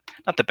stuff.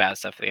 Not the bad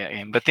stuff of the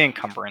game, but the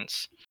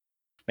encumbrance.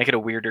 Make it a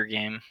weirder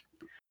game.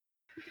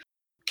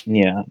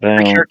 Yeah, but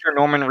the character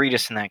Norman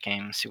Reedus in that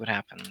game. See what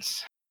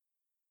happens.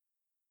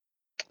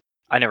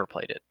 I never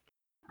played it.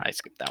 I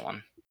skipped that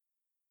one.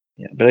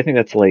 Yeah, but I think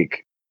that's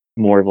like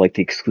more of like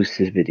the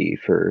exclusivity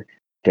for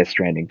Death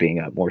Stranding being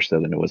up more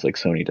so than it was like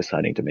Sony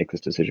deciding to make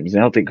this decision. Because I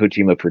don't think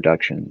Kojima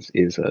Productions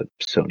is a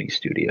Sony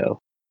studio.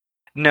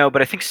 No,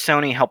 but I think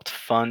Sony helped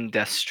fund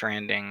Death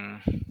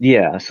Stranding.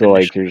 Yeah, so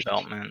like there's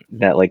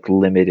that like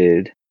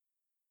limited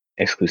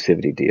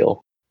exclusivity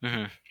deal.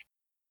 Mm-hmm.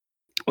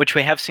 Which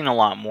we have seen a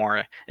lot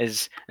more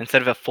is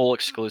instead of a full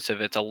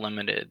exclusive, it's a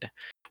limited.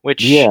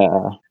 Which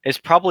is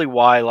probably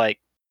why like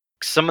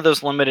some of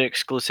those limited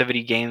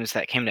exclusivity games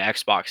that came to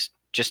Xbox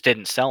just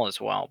didn't sell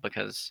as well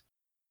because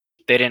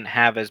they didn't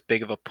have as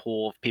big of a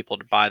pool of people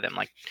to buy them.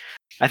 Like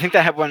I think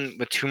that happened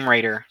with Tomb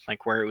Raider,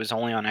 like where it was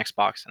only on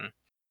Xbox and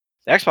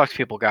the Xbox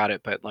people got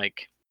it, but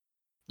like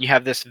you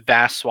have this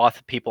vast swath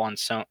of people on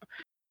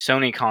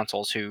Sony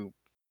consoles who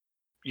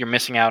you're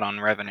missing out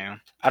on revenue.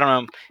 I don't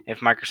know if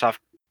Microsoft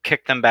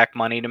kicked them back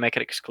money to make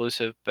it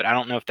exclusive, but I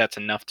don't know if that's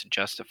enough to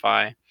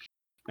justify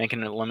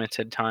making it a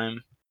limited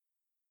time.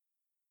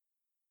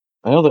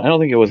 I don't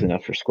think it was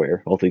enough for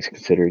Square, all things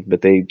considered,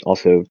 but they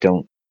also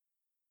don't.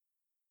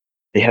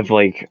 They have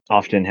like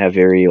often have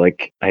very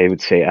like I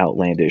would say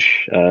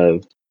outlandish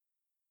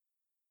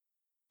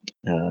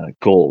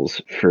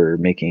goals for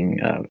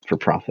making for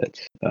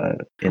profits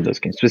in those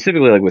games.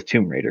 Specifically, like with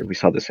Tomb Raider, we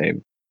saw the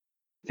same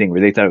thing where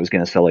they thought it was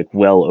going to sell like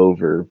well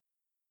over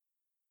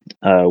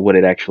what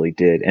it actually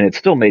did, and it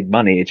still made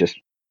money. It just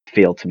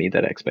failed to meet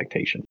that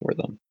expectation for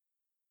them.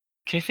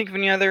 Can you think of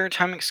any other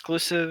time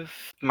exclusive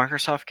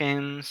Microsoft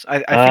games?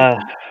 I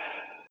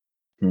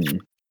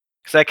think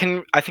because I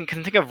can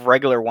think of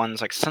regular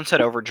ones like Sunset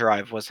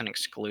Overdrive was an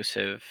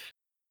exclusive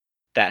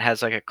that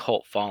has like a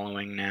cult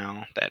following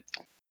now that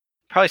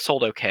probably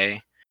sold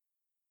okay.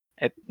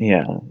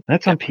 Yeah,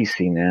 that's on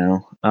PC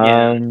now.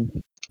 Yeah,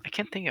 I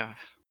can't think of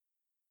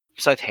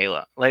besides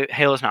Halo. Like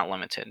Halo's not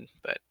limited,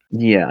 but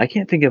yeah, I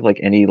can't think of like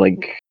any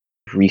like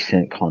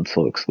recent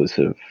console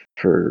exclusive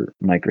for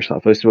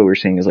Microsoft. Most of what we're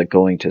seeing is like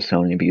going to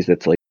Sony because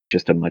it's like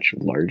just a much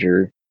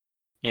larger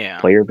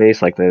player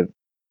base. Like the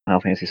Final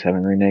Fantasy VII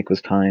remake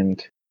was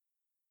timed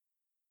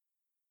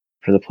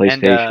for the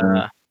PlayStation.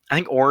 And I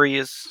think Ori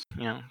is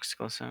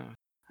exclusive.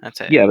 That's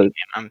it. Yeah, but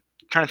I'm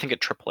trying to think of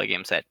AAA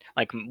games that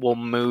like will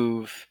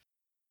move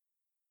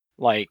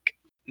like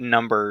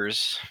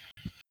numbers.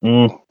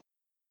 Gonna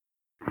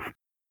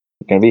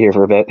be here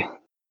for a bit.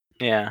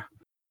 Yeah,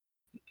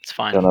 it's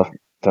fine. Don't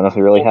know if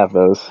we really have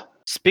those.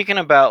 Speaking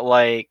about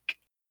like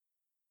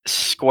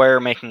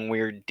Square making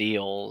weird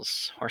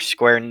deals or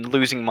Square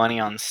losing money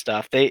on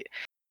stuff,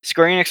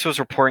 Square Enix was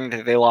reporting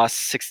that they lost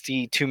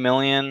 62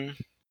 million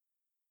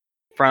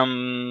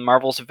from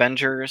Marvel's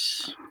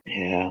Avengers.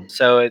 Yeah.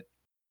 So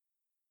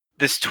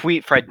this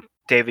tweet by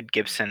David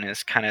Gibson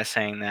is kind of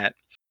saying that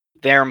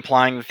they're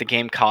implying that the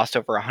game cost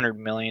over 100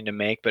 million to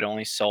make, but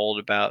only sold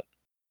about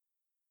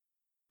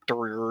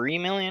 3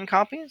 million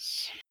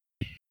copies.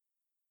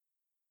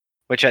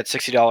 which at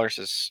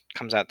 $60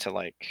 comes out to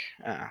like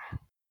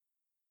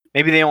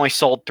maybe they only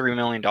sold $3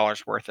 million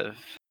worth of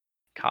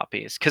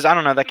copies. Because I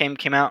don't know, that game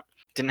came out,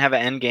 didn't have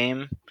an end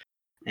game,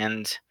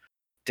 and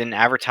didn't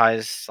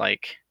advertise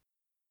like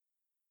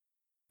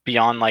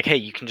beyond like, hey,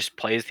 you can just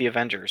play as the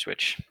Avengers,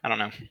 which I don't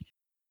know.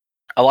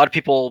 A lot of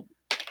people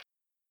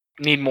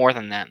need more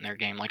than that in their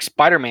game. Like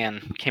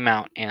Spider-Man came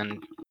out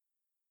and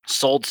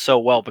sold so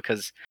well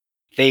because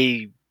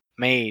they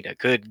made a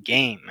good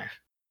game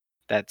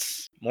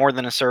that's more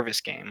than a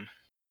service game.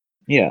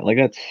 Yeah, like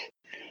that's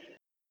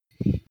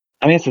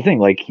the thing.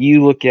 Like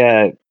you look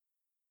at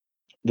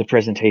the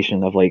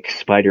presentation of like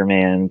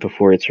Spider-Man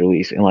before its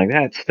release, and like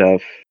that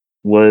stuff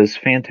was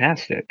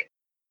fantastic.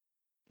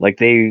 Like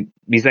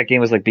because that game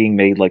was like being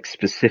made like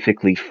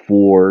specifically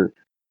for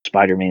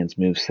Spider-Man's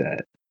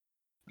moveset.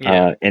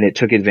 Yeah. And it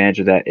took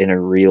advantage of that in a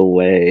real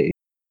way.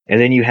 And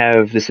then you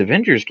have this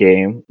Avengers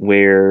game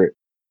where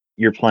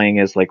you're playing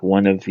as like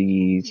one of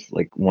this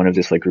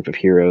like group of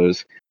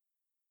heroes,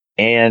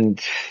 and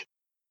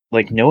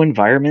like no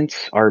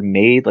environments are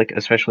made like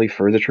especially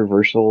for the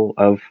traversal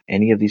of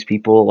any of these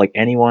people. Like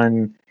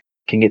anyone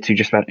can get to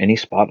just about any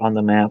spot on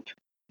the map.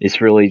 It's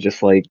really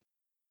just like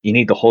you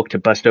need the Hulk to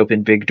bust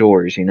open big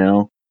doors, you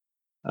know?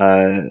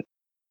 To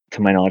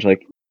my knowledge,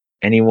 like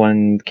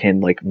anyone can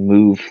like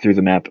move through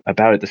the map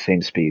about at the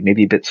same speed,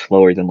 maybe a bit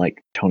slower than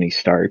like Tony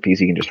Stark because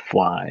he can just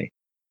fly.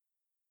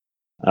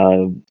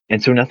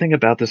 And so nothing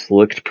about this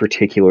looked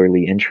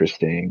particularly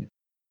interesting,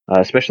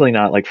 especially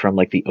not like from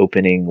like the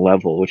opening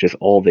level, which is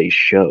all they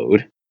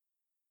showed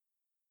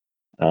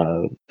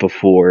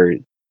before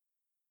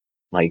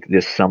like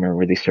this summer,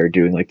 where they started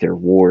doing like their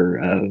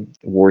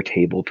war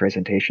table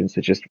presentations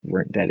that just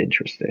weren't that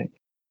interesting.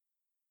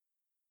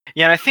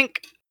 Yeah, and I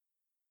think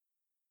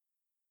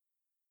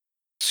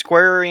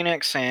Square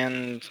Enix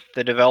and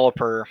the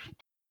developer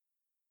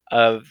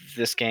of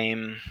this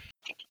game,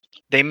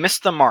 they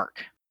missed the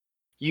mark.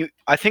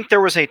 I think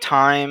there was a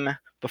time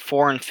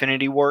before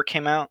Infinity War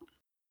came out,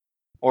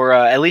 or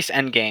at least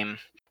Endgame,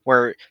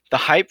 where the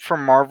hype for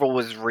Marvel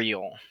was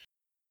real.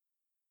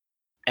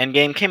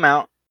 Endgame came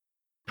out,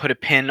 put a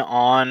pin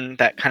on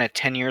that kind of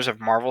 10 years of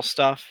Marvel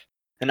stuff,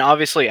 and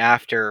obviously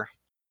after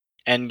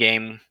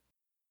Endgame,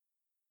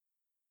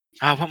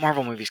 what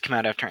Marvel movies came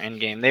out after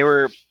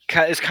Endgame?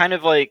 It's kind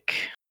of like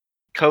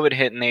COVID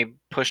hit and they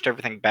pushed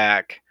everything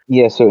back.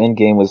 Yeah, so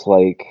Endgame was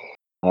like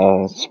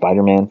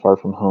Spider-Man: Far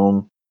From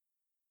Home.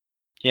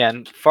 Yeah,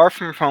 and Far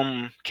From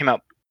Home came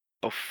out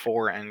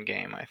before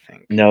Endgame, I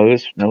think. No,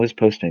 it was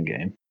post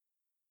Endgame.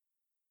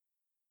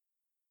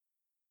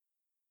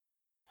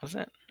 Was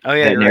it? Oh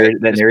yeah, you're right.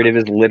 That narrative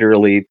is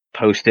literally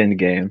post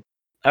Endgame.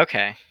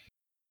 Okay.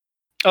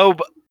 Oh,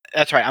 but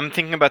that's right. I'm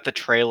thinking about the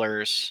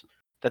trailers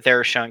that they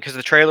were showing, because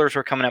the trailers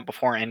were coming out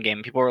before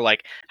Endgame. People were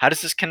like, "How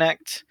does this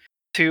connect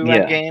to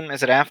Endgame?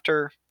 Is it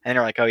after?" And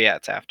they're like, "Oh yeah,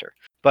 it's after."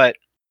 But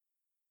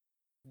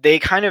they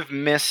kind of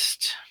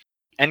missed.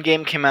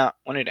 Endgame came out.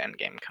 When did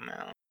Endgame come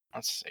out?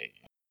 Let's see.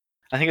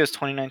 I think it was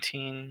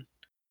 2019.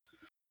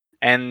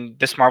 And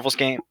this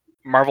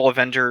Marvel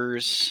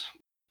Avengers,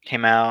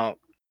 came out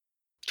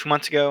 2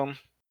 months ago.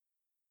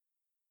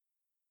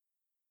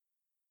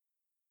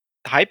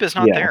 The hype is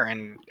not there,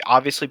 and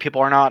obviously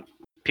people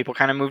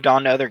kind of moved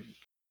on to other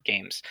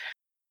games.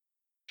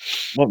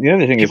 Well, the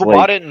other thing people is like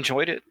bought it,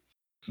 enjoyed it.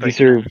 These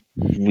are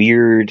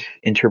weird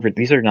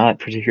these are not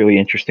particularly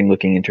interesting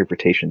looking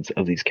interpretations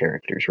of these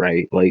characters,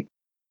 right? Like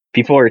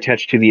people are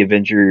attached to the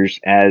Avengers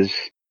as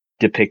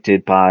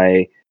depicted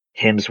by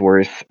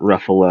Hemsworth,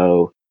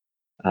 Ruffalo,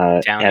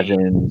 Downey.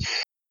 Evans,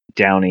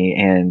 Downey,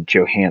 and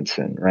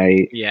Johansson,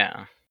 right?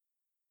 Yeah.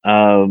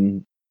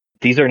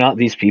 These are not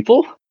these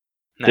people.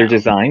 No. Their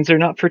designs are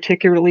not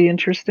particularly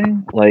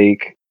interesting.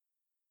 Like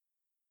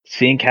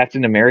seeing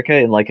Captain America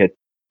in like a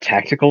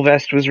tactical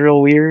vest was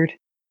real weird.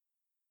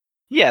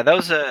 Yeah, that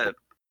was a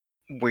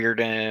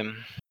weird.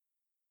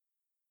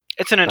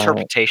 It's an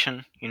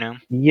interpretation, you know.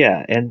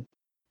 Yeah,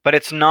 but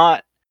it's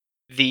not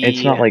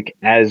it's not like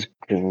as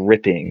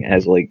gripping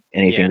as like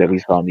anything that we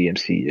saw in the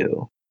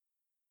MCU.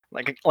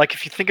 Like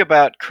if you think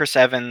about Chris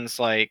Evans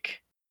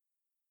like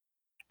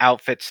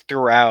outfits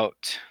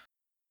throughout,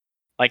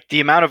 like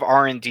the amount of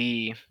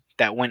R&D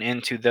that went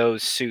into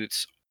those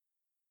suits,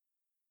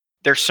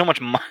 there's so much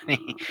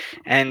money,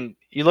 and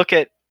you look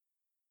at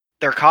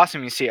their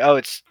costume, you see, oh,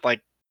 it's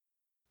like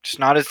just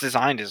not as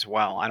designed as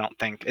well. I don't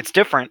think it's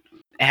different.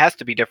 It has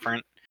to be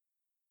different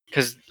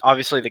because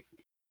obviously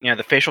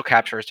the facial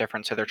capture is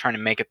different, so they're trying to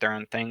make it their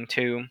own thing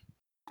too.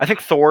 I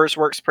think Thor's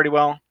works pretty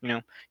well. You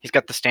know, he's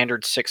got the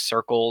standard 6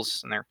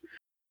 circles, and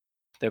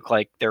they look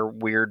like they're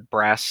weird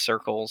brass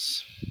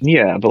circles.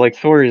 Yeah, but like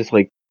Thor is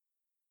like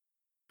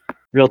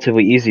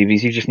relatively easy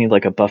because you just need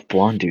like a buff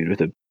blonde dude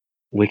with a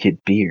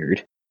wicked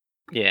beard.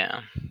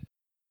 Yeah.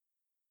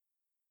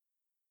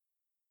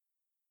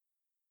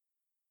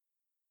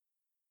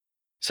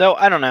 So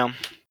I don't know.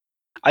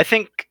 I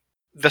think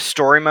the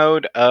story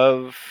mode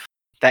of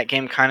that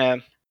game kind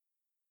of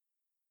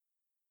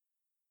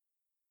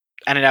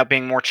ended up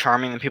being more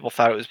charming than people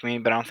thought it was me,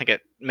 but I don't think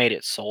it made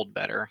it sold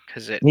better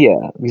because it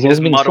because it is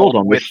wasn't being sold muddled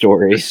on the with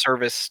story. the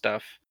service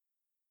stuff,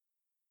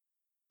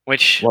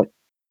 which What?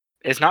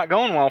 is not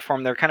going well for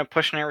them. They're kind of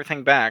pushing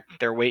everything back.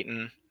 They're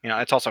waiting.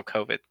 It's also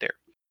COVID there.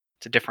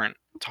 It's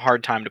a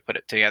hard time to put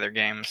it together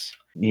games.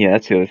 Yeah,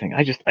 that's the other thing.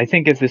 I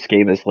think if this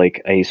game is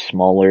like a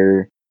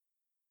smaller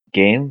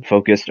game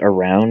focused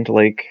around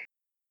like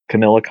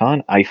Camilla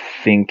Khan, I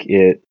think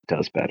it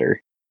does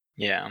better.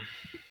 Yeah.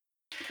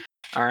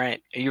 All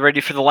right. Are you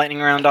ready for the lightning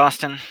round,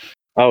 Austin?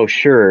 Oh,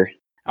 sure.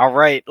 All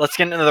right. Let's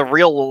get into the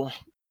real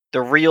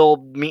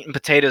meat and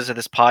potatoes of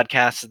this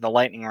podcast, the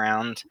lightning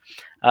round.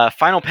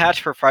 Final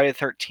patch for Friday the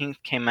 13th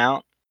came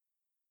out.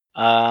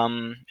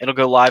 It'll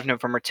go live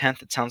November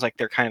 10th. It sounds like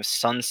they're kind of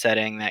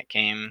sunsetting that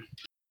game's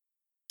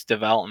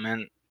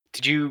development.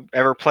 Did you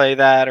ever play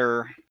that,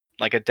 or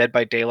like a Dead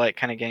by Daylight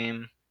kind of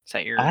game? Is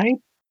that your? I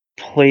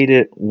played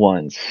it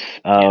once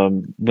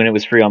when it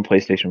was free on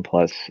PlayStation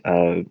Plus.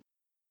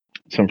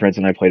 Some friends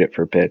and I played it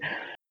for a bit.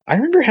 I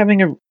remember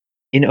having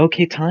an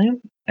okay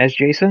time as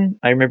Jason.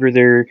 I remember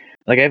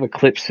I have a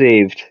clip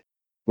saved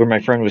where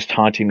my friend was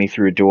taunting me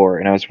through a door,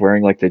 and I was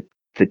wearing like the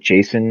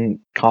Jason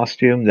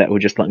costume that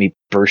would just let me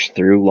burst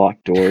through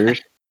locked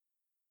doors.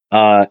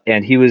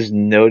 And he was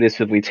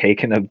noticeably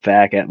taken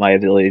aback at my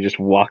ability to just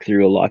walk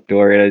through a locked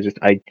door, and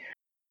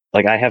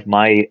I have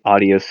my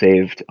audio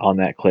saved on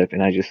that clip,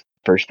 and I just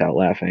burst out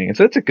laughing. And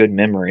so it's a good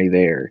memory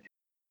there.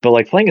 But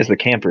like playing as the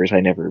campers, I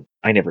never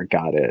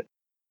got it.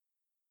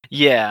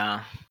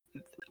 Yeah,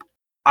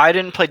 I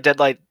didn't play Dead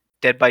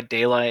by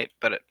Daylight,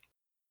 but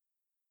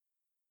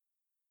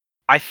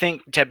I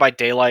think Dead by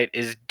Daylight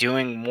is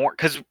doing more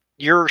because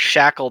you're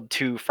shackled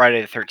to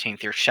Friday the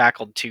 13th. You're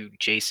shackled to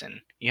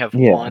Jason. You have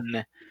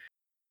one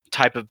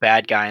type of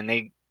bad guy, and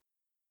they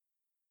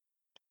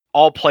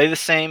all play the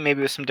same,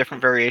 maybe with some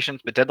different variations.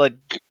 But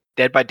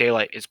Dead by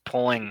Daylight is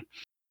pulling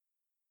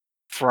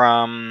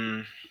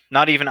from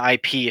not even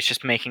IP. It's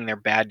just making their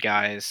bad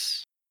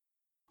guys.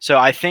 So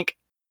I think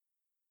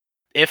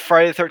if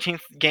Friday the 13th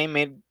game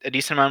made a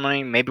decent amount of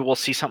money, maybe we'll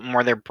see something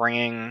where they're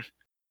bringing,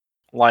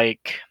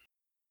 like,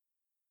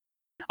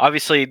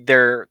 obviously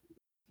they're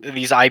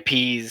these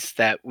IPs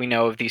that we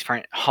know of, these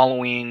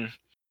Halloween,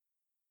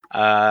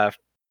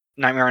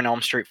 Nightmare on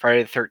Elm Street,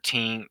 Friday the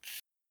 13th,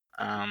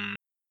 can't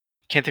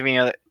think of any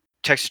other,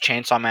 Texas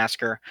Chainsaw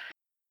Massacre.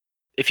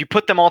 If you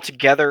put them all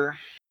together,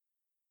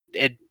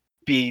 it'd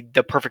be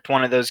the perfect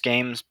one of those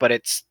games, but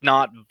it's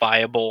not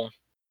viable,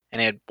 and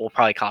it will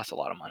probably cost a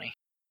lot of money.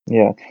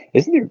 Yeah,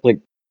 isn't there like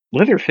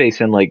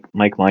Leatherface and like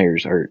Michael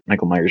Myers are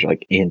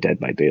like in Dead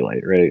by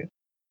Daylight, right?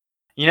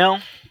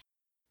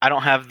 I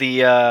don't have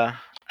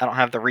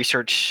the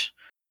research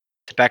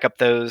to back up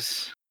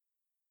those,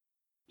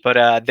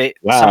 but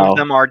some of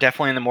them are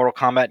definitely in the Mortal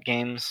Kombat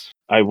games.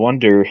 I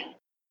wonder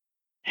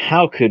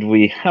how could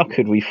we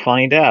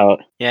find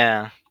out?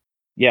 Yeah,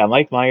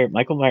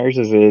 Michael Myers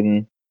is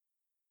in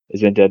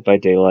Dead by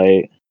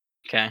Daylight.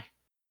 Okay.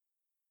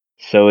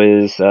 So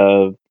is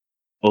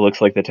what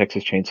looks like the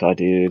Texas Chainsaw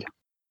dude,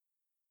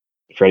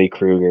 Freddy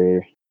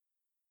Krueger,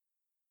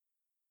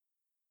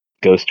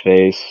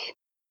 Ghostface,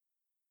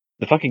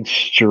 the fucking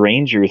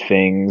Stranger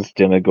Things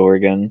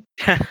Demogorgon,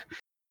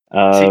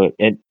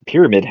 and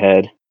Pyramid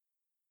Head.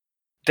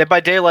 Dead by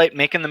Daylight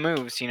making the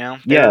moves,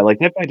 Yeah, like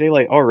Dead by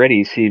Daylight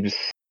already seems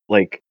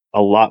like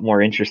a lot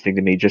more interesting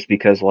to me just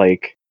because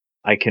like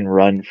I can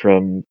run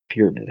from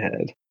Pyramid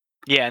Head.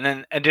 Yeah, and then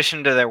in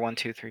addition to their 1,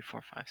 2, 3,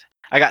 4, 5,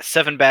 I got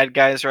 7 bad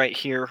guys right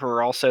here who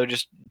are also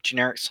just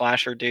generic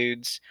slasher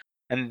dudes,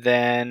 and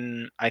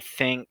then I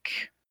think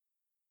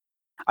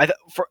they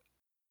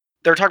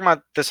were talking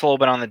about this a little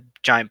bit on the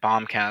Giant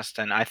Bombcast,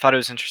 and I thought it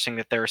was interesting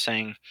that they were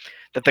saying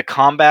that the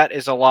combat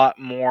is a lot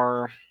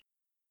more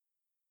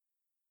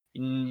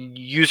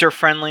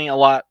user-friendly, a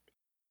lot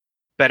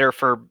better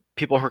for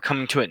people who are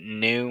coming to it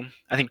new.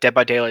 I think Dead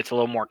by Daylight's a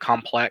little more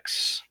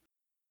complex.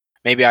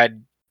 Maybe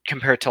I'd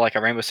compare it to like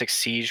a Rainbow Six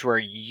Siege, where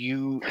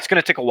it's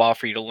going to take a while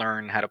for you to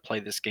learn how to play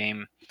this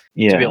game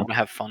to be able to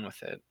have fun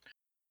with it.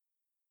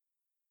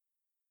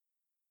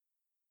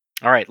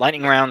 All right,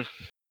 lightning round.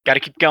 Got to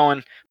keep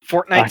going.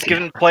 Fortnite's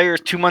giving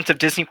players 2 months of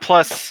Disney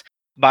Plus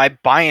by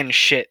buying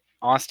shit,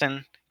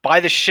 Austin. Buy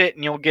the shit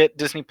and you'll get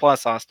Disney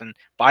Plus, Austin.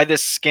 Buy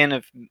this skin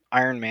of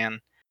Iron Man.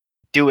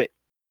 Do it.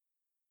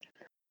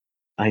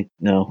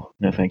 No,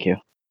 thank you.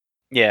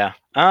 Yeah.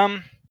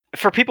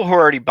 For people who are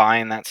already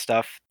buying that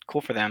stuff,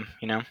 cool for them,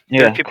 Yeah,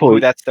 there are people who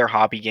that's their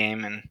hobby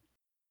game and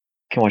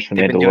can watch The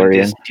they've Mandalorian.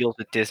 been doing deals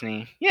with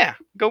Disney. Yeah,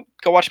 go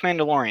watch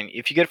Mandalorian.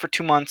 If you get it for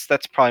 2 months,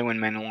 that's probably when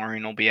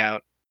Mandalorian will be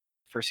out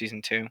for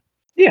season 2.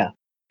 Yeah,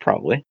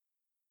 probably.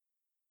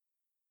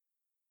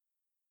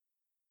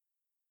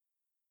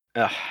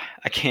 Ugh,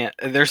 I can't.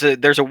 There's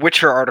a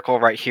Witcher article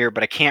right here,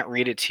 but I can't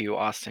read it to you,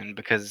 Austin,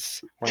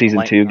 because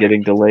season 2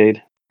 getting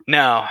delayed.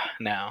 No.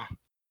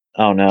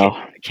 Oh no!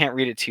 I can't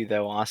read it to you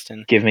though,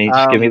 Austin. Give me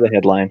the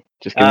headline.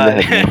 Just give me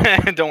the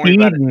headline. Don't worry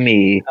about it. Feed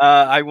me.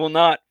 I will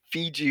not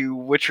feed you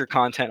Witcher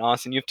content,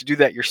 Austin. You have to do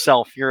that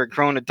yourself. You're a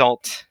grown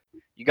adult.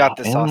 You got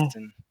this,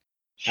 Austin.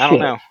 I don't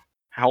know.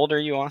 How old are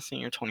you, Austin?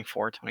 You're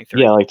 24, 23?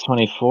 Yeah, like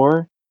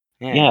 24.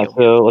 Yeah,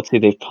 so let's see.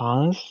 They've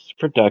paused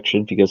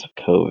production because of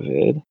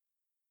COVID.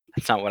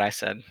 That's not what I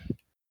said.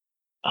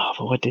 Oh,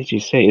 but what did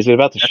you say? Is it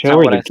about the That's show not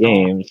or what the I saw.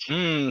 games?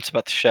 It's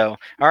about the show.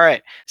 All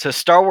right. So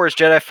Star Wars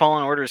Jedi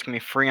Fallen Order is going to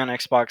be free on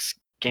Xbox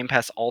Game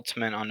Pass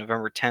Ultimate on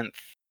November 10th.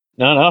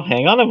 No,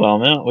 hang on a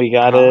moment. We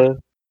gotta.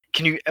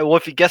 Can you? Well,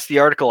 if you guess the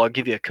article, I'll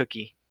give you a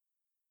cookie.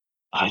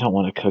 I don't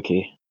want a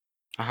cookie.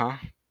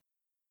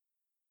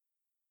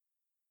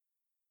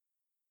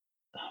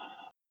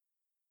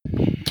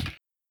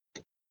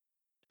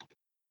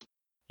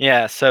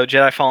 Yeah, so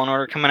Jedi Fallen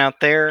Order coming out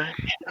there.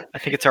 I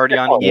think it's already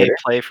on EA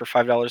Play for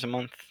 $5 a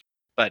month,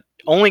 but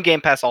only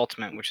Game Pass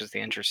Ultimate, which is the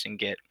interesting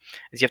get,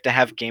 is you have to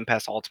have Game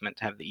Pass Ultimate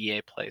to have the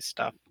EA Play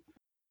stuff.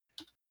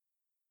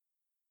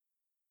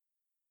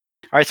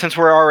 All right, since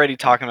we're already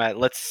talking about it,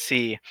 let's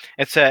see.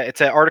 It's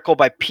an article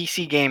by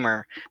PC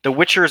Gamer. The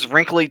Witcher's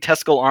wrinkly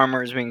testicle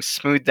armor is being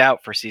smoothed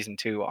out for Season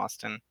 2,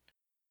 Austin.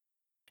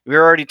 We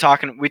were already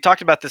talking. We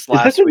talked about this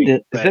last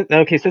week.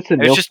 Okay? So that's the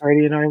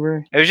Nilfgaardian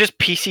armor. It was just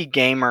PC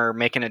Gamer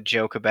making a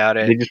joke about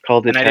it. They just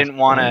called it. And I didn't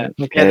want to.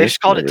 Okay, yeah, they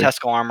just called it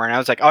testicle armor, and I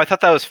was like, oh, I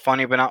thought that was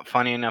funny, but not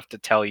funny enough to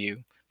tell you.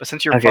 But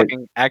since you're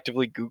fucking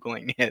actively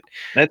googling it,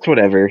 that's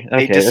whatever.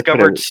 Okay, they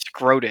discovered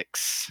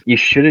Scrotix. You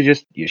should have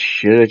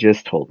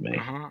just told me.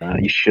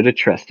 You should have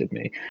trusted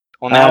me.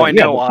 Well, now I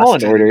know,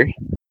 Fallen Order.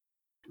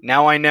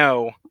 Now I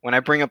know. When I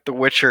bring up The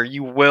Witcher,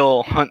 you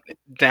will hunt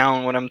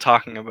down what I'm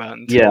talking about.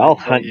 I'll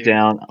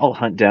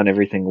hunt down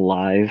everything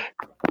live.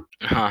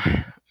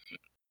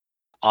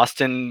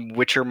 Austin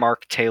Witcher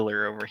Mark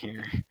Taylor over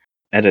here.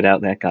 Edit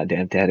out that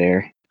goddamn dead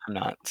air. I'm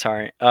not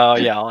sorry. Oh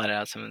yeah, I'll edit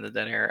out some of the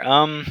dead air.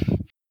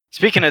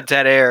 Speaking of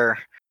dead air,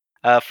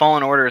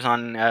 Fallen Order is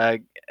on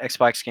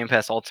Xbox Game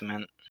Pass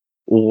Ultimate.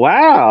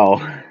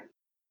 Wow.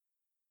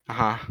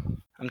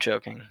 I'm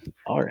joking.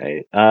 All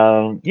right.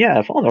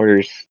 Fallen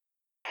Order's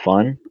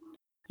fun.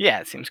 Yeah,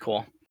 it seems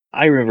cool.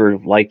 I remember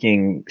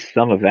liking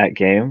some of that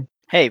game.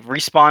 Hey,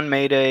 Respawn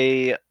made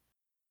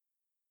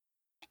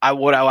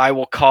what I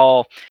will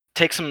call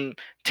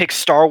take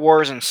Star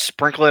Wars and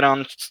sprinkle it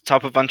on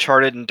top of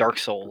Uncharted and Dark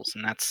Souls,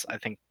 and that's I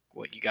think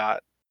what you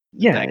got.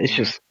 Yeah, it's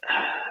just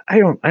I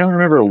don't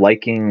remember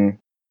liking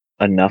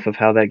enough of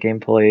how that game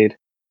played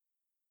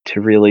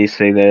to really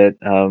say that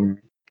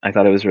I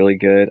thought it was really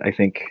good. I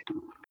think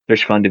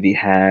there's fun to be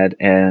had,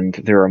 and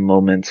there are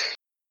moments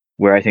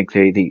where I think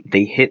they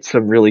hit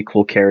some really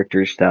cool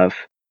character stuff,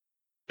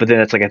 but then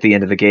it's like at the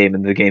end of the game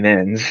and the game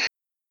ends.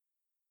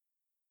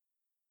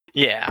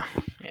 Yeah.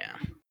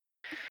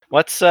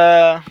 What's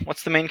the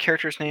main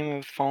character's name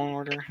of Fallen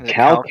Order?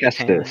 Cal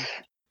Kestis.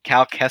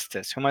 Cal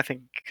Kestis. Who am I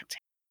thinking?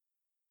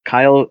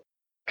 Kyle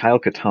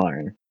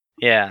Katarn.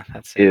 Yeah,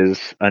 that's it.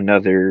 Is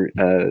another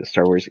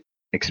Star Wars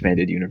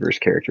expanded universe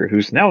character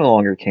who's now no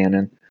longer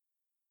canon.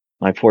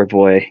 My poor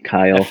boy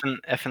Kyle.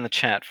 F in the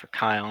chat for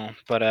Kyle.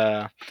 But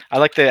I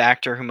like the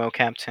actor who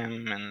mocapped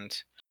him, and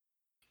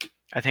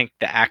I think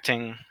the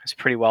acting is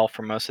pretty well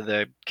for most of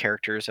the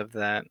characters of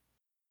that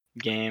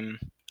game.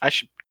 I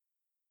should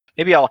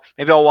maybe I'll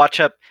watch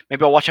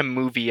a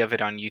movie of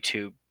it on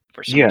YouTube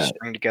where someone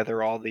string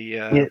together all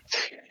the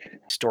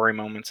story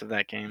moments of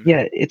that game.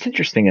 Yeah, it's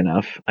interesting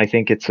enough. I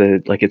think it's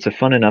a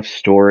fun enough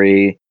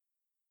story.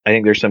 I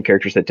think there's some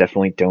characters that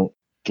definitely don't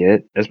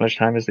get as much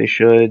time as they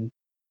should.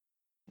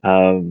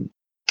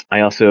 I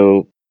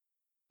also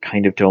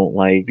kind of don't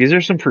like because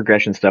there's some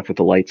progression stuff with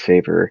the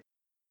lightsaber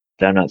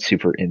that I'm not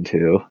super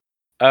into.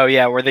 Oh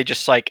yeah, where they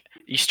just like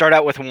you start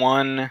out with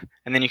one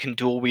and then you can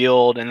dual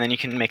wield and then you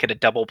can make it a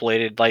double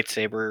bladed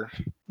lightsaber.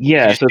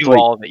 Yeah, so it's like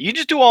all of it. You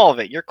just do all of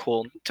it. You're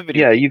cool. It's a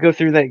video. Yeah, you go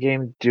through that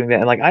game doing that,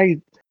 and like I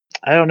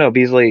don't know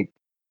because like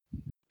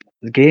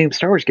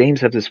Star Wars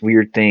games have this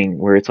weird thing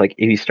where it's like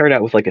if you start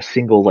out with like a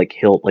single like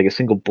hilt, like a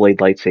single blade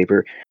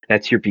lightsaber,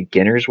 that's your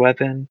beginner's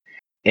weapon,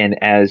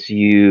 and as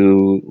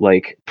you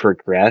like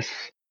progress,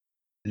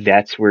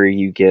 that's where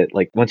you get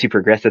like once you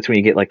progress, that's when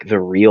you get like the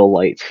real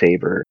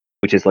lightsaber,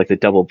 which is like the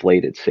double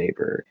bladed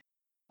saber.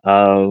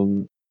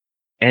 And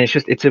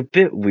it's a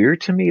bit weird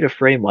to me to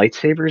frame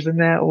lightsabers in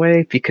that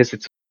way because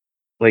it's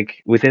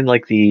like within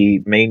like the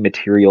main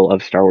material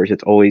of Star Wars,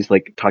 it's always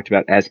like talked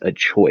about as a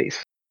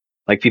choice.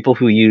 Like people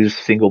who use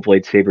single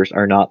blade sabers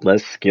are not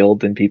less skilled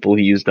than people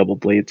who use double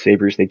blade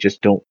sabers. They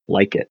just don't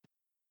like it.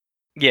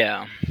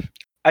 Yeah,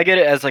 I get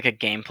it as like a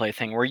gameplay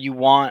thing where you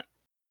want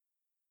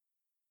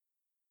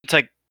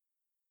the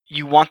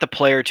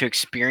player to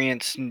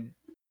experience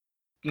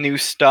new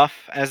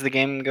stuff as the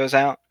game goes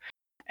out,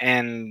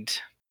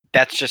 and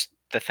that's just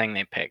the thing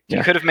they picked. Yeah.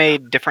 You could have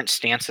made different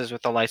stances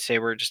with the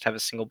lightsaber, just have a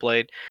single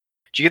blade.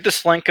 Did you get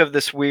this link of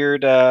this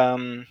weird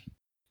Cameron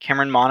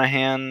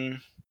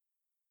Monaghan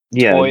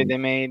toy they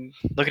made?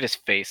 Look at his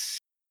face.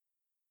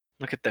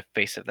 Look at the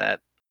face of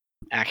that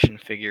action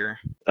figure.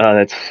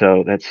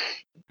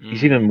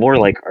 He's even more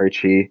like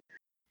Archie.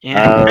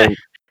 Yeah.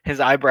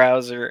 His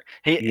eyebrows are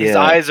his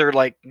eyes are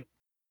like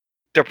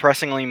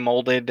depressingly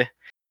molded.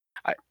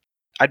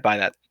 I'd buy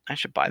that. I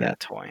should buy that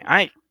toy.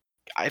 I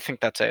think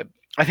that's a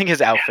I think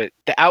his outfit,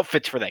 the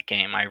outfits for that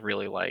game, I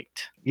really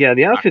liked. Yeah,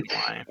 the Not gonna outfits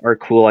lie. are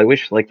cool. I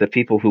wish like the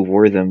people who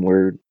wore them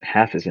were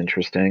half as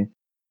interesting.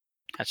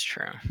 That's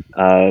true.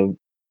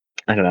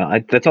 I don't know.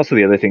 That's also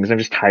the other thing. Is I'm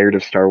just tired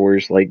of Star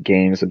Wars like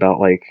games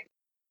about like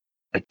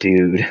a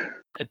dude.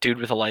 A dude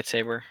with a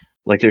lightsaber.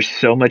 Like there's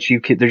so much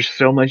you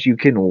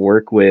can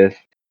work with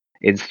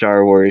in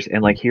Star Wars,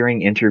 and like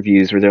hearing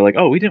interviews where they're like,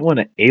 "Oh, we didn't want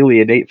to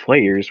alienate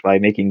players by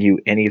making you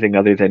anything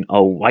other than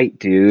a white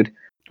dude,"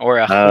 Or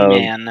a um,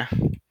 man.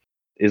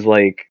 is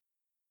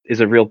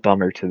a real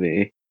bummer to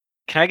me.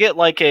 Can I get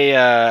like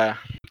a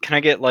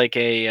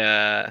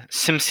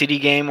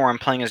SimCity game where I'm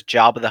playing as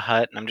Jabba the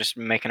Hutt and I'm just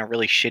making a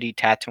really shitty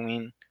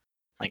Tatooine?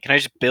 Like, can I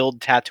just build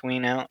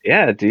Tatooine out?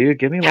 Yeah, dude,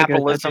 give me like a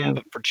Capitalism, goddamn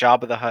but for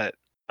Jabba the Hutt.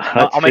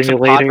 hut I'll make some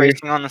pod simulator.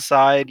 racing on the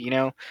side,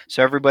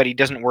 so everybody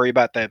doesn't worry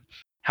about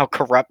how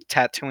corrupt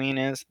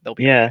Tatooine is. They'll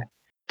be Yeah, okay.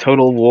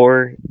 Total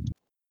War,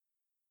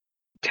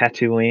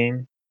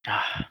 Tatooine.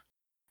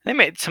 They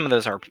made some of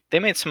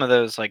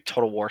those like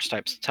Total War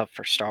types stuff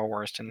for Star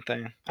Wars, didn't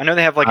they? I know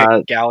they have like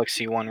a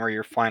Galaxy one where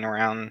you're flying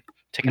around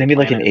taking They made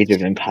like an planets. Age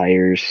of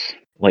Empires,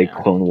 like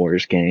Yeah. Clone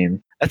Wars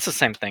game. That's the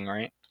same thing,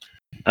 right?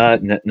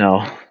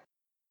 No.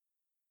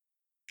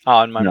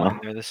 Oh, in my No. mind,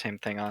 they're the same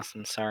thing,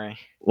 Austin. Sorry.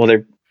 Well,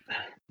 they're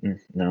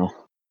no.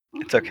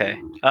 It's okay.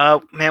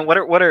 Man,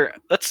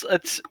 let's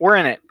we're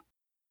in it.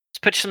 Let's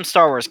pitch some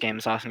Star Wars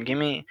games, Austin. Give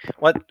me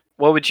what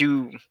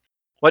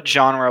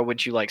genre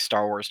would you like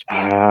Star Wars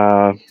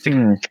to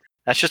be?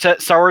 That's just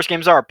what Star Wars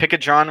games are. Pick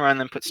a genre and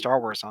then put Star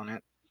Wars on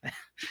it.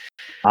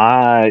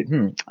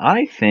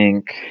 I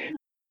think.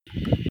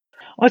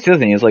 Well, that's the other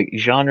thing is like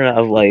genre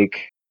of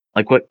like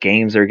what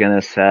games are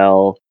gonna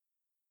sell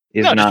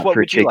is No, just not what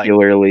would you like? What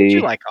particularly. would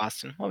you like,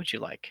 Austin? What would you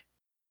like?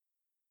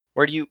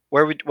 What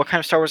kind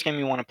of Star Wars game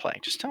you want to play?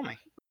 Just tell me.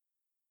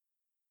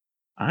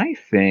 I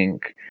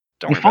think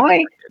Don't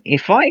worry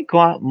if I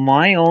got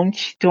my own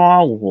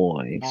Star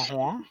Wars,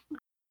 about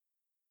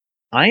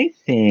I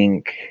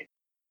think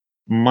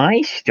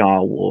my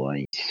Star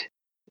Wars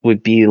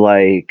would be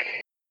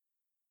like,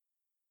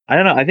 I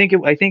don't know. I think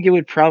it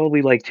would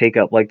probably like take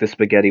up like the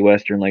spaghetti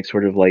western like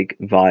sort of like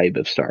vibe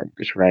of Star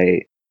Wars,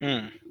 right?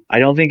 I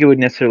don't think it would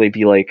necessarily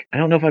be like, I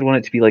don't know if I'd want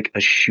it to be like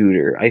a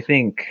shooter. I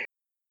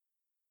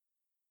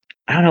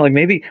don't know, like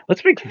maybe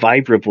let's make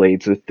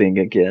Vibroblades a thing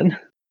again.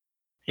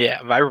 Yeah,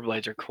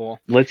 Vibroblades are cool.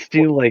 Let's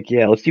do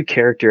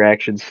character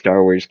action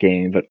Star Wars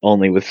game, but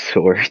only with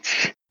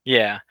swords.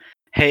 Yeah.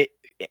 Hey,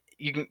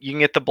 you can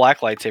get the black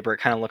lightsaber. It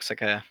kind of looks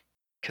like a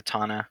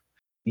katana.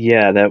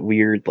 Yeah, that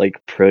weird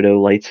like proto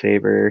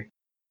lightsaber.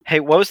 Hey,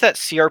 what was that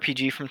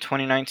CRPG from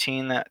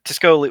 2019?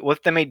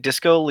 What they made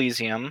Disco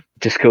Elysium.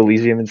 Disco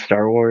Elysium in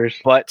Star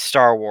Wars. But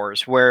Star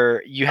Wars,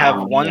 where you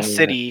have one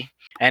city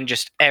and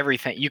just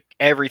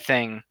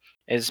everything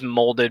is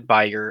molded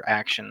by your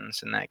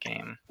actions in that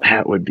game.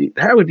 That would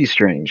be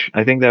strange.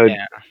 I think that would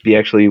be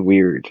actually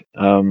weird.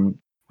 Would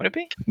it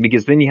be?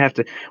 Because then you have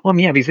to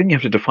because then you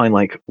have to define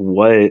like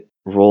what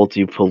role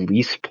do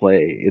police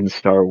play in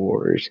Star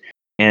Wars,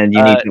 and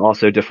you need to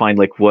also define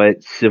like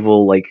what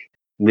civil like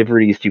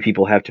liberties do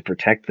people have to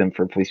protect them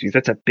from police, because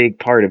that's a big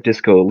part of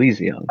Disco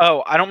Elysium.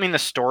 Oh, I don't mean the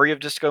story of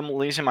Disco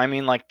Elysium. I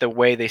mean like the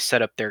way they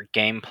set up their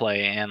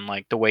gameplay and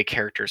like the way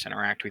characters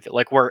interact with it.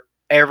 Like where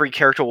every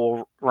character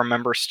will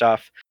remember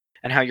stuff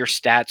and how your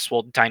stats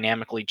will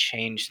dynamically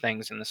change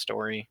things in the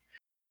story.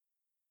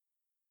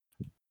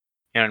 You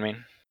know what I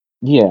mean?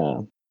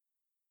 Yeah.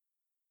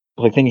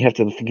 Like then you have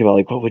to think about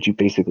like what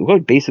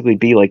would basically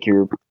be like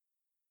your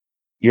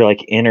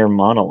like inner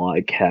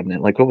monologue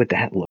cabinet. Like what would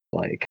that look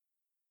like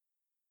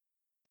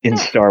in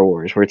Star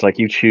Wars, where it's like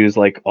you choose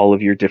like all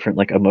of your different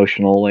like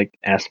emotional like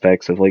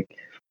aspects of like,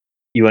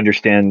 you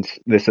understand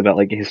this about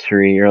like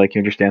history, or like you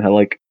understand how to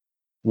like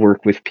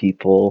work with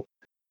people.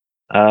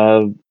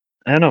 I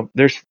don't know.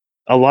 There's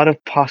a lot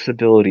of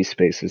possibility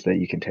spaces that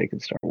you can take in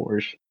Star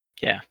Wars.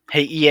 Yeah.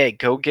 Hey EA,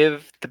 go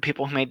give the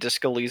people who made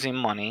Disco Elysium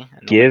money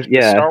and Give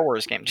a Star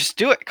Wars game. Just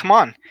do it. Come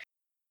on.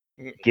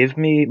 Give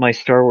me my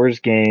Star Wars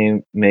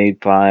game made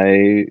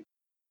by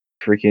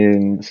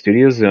freaking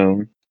Studio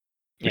Zoom,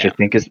 which I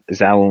think is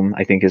Zaum.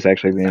 I think is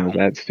actually the name of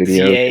that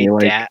studio.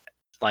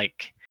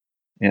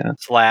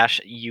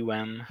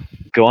 /UM.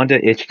 Go onto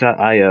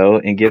itch.io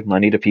and give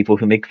money to people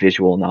who make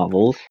visual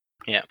novels.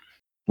 Yeah.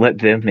 Let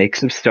them make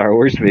some Star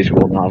Wars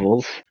visual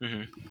novels.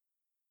 Mm-hmm.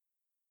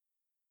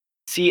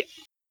 See,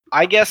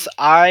 I guess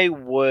I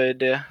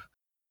would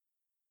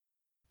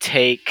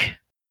take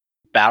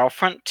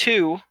Battlefront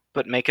 2,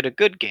 but make it a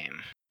good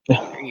game.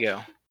 There you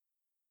go.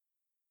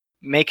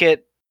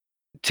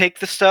 Take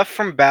the stuff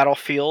from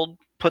Battlefield,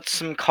 put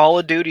some Call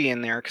of Duty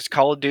in there, because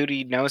Call of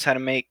Duty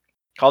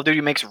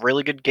makes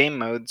really good game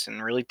modes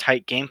and really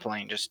tight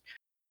gameplay, and just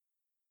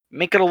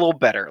make it a little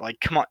better. Like,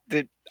 come on.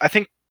 I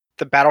think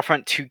the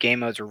Battlefront 2 game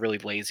modes are really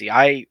lazy.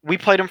 We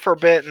played them for a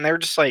bit, and they were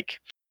just like,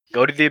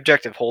 go to the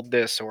objective, hold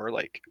this, or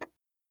like,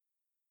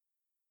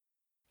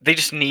 they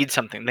just need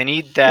something. They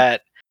need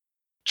that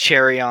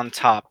cherry on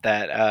top,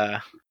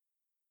 that,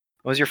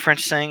 what was your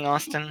French saying,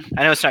 Austin?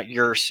 I know it's not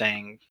your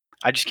saying.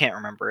 I just can't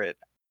remember it.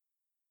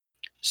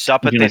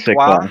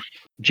 Zapatetua,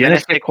 Je ne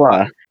sais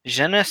quoi.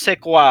 Je ne sais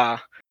quoi.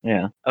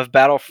 Yeah. Of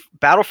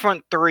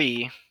Battlefront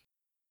 3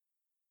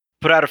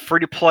 put out a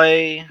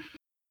free-to-play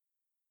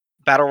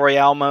battle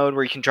royale mode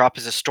where you can drop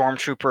as a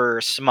stormtrooper or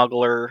a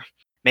smuggler.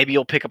 Maybe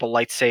you'll pick up a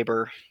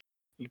lightsaber.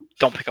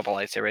 Don't pick up a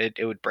lightsaber.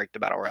 It would break the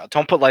battle royale.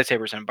 Don't put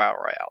lightsabers in a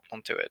battle royale.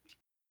 Don't do it.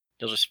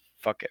 You'll just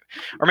fuck it.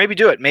 Or maybe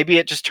do it. Maybe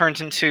it just turns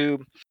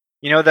into,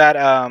 that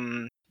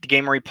the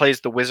game where he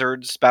plays the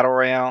wizards battle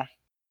royale.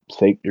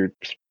 Sacred.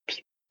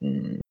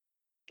 I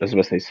was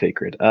about to say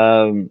sacred.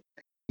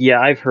 Yeah,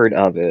 I've heard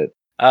of it.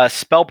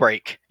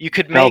 Spellbreak. You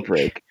could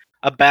make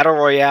a battle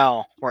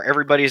royale where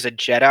everybody is a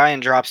Jedi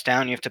and drops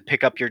down. You have to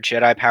pick up your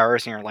Jedi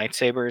powers and your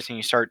lightsabers, and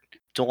you start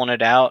dueling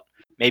it out.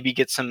 Maybe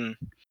get some,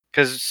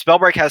 because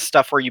Spellbreak has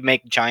stuff where you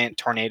make giant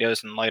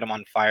tornadoes and light them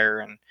on fire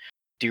and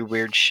do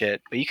weird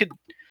shit. But you could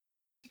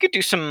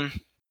do some.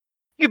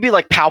 You could be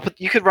like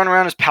You could run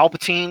around as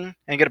Palpatine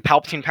and get a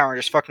Palpatine power and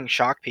just fucking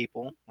shock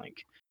people. Like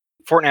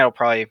Fortnite will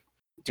probably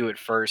do it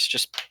first.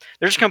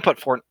 They're just gonna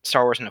put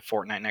Star Wars into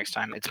Fortnite next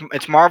time.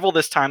 It's Marvel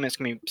this time. It's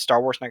gonna be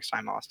Star Wars next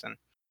time, Austin.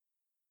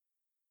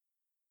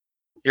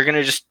 You're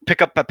gonna just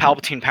pick up a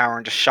Palpatine power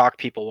and just shock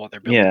people while they're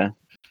building. Yeah,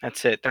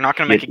 that's it. They're not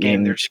gonna make a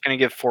game. They're just gonna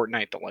give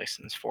Fortnite the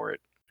license for it.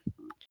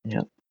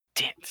 Yeah.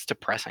 Damn, it's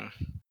depressing.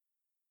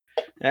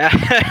 Yeah.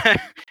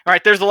 All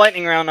right, there's the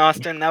lightning round,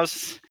 Austin. That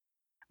was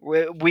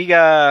we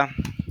got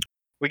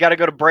to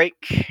go to break.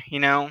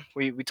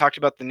 We talked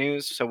about the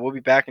news, so we'll be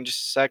back in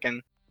just a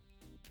second.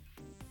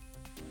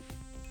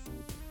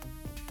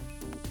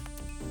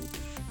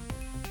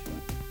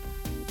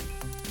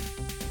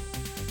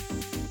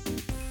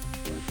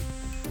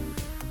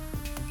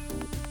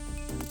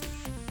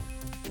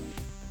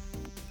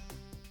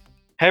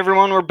 Hey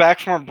everyone, we're back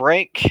from our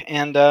break,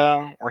 and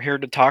we're here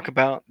to talk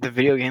about the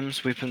video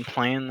games we've been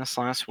playing this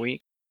last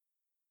week.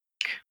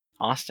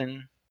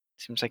 Austin,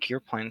 seems like you're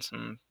playing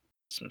some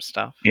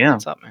stuff. Yeah.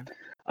 What's up, man?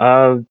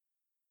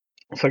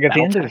 So like at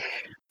the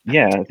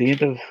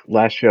end of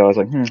last show, I was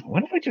like,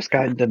 what if I just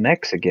got into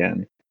mechs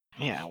again?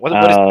 Yeah. What is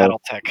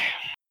BattleTech?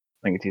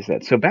 I can tease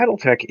that. So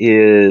BattleTech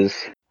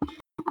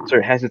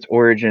has its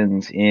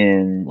origins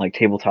in like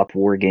tabletop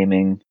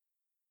wargaming.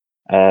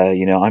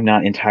 I'm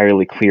not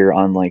entirely clear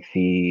on like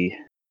the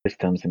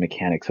systems and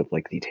mechanics of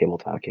like the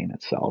tabletop game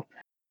itself.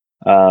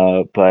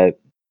 But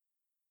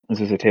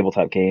this is a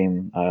tabletop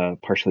game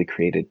partially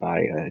created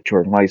by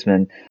Jordan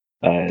Weisman.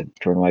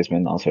 Jordan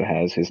Weisman also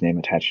has his name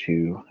attached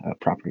to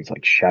properties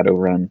like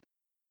Shadowrun.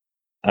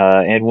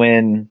 And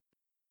when,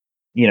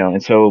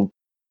 and so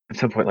at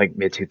some point like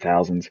mid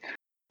 2000s,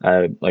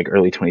 like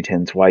early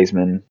 2010s,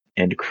 Weisman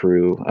and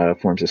crew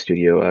forms a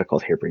studio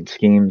called Harebrained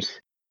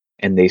Schemes,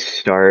 and they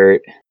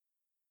start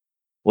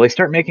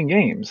making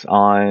games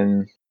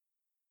on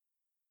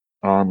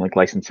like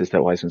licenses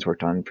that Weisman's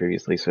worked on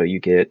previously. So you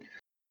get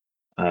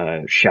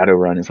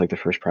Shadowrun is like the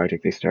first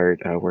project they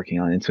start working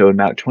on, and so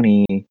about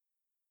 2018,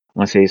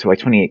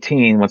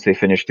 once they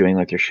finished doing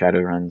like their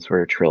Shadowrun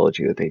sort of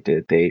trilogy that they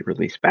did, they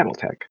released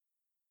BattleTech,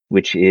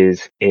 which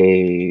is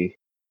a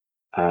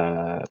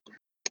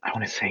I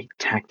want to say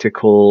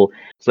tactical.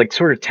 It's like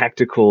sort of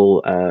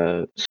tactical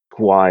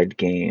squad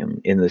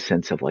game in the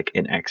sense of like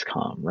an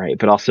XCOM, right?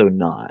 But also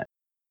not,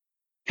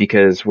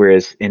 because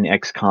whereas in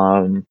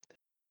XCOM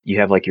you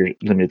have like your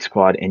limited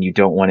squad and you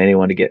don't want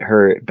anyone to get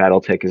hurt,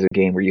 BattleTech is a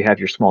game where you have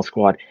your small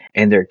squad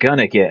and they're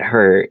gonna get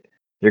hurt.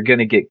 They're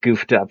gonna get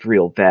goofed up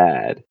real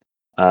bad.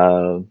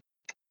 But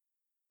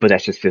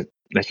that's just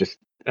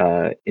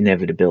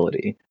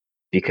inevitability,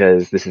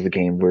 because this is a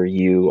game where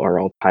you are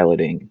all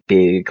piloting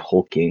big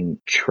hulking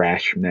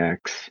trash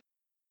mechs,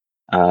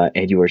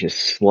 and you are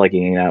just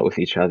slugging it out with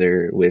each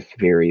other with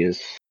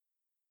various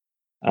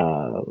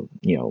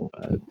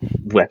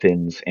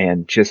weapons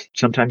and just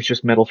sometimes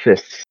just metal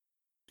fists.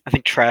 I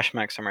think trash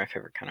mechs are my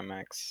favorite kind of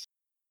mechs.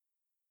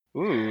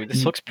 Ooh,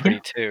 this looks pretty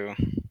too.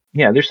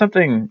 Yeah, there's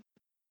something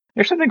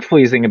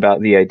pleasing about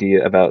the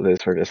idea, about the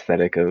sort of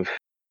aesthetic of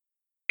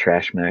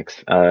trash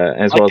mechs,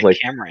 as well as like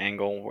camera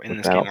angle in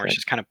this game where it's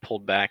just kind of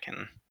pulled back and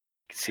you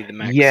can see the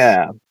mechs.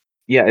 Yeah,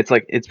 it's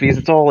because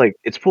it's all like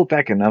it's pulled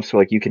back enough so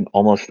like you can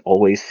almost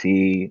always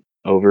see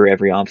over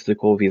every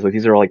obstacle, because like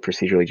these are all like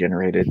procedurally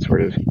generated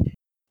sort of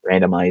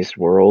randomized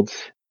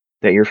worlds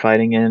that you're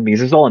fighting in,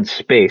 because it's all in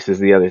space is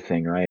the other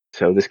thing, right?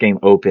 So this game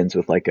opens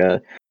with like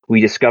we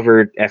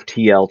discovered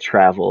FTL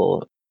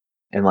travel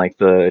in like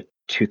the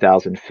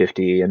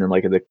 2050, and then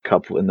like in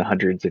the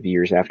hundreds of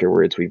years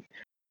afterwards we've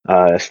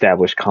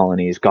established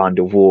colonies, gone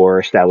to war,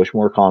 established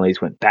more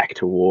colonies, went back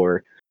to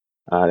war,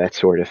 that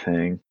sort of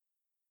thing.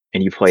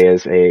 And you play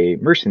as a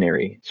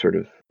mercenary sort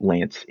of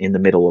lance in the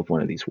middle of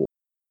one of these wars.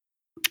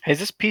 Is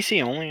this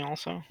PC only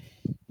also?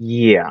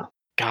 Yeah.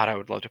 God, I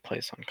would love to play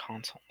this on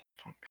console.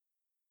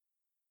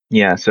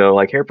 Yeah, so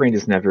like Harebrained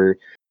is never,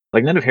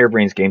 like none of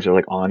Harebrained's games are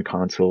like on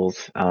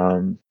consoles.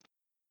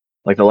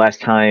 Like the last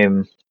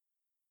time,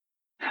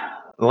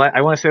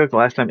 I want to say like the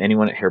last time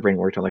anyone at Harebrained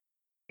worked on like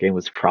a game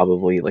was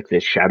probably like the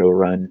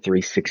Shadowrun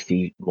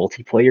 360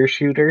 multiplayer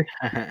shooter.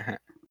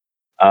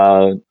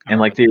 And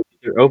like the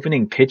their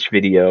opening pitch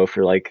video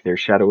for like their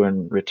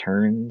Shadowrun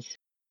Returns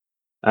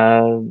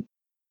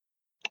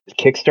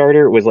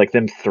Kickstarter was like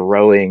them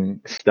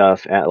throwing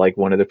stuff at like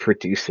one of the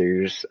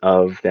producers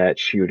of that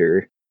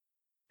shooter,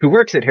 who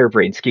works at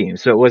Harebrained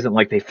Schemes. So it wasn't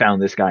like they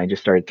found this guy and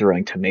just started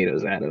throwing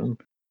tomatoes at him.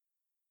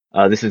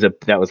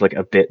 That was like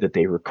a bit that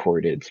they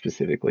recorded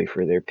specifically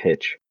for their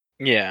pitch.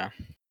 Yeah.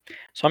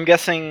 So I'm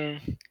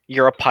guessing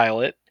you're a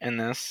pilot in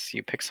this.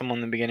 You pick someone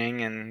in the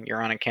beginning, and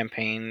you're on a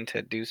campaign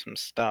to do some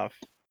stuff.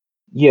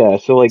 Yeah.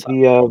 So like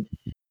so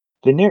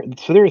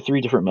there are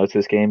 3 different modes to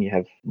this game. You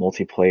have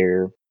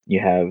multiplayer,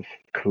 you have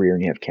career,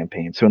 and you have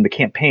campaign. So in the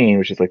campaign,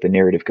 which is like the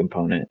narrative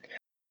component,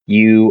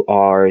 you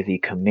are the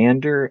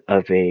commander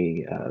of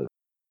a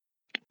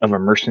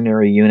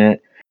mercenary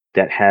unit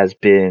that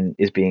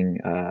is being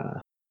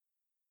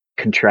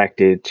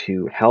contracted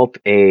to help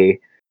a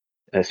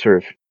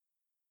sort of,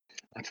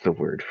 what's the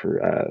word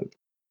for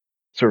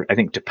sort of, I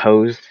think,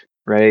 deposed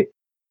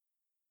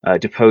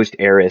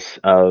heiress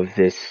of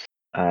this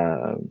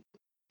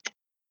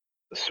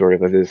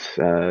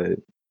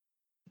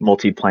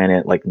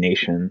multi-planet like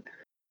nation,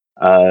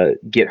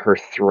 get her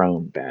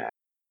throne back,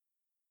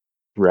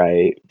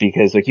 right?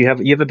 Because like you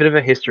have a bit of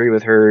a history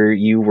with her.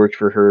 You worked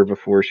for her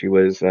before she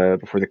was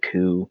before the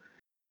coup.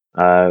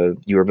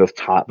 You were both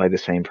taught by the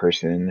same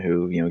person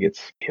who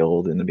gets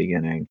killed in the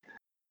beginning,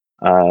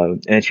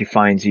 and she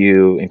finds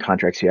you and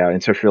contracts you out.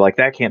 And so for like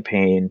that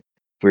campaign,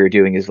 what we're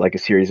doing is like a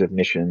series of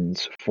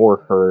missions for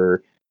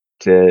her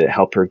to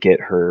help her get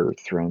her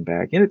throne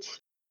back, and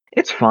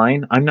it's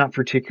fine. I'm not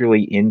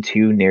particularly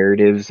into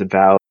narratives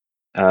about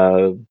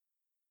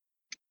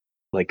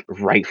like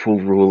rightful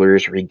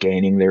rulers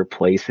regaining their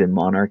place in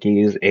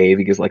monarchies.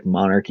 Because like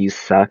monarchies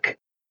suck.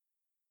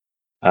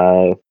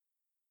 And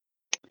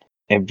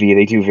B,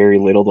 they do very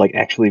little to like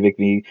actually make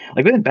me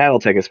like, within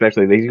BattleTech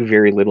especially, they do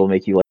very little to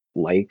make you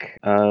like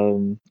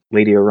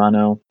Lady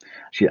Arano.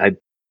 I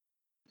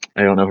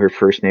don't know her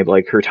first name, but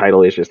like her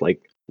title is just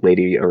like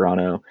Lady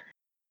Arano.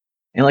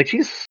 And like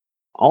she's,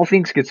 all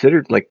things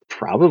considered, like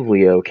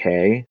probably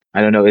okay.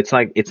 I don't know, it's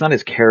like it's not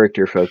as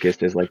character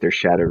focused as like their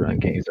Shadowrun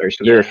games are.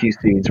 So there are a few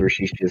scenes where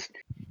she's just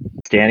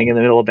standing in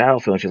the middle of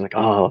Battlefield and she's like,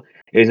 "Oh,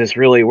 is this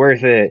really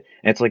worth it?"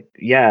 And it's like,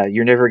 yeah,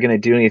 you're never gonna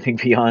do anything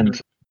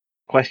beyond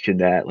question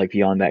that, like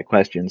beyond that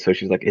question. So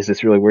she's like, "Is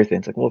this really worth it?" And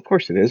it's like, well, of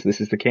course it is. This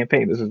is the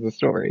campaign. This is the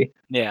story.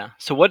 Yeah.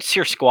 So what's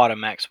your squad of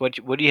mechs? What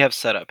do you have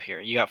set up here?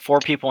 You got 4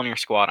 people in your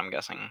squad, I'm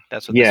guessing.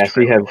 That's what Yeah. this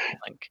So you trailer have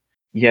looks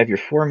like. your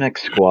 4 mech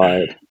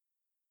squad.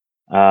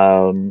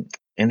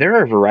 And there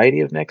are a variety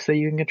of mechs that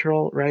you can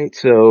control, right?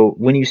 So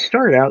when you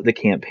start out the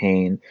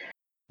campaign,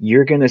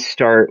 you're gonna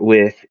start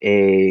with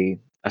a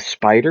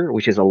spider,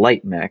 which is a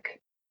light mech.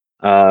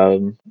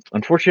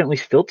 Unfortunately,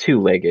 still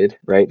 2-legged,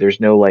 right? There's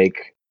no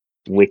like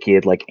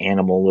wicked like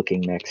animal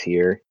looking mechs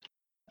here.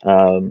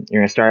 You're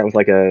gonna start out with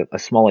like a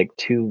small like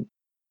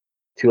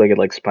two-legged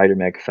like spider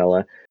mech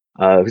fella,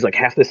 who's like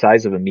half the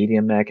size of a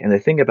medium mech. And the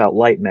thing about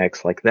light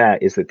mechs like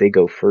that is that they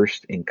go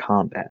first in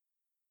combat,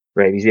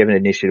 right? Because you have an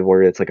initiative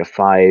order that's like a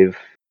five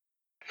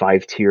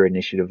tier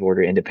initiative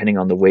order, and depending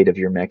on the weight of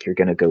your mech, you're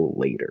gonna go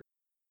later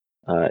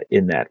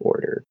in that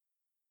order.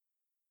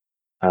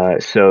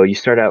 So you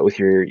start with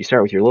your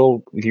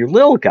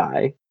little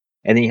guy,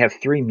 and then you have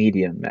 3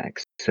 medium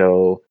mechs.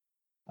 So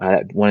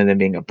one of them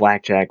being a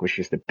blackjack, which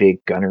is the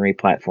big gunnery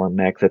platform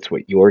mech. That's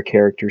what your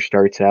character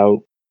starts out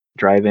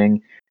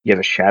driving. You have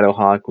a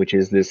Shadowhawk, which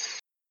is this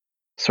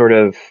sort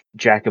of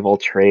jack of all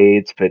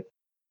trades, but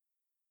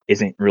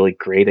isn't really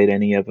great at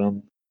any of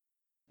them.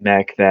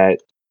 Mech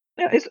that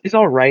is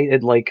all right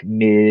at like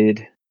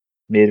mid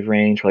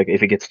range. Like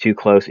if it gets too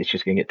close, it's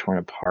just gonna get torn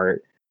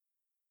apart.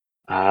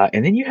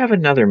 And then you have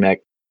another mech.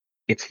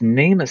 Its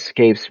name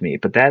escapes me,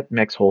 but that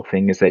mech's whole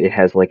thing is that it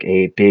has like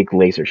a big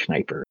laser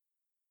sniper,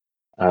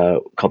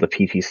 called the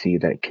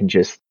PTC, that can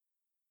just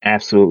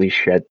absolutely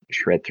shred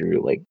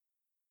through like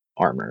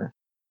armor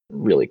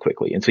really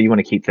quickly. And so you want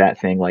to keep that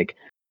thing like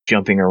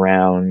jumping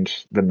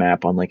around the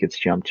map on like its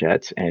jump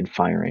jets and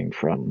firing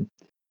from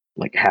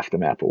like half the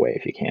map away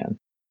if you can.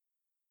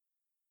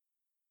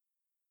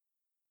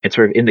 And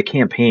sort of in the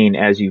campaign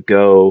as you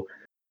go,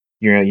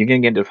 you're gonna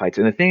get into fights.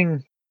 And the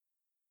thing,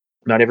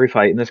 not every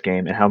fight in this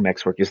game and how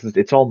mechs work is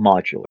it's all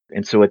modular.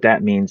 And so what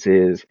that means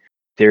is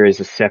there is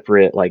a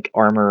separate like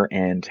armor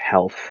and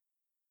health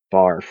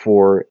bar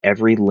for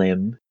every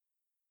limb,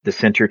 the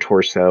center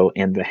torso,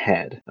 and the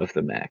head of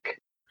the mech.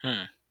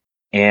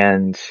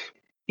 And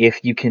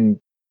if you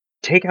can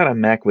take out a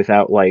mech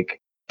without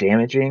like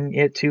damaging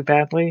it too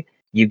badly,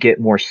 you get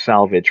more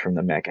salvage from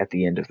the mech at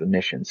the end of the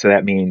mission. So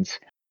that means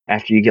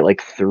after you get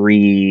like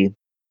three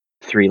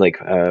like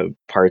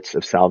parts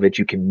of salvage,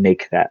 you can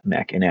make that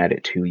mech and add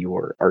it to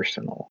your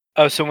arsenal.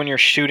 Oh, so when you're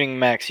shooting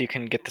mechs, you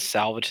can get the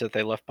salvage that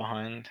they left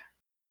behind.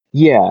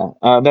 Yeah,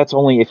 that's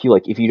only if you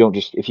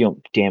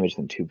don't damage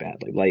them too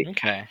badly. Like,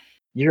 okay,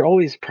 you're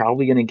always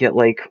probably gonna get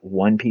like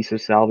 1 piece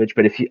of salvage,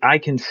 but I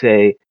can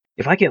say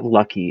if I get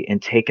lucky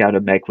and take out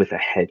a mech with a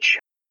headshot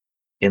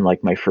in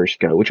like my first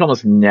go, which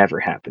almost never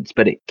happens,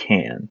 but it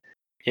can.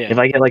 yeah. If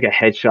I get like a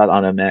headshot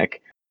on a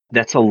mech,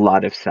 that's a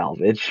lot of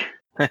salvage.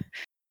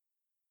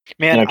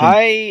 Man, And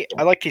I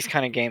like these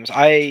kind of games.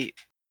 I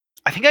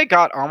think I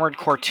got Armored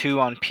Core 2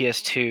 on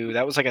PS2.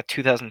 That was like a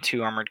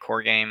 2002 Armored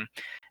Core game,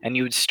 and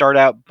you would start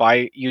out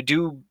by you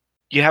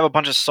have a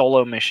bunch of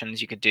solo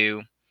missions you could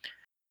do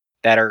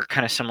that are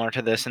kind of similar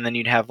to this, and then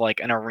you'd have like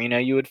an arena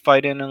you would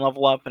fight in and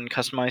level up and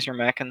customize your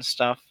mech and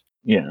stuff.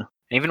 Yeah.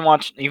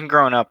 And even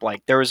growing up,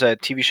 like there was a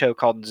TV show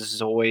called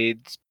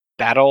Zoids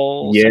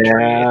Battle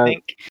Century, I Yeah.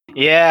 think.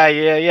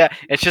 Yeah.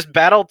 It's just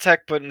BattleTech,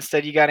 but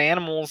instead you got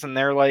animals, and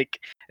they're like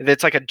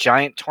it's like a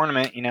giant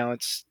tournament. You know,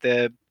 it's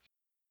the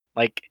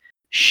like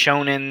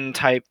shonen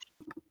type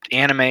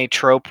anime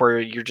trope where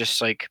you're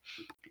just like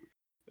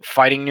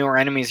fighting newer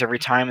enemies every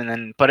time, and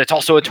then but it's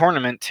also a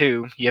tournament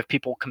too. You have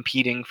people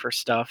competing for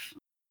stuff.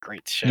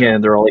 Great show. Yeah,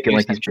 and they're all like in New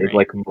like these big Century.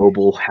 like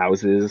mobile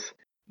houses.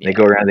 They Yeah.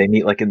 go around, they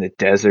meet like in the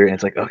desert, and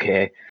it's like,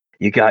 okay,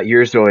 you got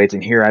your Zoids,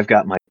 and here I've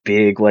got my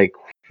big like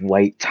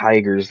white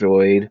tiger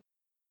Zoid.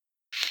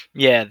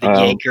 Yeah, the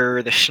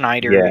Jaeger, the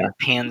Schneider, yeah.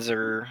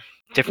 Panzer,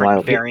 different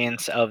Wild.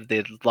 variants of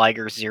the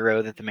Liger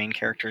Zero that the main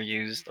character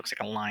used. Looks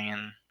like a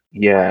lion.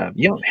 Yeah,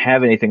 you don't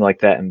have anything like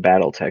that in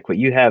BattleTech. What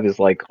you have is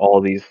like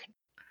all these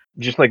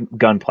just like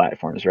gun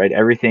platforms, right?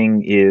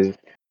 Everything is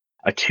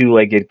a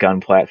two-legged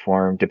gun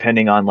platform.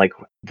 Depending on like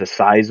the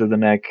size of the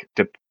mech,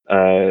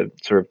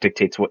 sort of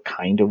dictates what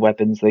kind of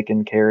weapons they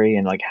can carry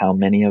and like how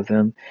many of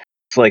them.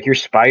 So like your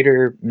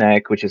spider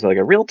mech, which is like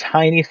a real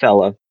tiny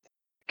fella,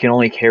 can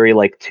only carry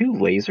like 2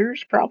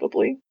 lasers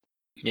probably.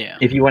 Yeah.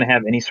 If you want to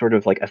have any sort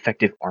of like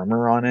effective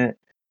armor on it.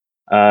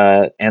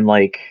 And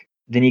like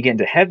then you get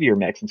into heavier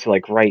mechs, and so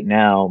like right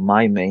now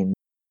my main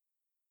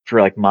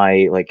for like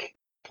my like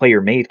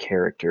player made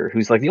character,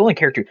 who's like the only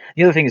character.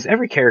 The other thing is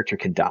every character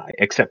can die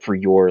except for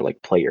your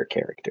like player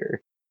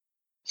character.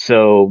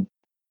 So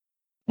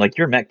like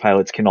your mech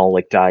pilots can all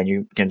like die, and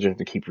you can just have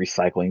to keep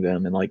recycling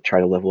them and like try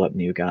to level up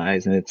new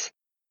guys, and it's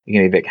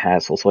gonna be a big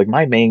hassle. So like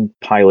my main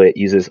pilot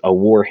uses a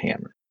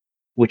Warhammer,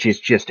 which is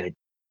just an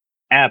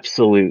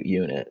absolute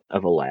unit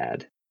of a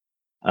lad.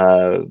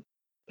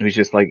 It was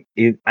just like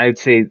I'd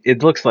say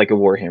it looks like a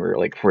Warhammer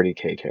like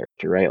 40k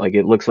character, right? Like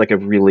it looks like a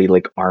really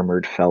like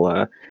armored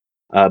fella.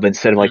 But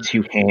instead of like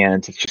 2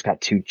 hands, it's just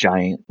got 2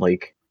 giant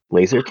like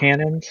laser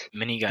cannons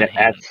Minigun that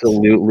hands.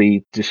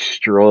 absolutely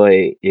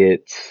destroy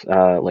its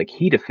like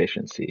heat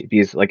efficiency,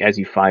 because like as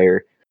you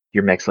fire,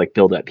 your mechs like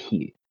build up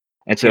heat.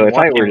 And See, so in if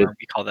I were to Warhammer,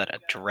 we call that a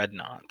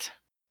dreadnought.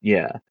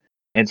 yeah,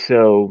 and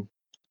so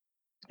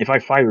if I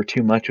fire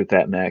too much with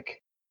that mech,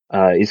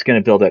 it's going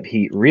to build up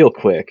heat real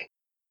quick,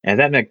 and if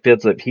that mech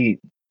builds up heat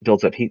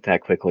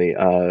that quickly,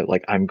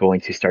 like I'm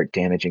going to start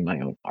damaging my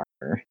own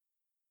armor.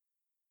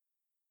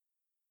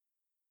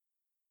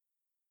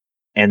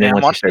 And then Man,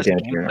 I'm once you watching start this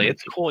damaging your gameplay. armor,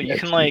 It's cool. You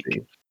it's can like,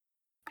 easy.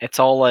 it's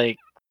all like,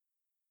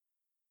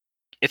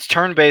 it's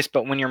turn-based,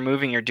 but when you're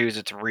moving your dudes,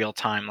 it's real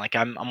time. Like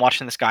I'm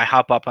watching this guy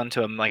hop up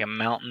onto like a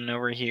mountain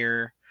over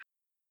here,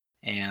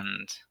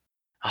 and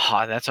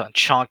that's a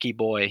chonky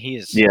boy. He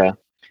is. Yeah.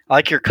 I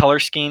like your color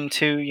scheme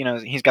too. You know,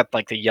 he's got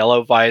like the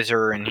yellow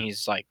visor, and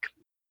he's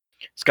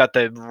got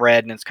the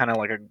red, and it's kind of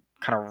like a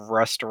kind of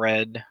rust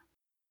red.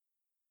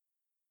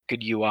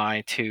 Good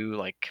UI too.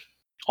 Like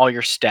all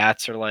your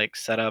stats are like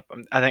set up.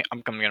 I think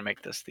I'm gonna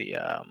make this the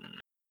I'm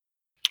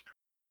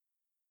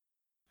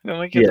gonna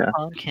make it the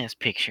podcast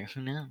picture.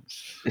 Who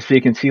knows? So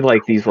you can see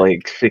like these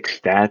like 6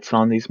 stats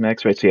on these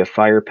mechs, right? So you have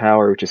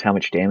firepower, which is how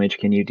much damage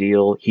can you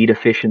deal, heat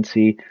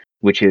efficiency,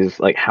 which is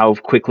like how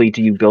quickly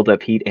do you build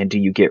up heat and do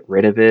you get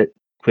rid of it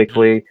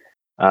quickly.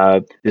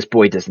 This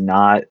boy does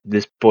not.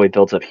 This boy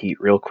builds up heat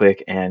real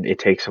quick, and it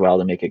takes a while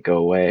to make it go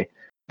away.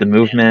 The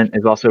movement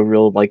is also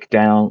real like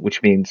down,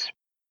 which means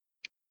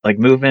like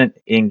movement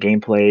in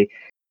gameplay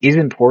is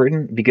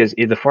important, because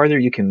the farther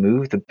you can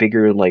move, the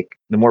bigger like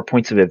the more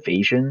points of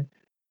evasion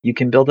you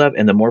can build up,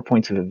 and the more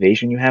points of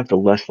evasion you have, the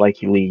less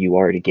likely you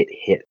are to get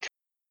hit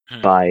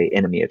by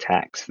enemy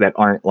attacks that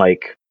aren't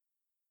like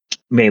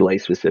melee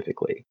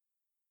specifically.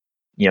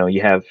 You know,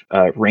 you have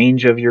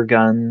range of your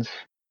guns,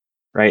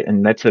 right?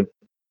 And that's a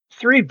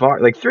 3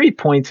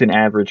 points in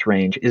average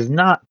range is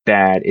not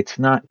bad. It's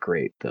not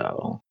great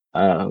though.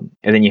 And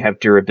then you have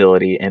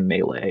durability and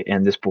melee,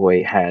 and this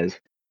boy has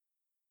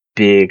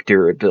big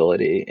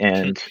durability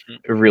and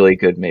a really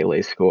good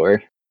melee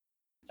score.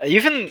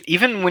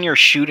 Even when you're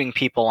shooting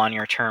people on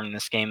your turn,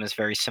 this game is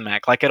very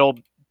cinematic. Like it'll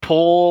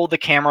pull the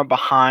camera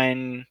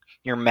behind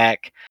your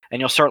mech, and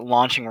you'll start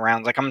launching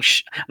rounds. Like I'm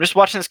just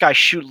watching this guy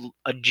shoot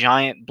a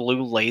giant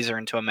blue laser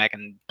into a mech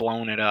and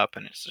blowing it up,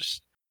 and it's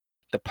just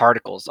the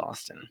particles,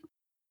 Austin.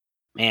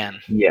 Man,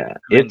 Yeah,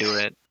 I'm into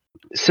it.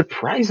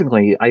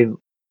 Surprisingly,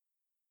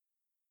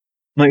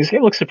 this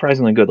game looks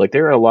surprisingly good. Like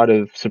there are a lot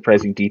of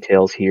surprising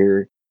details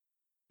here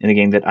in the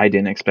game that I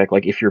didn't expect.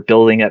 Like if you're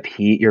building up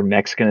heat, your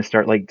mech's gonna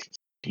start like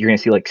you're gonna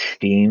see like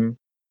steam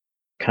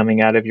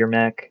coming out of your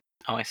mech.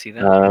 Oh, I see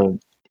that.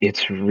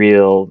 It's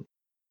real,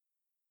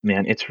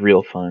 man. It's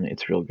real fun.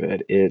 It's real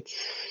good.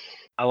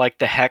 I like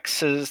the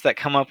hexes that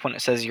come up when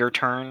it says your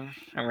turn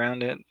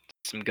around it.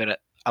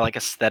 I like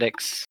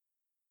aesthetics.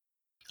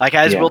 Like,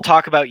 as we'll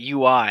talk about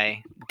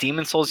UI,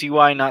 Demon Souls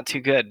UI not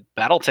too good.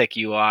 BattleTech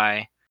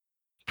UI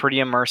pretty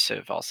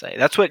immersive, I'll say.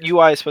 That's what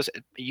UI is supposed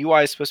to.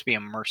 UI is supposed to be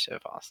immersive,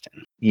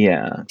 Austin.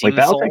 Yeah,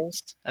 Demon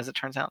Souls, as it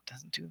turns out,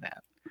 doesn't do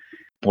that.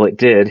 Well, it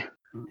did.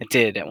 It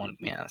did at one.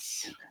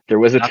 Yes. There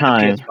was a Not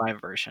time. The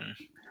PS5 version.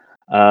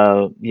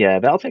 Yeah,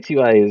 BattleTech's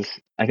UI is,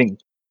 I think,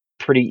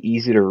 pretty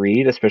easy to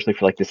read, especially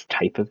for like this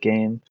type of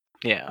game.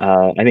 Yeah.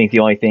 I think the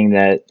only thing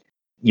that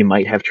you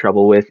might have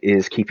trouble with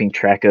is keeping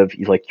track of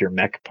like your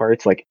mech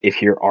parts. Like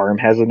if your arm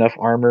has enough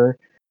armor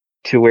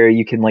to where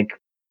you can like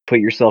put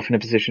yourself in a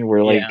position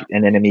where like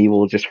an enemy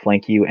will just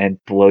flank you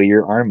and blow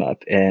your arm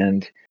up.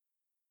 And the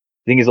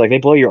thing is, like, they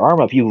blow your arm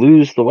up, you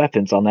lose the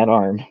weapons on that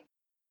arm.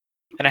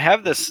 And I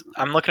have this.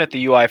 I'm looking at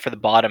the UI for the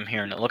bottom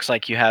here, and it looks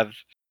like you have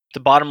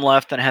the bottom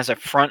left, and it has a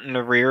front and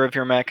a rear of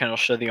your mech, and it'll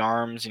show the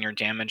arms and your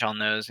damage on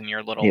those, and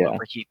your little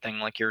overheat thing,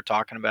 like you were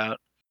talking about.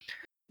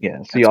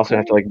 Yeah, so you also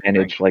have to like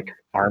manage like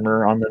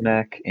armor on the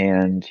mech,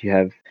 and you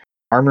have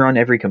armor on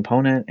every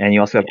component, and you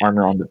also have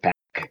armor on the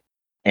back.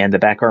 And the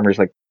back armor is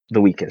like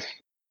the weakest.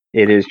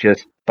 It is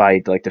just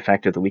by like de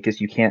facto the weakest.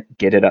 You can't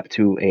get it up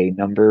to a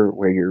number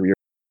where you're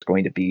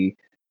going to be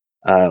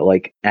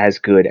like as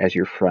good as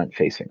your front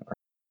facing armor.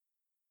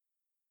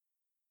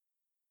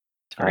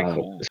 Very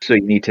cool. So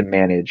you need to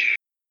manage,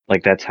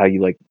 like that's how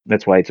you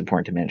that's why it's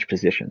important to manage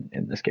position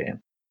in this game.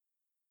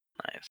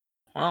 Nice.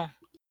 Well,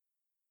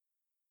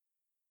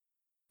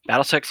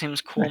 BattleTech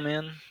seems cool,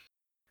 man.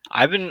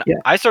 I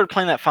started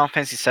playing that Final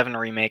Fantasy VII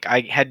remake.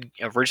 I had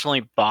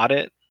originally bought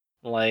it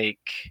like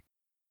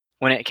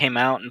when it came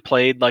out and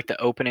played like the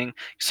opening.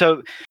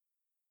 So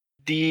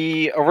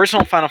the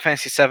original Final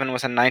Fantasy VII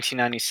was a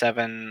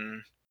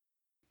 1997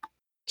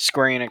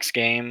 Square Enix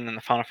game in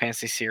the Final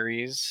Fantasy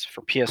series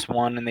for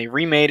PS1, and they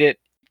remade it.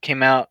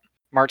 Came out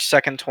March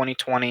 2nd,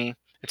 2020.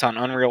 It's on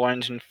Unreal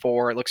Engine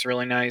 4. It looks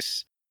really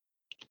nice.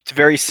 It's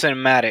very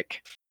cinematic.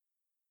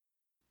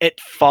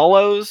 It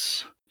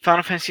follows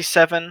Final Fantasy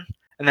VII,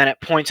 and then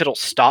at points it'll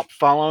stop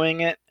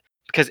following it,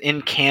 because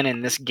in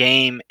canon, this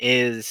game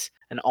is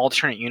an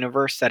alternate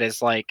universe that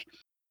is like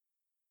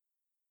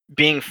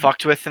being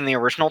fucked with in the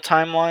original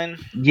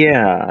timeline.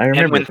 Yeah, I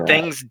remember. And when that.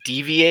 things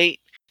deviate,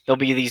 there'll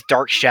be these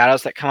dark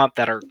shadows that come up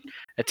that are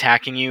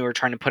attacking you or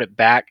trying to put it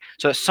back.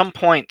 So at some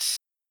points,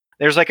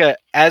 there's like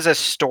as a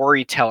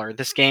storyteller,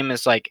 this game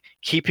is like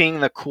keeping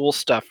the cool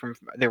stuff from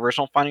the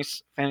original Final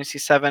Fantasy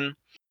VII,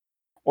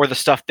 or the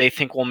stuff they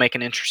think will make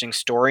an interesting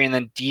story, and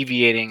then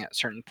deviating at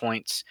certain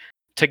points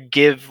to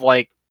give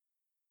like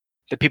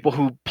the people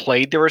who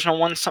played the original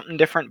one something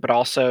different, but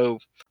also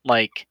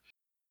like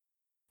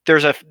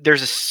there's a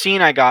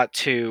scene I got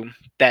to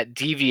that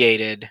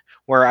deviated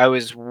where I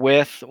was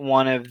with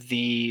one of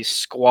the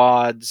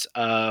squads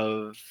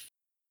of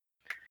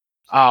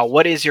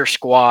what is your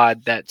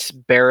squad that's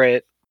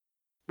Barrett?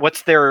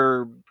 What's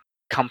their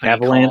company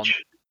Avalanche?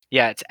 called?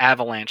 Yeah, it's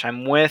Avalanche.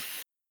 I'm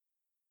with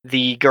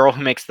the girl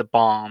who makes the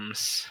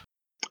bombs.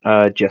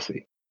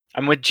 Jessie.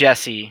 I'm with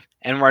Jessie,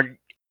 and we're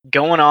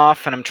going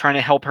off, and I'm trying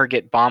to help her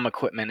get bomb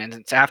equipment, and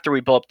it's after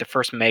we blow up the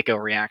first Mako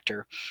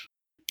reactor.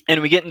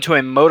 And we get into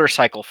a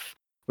motorcycle.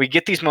 We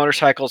get these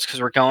motorcycles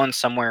because we're going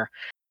somewhere,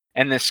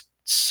 and this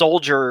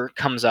soldier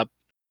comes up.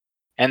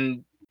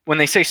 And when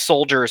they say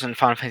soldiers in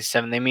Final Fantasy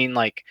VII, they mean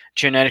like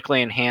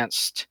genetically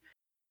enhanced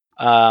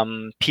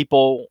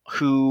people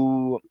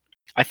who,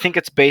 I think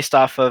it's based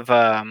off of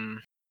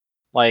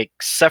like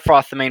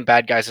Sephiroth, the main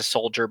bad guy's a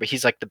soldier, but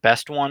he's like the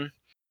best one.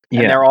 Yeah.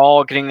 And they're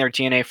all getting their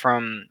DNA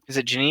from, is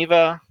it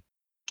Geneva?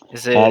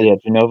 Is it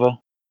Genova?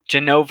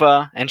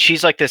 Genova, and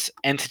she's like this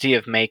entity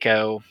of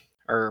Mako,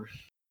 or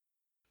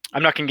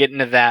I'm not gonna get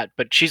into that,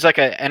 but she's like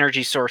an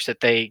energy source that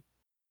they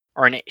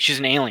are. She's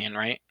an alien,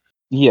 right?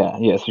 Yeah.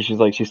 So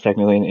she's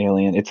technically an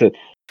alien. It's a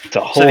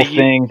whole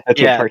thing.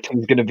 That's what part 2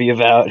 is gonna be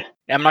about.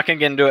 I'm not gonna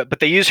get into it, but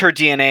they use her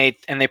DNA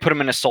and they put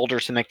them into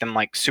soldiers to make them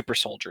like super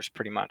soldiers,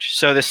 pretty much.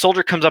 So this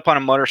soldier comes up on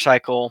a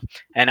motorcycle,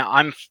 and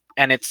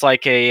it's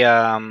like a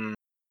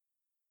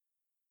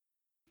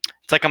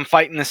it's like I'm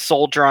fighting this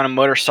soldier on a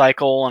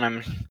motorcycle, and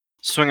I'm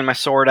swinging my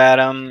sword at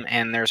him,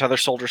 and there's other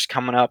soldiers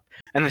coming up,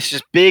 and there's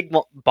this big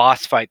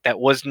boss fight that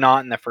was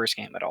not in the first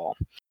game at all.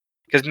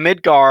 Because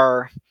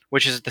Midgar,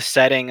 which is the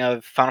setting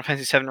of Final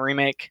Fantasy VII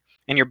Remake,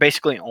 and you're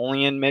basically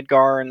only in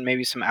Midgar and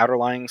maybe some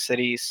outerlying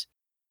cities.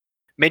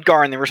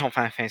 Midgar in the original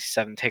Final Fantasy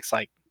VII takes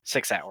like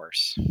 6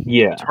 hours.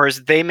 Yeah.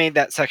 Whereas they made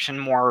that section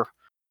more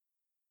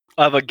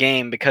of a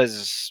game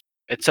because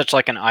it's such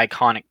like an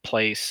iconic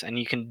place, and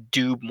you can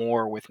do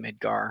more with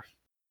Midgar.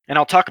 And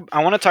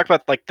I want to talk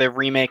about like the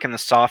remake and the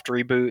soft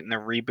reboot and the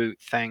reboot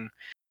thing,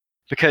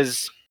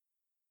 because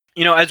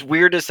as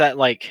weird as that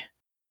like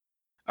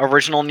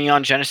original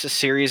Neon Genesis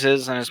series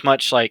is, and as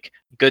much like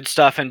good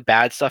stuff and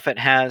bad stuff it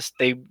has,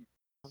 they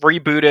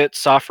reboot it,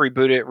 soft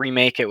reboot it,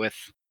 remake it with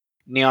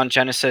Neon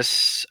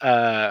Genesis,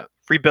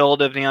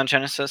 rebuild of Neon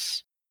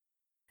Genesis.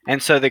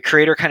 And so the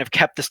creator kind of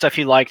kept the stuff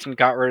he liked and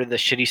got rid of the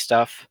shitty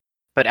stuff,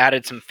 but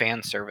added some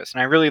fan service.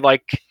 And I really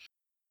like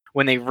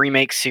when they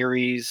remake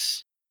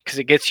series, because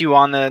it gets you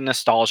on the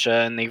nostalgia,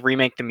 and they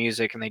remake the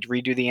music and they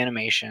redo the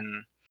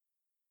animation.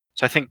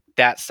 So I think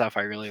that stuff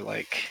I really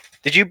like.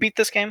 Did you beat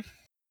this game?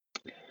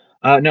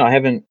 No, I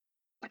haven't.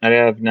 I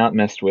have not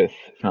messed with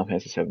Final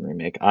Fantasy VII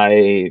Remake.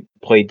 I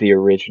played the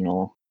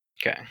original.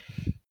 Okay.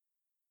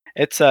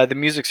 It's the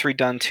music's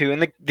redone too, and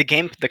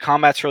the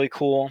combat's really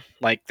cool.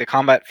 Like the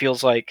combat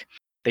feels like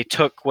they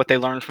took what they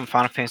learned from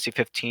Final Fantasy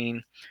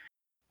 15,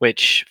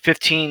 which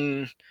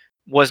 15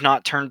 was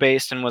not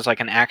turn-based and was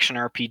like an action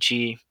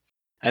RPG,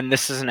 and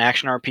this is an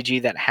action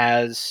RPG that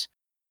has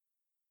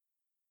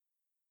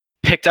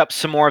picked up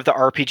some more of the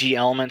RPG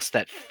elements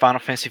that Final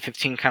Fantasy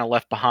 15 kind of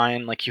left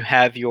behind. Like you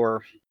have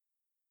your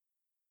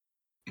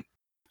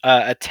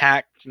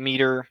attack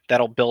meter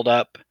that'll build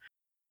up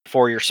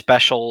for your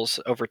specials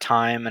over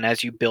time and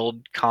as you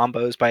build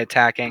combos by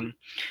attacking,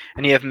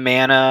 and you have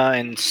mana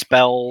and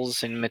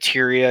spells and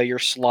materia you're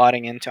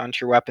slotting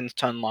onto your weapons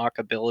to unlock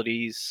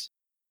abilities.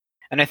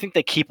 And I think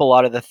they keep a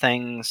lot of the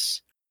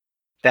things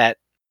that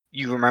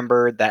you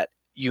remember that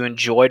you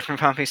enjoyed from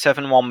Final Fantasy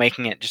 7 while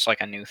making it just like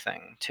a new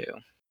thing too.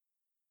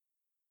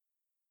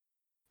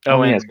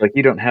 Oh, yes, like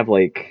you don't have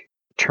like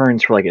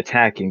turns for like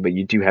attacking, but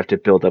you do have to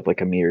build up like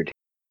a mirrored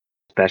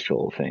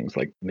special things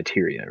like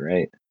materia,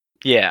 right?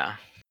 Yeah,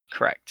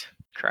 correct.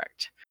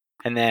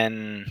 And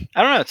then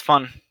I don't know, it's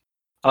fun.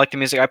 I like the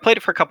music. I played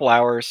it for a couple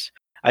hours.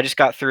 I just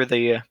got through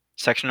the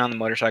section on the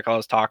motorcycle I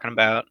was talking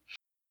about,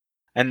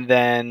 and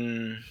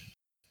then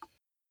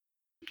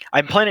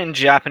I'm playing it in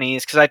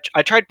Japanese because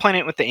I tried playing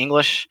it with the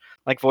English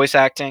like voice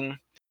acting,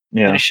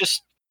 and it's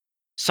just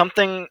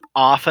something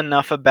off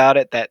enough about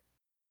it that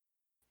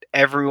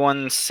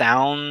everyone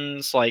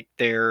sounds like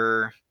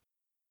they're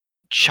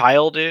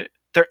childish.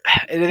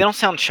 They don't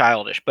sound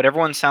childish, but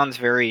everyone sounds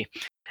very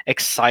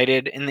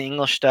excited in the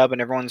English dub,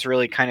 and everyone's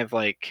really kind of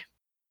like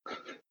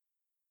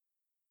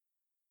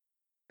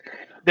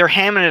they're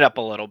hamming it up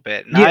a little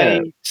bit.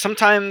 And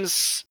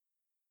sometimes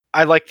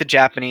I like the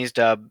Japanese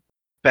dub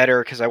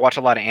better because I watch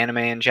a lot of anime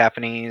in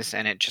Japanese,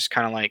 and it just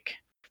kind of like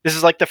this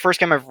is like the first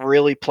game I've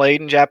really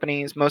played in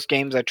Japanese. Most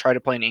games I try to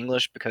play in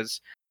English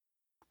because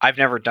I've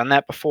never done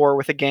that before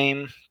with a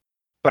game,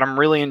 but I'm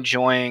really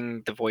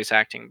enjoying the voice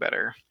acting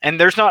better. And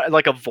there's not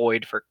like a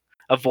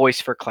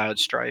voice for Cloud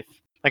Strife.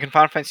 Like in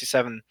Final Fantasy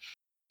VII,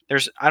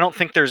 I don't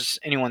think there's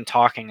anyone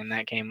talking in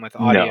that game with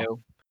audio. No.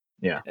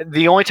 Yeah.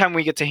 The only time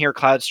we get to hear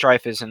Cloud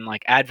Strife is in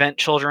like Advent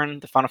Children,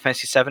 the Final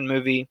Fantasy VII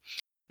movie,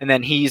 and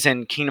then he's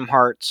in Kingdom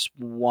Hearts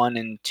 1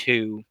 and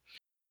 2.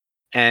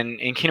 And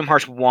in Kingdom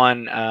Hearts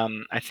 1,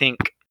 I think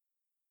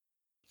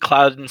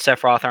Cloud and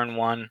Sephiroth are in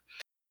 1.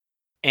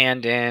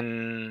 And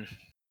in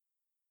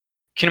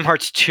Kingdom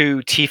Hearts 2,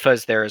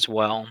 Tifa's there as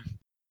well.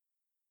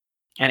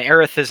 And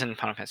Aerith is in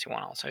Final Fantasy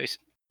 1 also. He's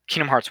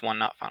Kingdom Hearts 1,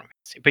 not Final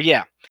Fantasy. But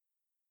yeah.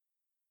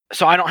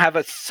 So I don't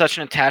have such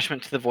an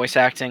attachment to the voice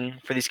acting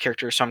for these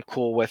characters, so I'm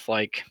cool with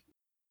like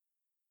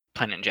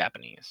playing in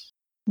Japanese.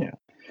 Yeah.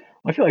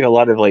 I feel like a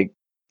lot of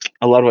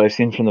what I've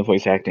seen from the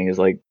voice acting is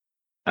like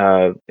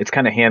it's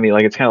kind of hammy.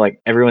 Like it's kind of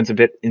like everyone's a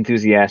bit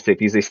enthusiastic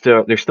because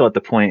they're still at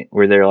the point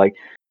where they're like,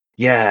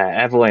 yeah,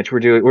 Avalanche,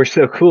 we're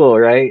so cool,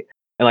 right?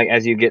 And like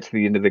as you get to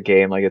the end of the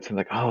game, like it's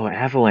like, oh,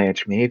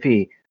 Avalanche,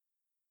 maybe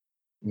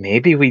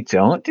we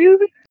don't do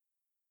this,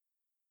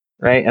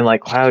 right? And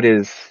like Cloud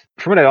is,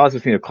 from what I've also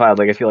seen of Cloud,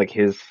 like I feel like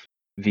his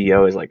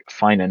VO is like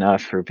fine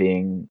enough for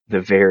being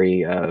the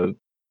very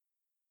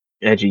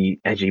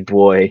edgy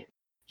boy.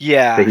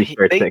 Yeah, that he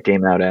starts that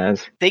game out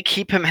as. They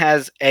keep him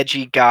as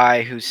edgy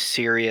guy who's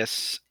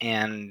serious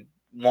and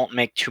won't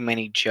make too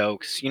many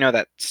jokes. You know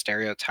that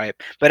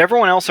stereotype. But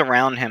everyone else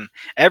around him,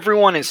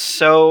 everyone is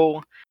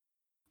so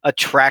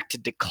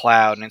attracted to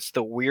Cloud, and it's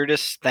the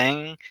weirdest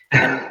thing.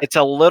 And it's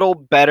a little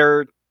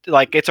better,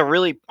 like it's a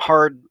really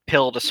hard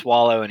pill to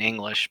swallow in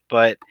English,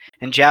 but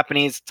in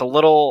Japanese it's a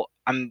little,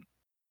 I'm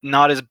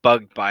not as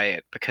bugged by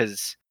it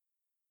because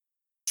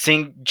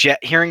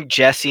hearing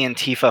Jessie and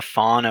Tifa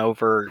fawn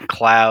over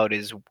Cloud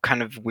is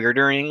kind of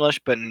weirder in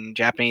English, but in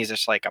Japanese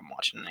it's like I'm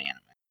watching an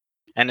anime,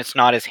 and it's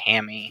not as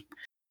hammy.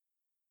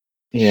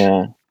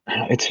 Yeah,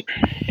 it's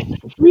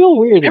real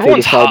weird.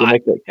 Everyone's hot.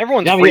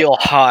 Everyone's real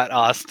hot,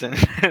 Austin.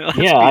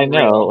 Yeah, I know.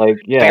 Real. Like,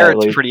 yeah,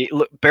 Barrett's like, pretty.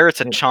 Look,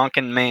 Barrett's a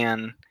chonkin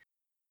man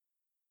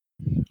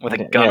with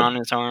a gun on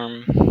his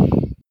arm.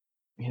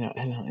 You know,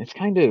 it's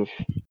kind of.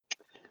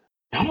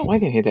 I don't know why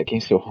they made that game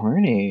so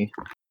horny.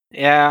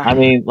 Yeah. I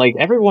mean, like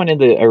everyone in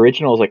the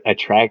original is like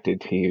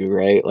attracted to you,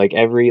 right? Like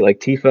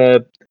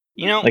Tifa.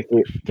 You know, like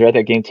throughout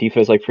that game, Tifa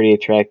is like pretty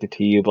attracted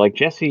to you, but like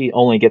Jessie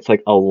only gets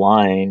like a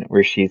line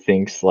where she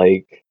thinks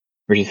like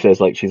where she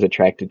says like she's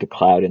attracted to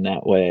Cloud in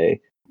that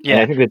way. Yeah,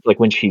 and I think that's like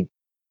when she,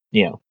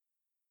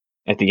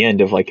 at the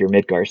end of like your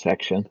Midgar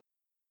section.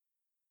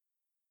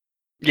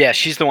 Yeah,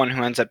 she's the one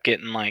who ends up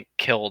getting like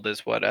killed,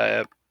 is what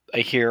I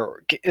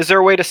hear. Is there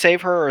a way to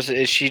save her, or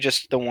is she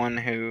just the one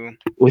who?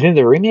 Within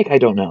the remake, I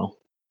don't know.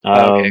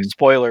 Okay,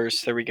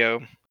 spoilers. There we go.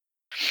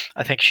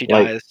 I think she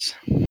dies.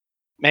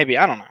 Maybe,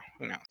 I don't know.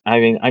 Who knows? I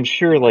mean, I'm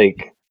sure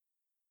like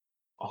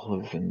all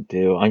of them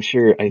do. I'm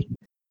sure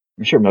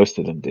most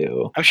of them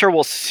do. I'm sure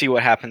we'll see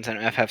what happens in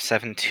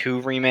FF7 2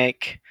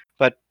 remake,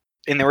 but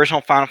in the original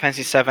Final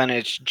Fantasy VII,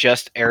 it's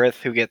just Aerith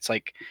who gets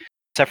like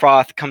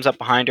Sephiroth comes up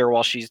behind her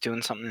while she's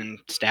doing something and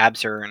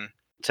stabs her, and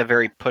it's a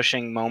very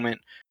pushing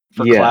moment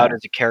for Cloud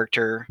as a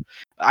character.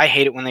 I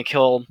hate it when they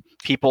kill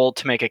people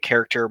to make a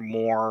character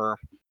more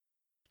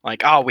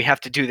like, oh, we have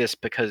to do this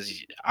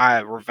because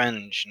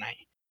revenge.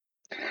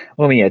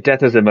 Well, yeah,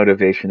 death as a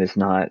motivation is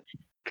not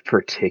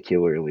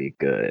particularly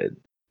good.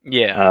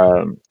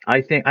 Yeah.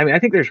 I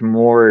think there's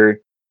more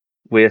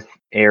with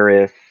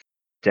Aerith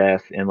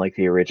death in like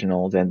the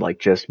original than like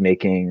just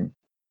making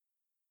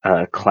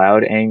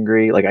Cloud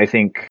angry. Like I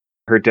think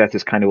her death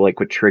is kind of like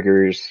what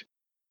triggers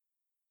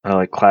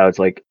like Cloud's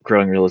like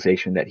growing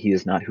realization that he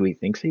is not who he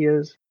thinks he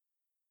is.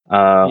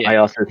 I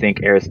also think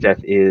Aerith's death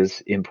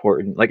is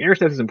important. Like Aerith's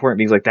death is important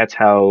because like that's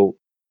how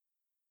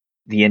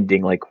the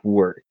ending like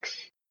works.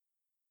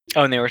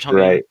 Oh, and they were telling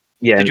right.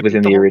 me. Yeah,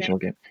 within the original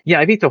game. Yeah,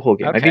 I beat the whole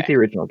game. Okay. I beat the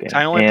original game. So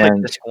I only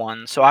played disc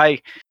 1, so I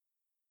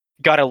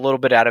got a little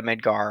bit out of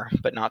Midgar,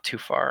 but not too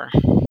far.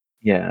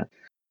 Yeah.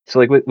 So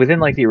like within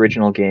like the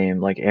original game,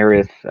 like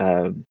Aerith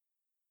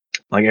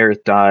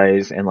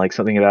dies, and like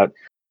something about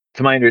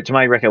to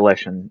my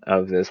recollection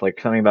of this, like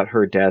something about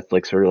her death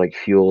like sort of like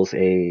fuels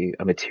a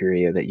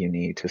materia that you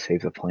need to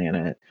save the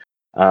planet.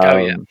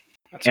 And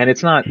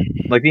it's not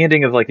like the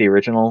ending of like the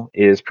original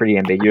is pretty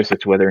ambiguous as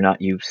to whether or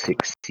not you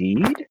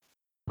succeed,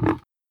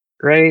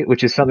 right?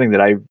 Which is something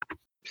that I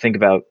think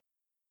about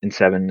in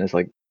 7 as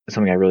like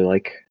something I really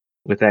like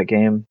with that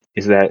game,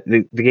 is that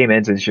the game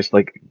ends and it's just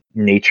like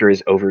nature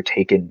is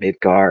overtaken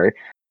Midgar,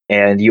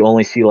 and you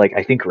only see like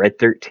I think Red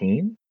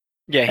 13.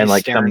 Yeah, he's and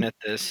like staring at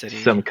the city.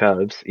 Some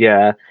cubs.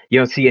 Yeah, you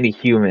don't see any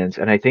humans,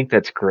 and I think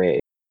that's great.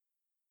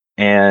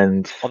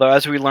 And although,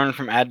 as we learned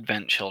from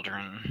Advent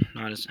Children,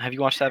 have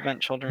you watched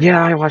Advent Children?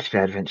 Yeah, I watched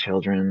Advent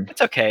Children.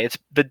 It's okay. It's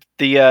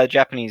the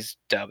Japanese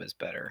dub is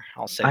better.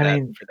 I'll say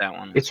for that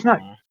one. It's not.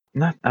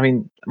 I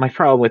mean, my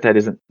problem with that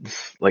isn't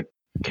like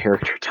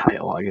character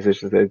dialogue. It's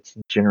just that it's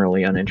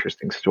generally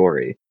uninteresting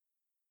story.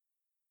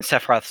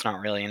 Sephiroth's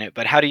not really in it,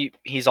 but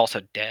he's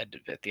also dead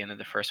at the end of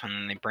the first one,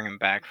 and they bring him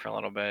back for a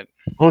little bit.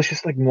 Well, it's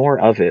just like more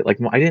of it. Like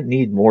I didn't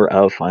need more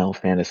of Final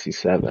Fantasy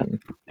VII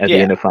at the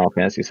end of Final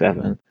Fantasy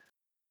VII.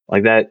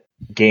 Like that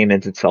game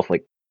ends itself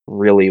like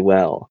really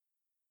well.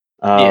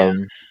 I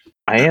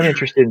am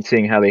interested in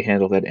seeing how they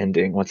handle that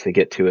ending once they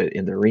get to it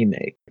in the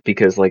remake,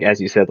 because like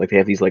as you said, like they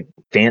have these like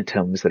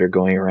phantoms that are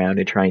going around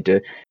and trying to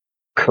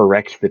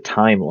correct the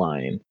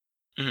timeline.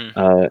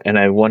 And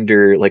I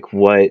wonder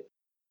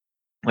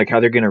how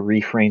they're going to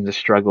reframe the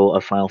struggle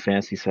of Final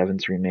Fantasy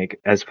VII's remake,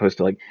 as opposed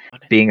to like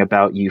being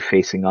about you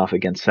facing off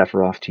against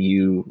Sephiroth, to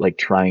you like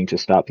trying to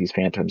stop these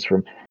phantoms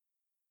from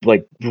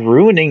like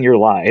ruining your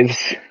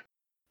lives.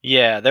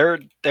 Yeah, they're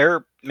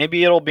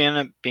maybe it'll be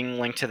being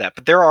linked to that,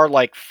 but there are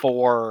like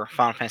 4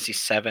 Final Fantasy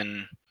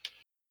VII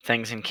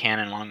things in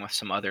canon along with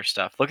some other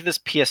stuff. Look at this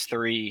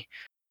PS3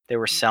 they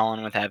were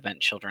selling with Advent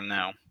Children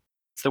though.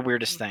 It's the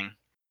weirdest thing.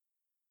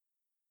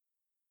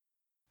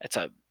 It's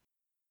a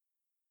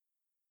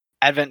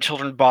Advent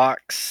Children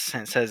box,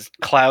 and it says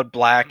Cloud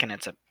Black, and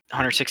it's a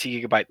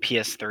 160 gigabyte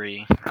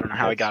PS3. I don't know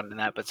how I got into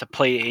that, but it's a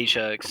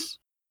PlayAsia. It's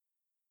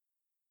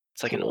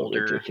like an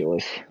older.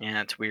 Ridiculous.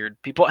 Yeah, it's weird.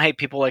 People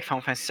like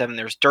Final Fantasy VII.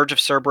 There's Dirge of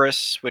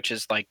Cerberus, which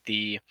is like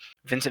the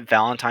Vincent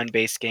Valentine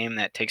based game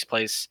that takes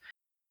place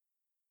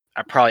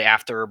probably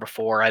after or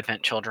before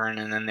Advent Children,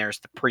 and then there's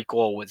the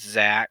prequel with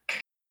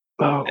Zack.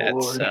 Oh,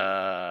 that's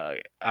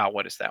Lord.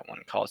 What is that one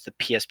called? It's the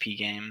PSP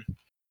game.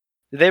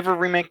 Did they ever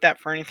remake that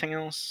for anything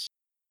else?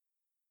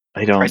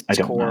 I don't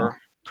know.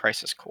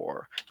 Crisis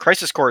Core.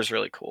 Crisis Core is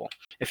really cool.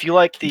 If you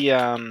like the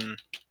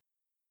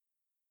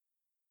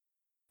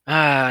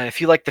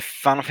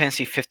Final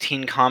Fantasy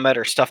 15 combat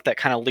or stuff that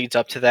kind of leads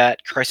up to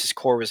that, Crisis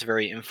Core was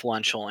very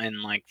influential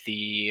in like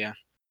the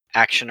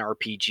action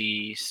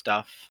RPG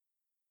stuff.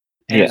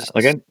 And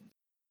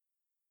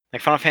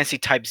like Final Fantasy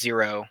Type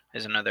 0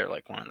 is another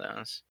like one of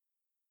those.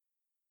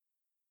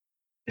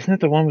 Isn't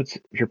it the one with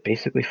you're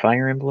basically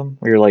Fire Emblem,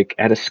 where you're like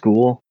at a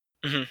school?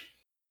 Mm-hmm.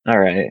 All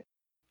right.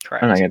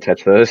 Correct. I'm not gonna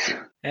touch those.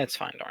 It's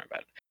fine. Don't worry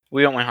about it.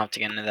 We don't want to have to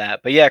get into that.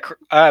 But yeah,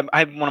 I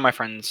have one of my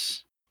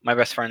friends, my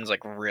best friend's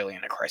like really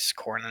into Crisis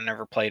Core, and I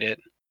never played it,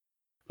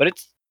 but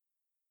it's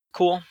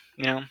cool.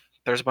 You know,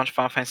 there's a bunch of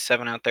Final Fantasy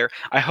VII out there.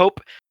 I hope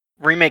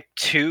Remake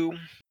 2.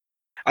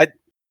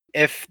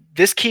 If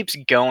this keeps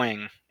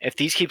going, if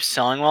these keep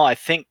selling well, I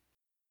think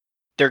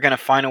they're gonna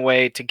find a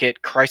way to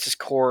get Crisis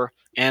Core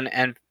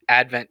and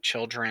Advent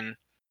Children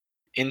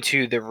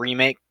into the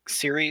remake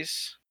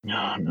series.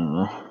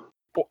 No.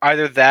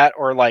 Either that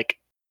or like,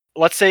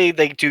 let's say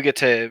they do get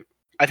to.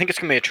 I think it's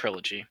gonna be a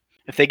trilogy.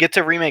 If they get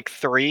to remake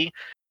 3,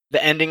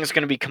 the ending is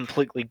gonna be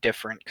completely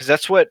different, because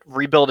that's what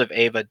Rebuild of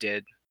Ava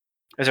did.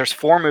 Is there's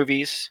 4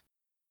 movies,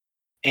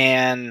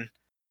 and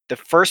the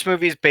first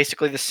movie is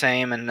basically the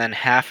same, and then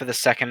half of the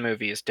second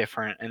movie is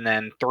different, and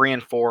then 3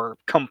 and 4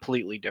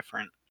 completely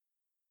different.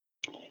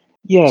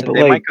 Yeah, so but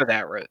they like, might go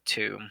that route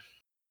too.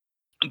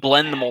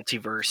 Blend the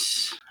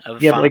multiverse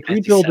of yeah, but like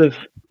Rebuild of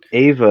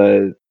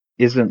Ava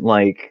isn't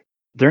like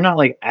they're not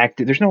like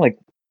active. There's no like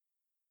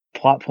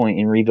plot point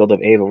in Rebuild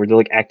of Ava where they're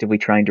like actively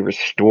trying to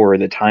restore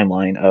the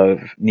timeline of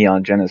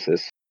Neon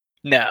Genesis.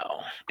 No,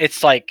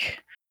 it's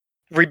like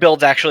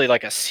Rebuild's actually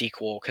like a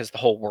sequel because the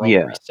whole world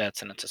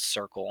resets and it's a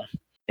circle.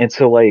 And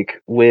so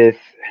like with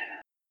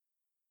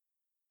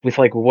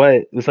like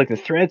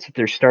the threads that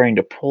they're starting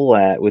to pull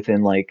at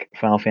within like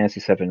Final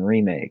Fantasy VII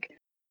Remake,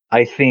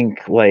 I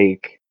think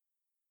the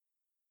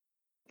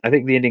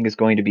ending is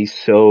going to be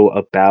so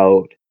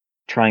about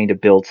trying to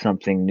build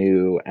something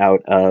new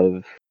out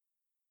of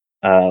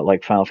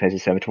like Final Fantasy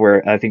VII, to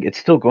where I think it's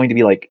still going to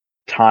be like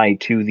tied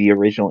to the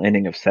original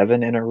ending of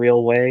 7 in a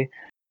real way.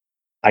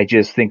 I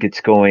just think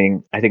what's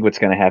going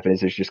to happen is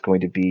there's just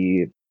going to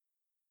be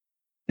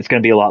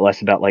a lot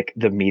less about like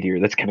the meteor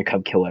that's going to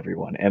come kill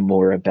everyone and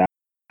more about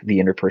the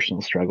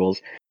interpersonal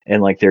struggles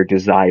and like their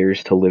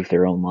desires to live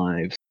their own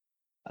lives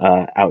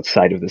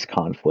outside of this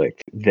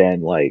conflict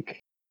than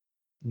like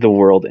the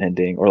world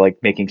ending or like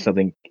making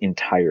something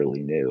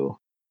entirely new.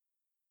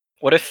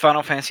 What if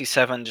Final Fantasy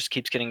VII just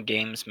keeps getting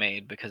games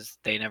made because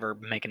they never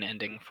make an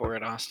ending for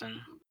it, Austin?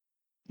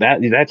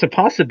 That's a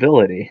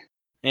possibility.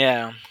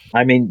 Yeah.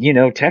 I mean,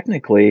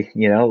 technically,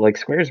 like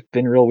Square's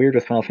been real weird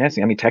with Final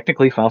Fantasy. I mean,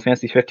 technically, Final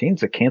Fantasy 15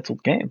 is a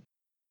canceled game.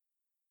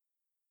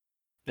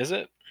 Is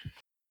it?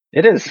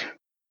 It is.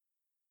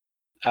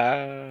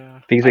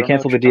 Because they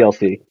canceled the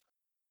DLC.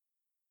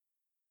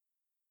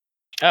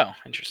 Oh,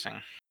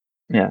 interesting.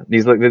 Yeah,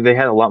 they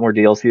had a lot more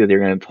DLC that they're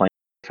going to play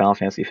in Final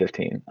Fantasy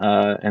 15,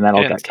 and that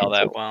all got canceled.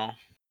 That well.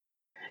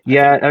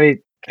 Yeah, I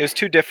mean, it was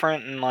too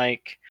different, and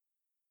like,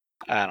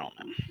 I don't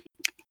know.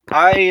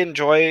 I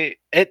enjoy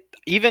it.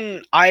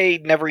 Even I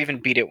never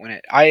even beat it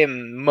I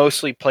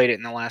mostly played it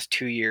in the last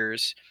 2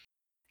 years,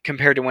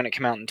 compared to when it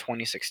came out in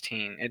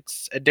 2016.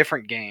 It's a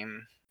different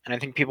game, and I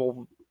think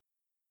people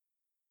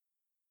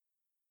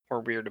were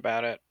weird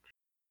about it.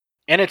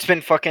 And it's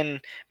been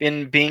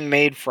being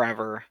made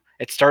forever.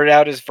 It started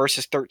out as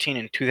Versus 13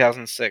 in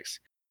 2006.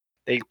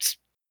 They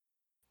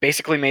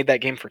basically made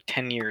that game for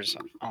 10 years,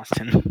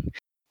 Austin.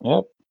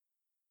 Yep.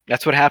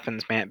 That's what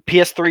happens, man.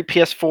 PS3,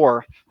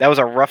 PS4, that was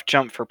a rough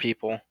jump for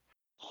people.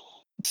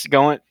 It's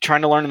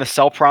trying to learn the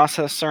cell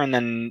processor and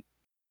then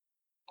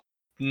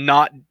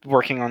not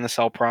working on the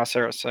cell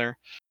processor.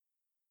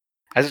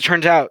 As it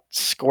turns out,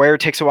 Square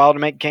takes a while to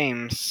make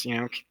games.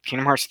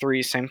 Kingdom Hearts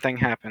 3, same thing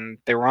happened.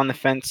 They were on the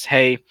fence.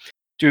 Hey,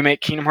 do we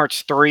make Kingdom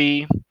Hearts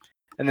 3?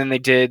 And then they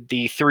did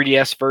the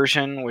 3DS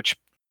version, which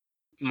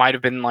might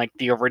have been like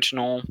the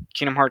original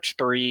Kingdom Hearts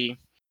 3.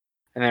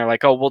 And they're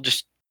like, oh, we'll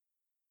just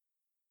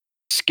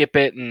skip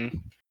it.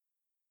 And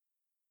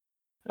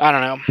I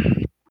don't know.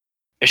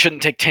 It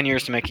shouldn't take 10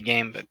 years to make a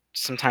game, but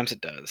sometimes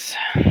it does.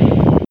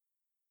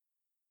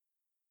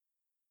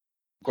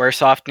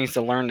 Squaresoft needs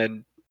to learn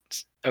to...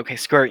 Okay,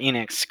 Square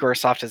Enix.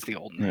 Squaresoft is the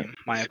old name.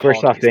 My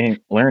apologies. Squaresoft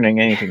ain't learning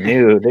anything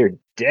new. They're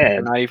dead.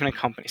 They're not even a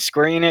company.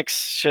 Square Enix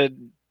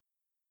should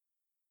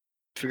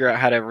figure out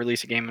how to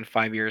release a game in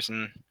 5 years.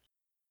 And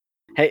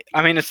hey,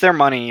 I mean, it's their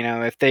money.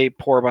 If they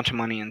pour a bunch of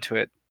money into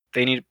it,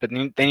 they need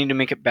to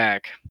make it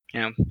back.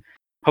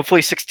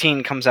 Hopefully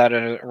 16 comes out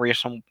at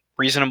a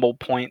reasonable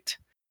point.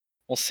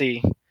 We'll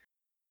see.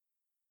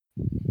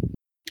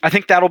 I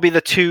think that'll be the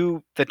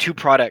two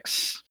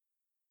products.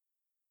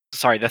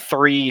 Sorry, the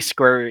 3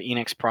 Square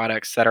Enix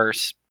products that are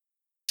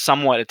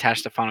somewhat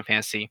attached to Final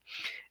Fantasy.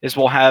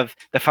 We'll have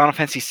the Final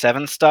Fantasy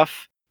VII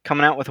stuff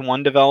coming out with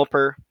one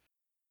developer.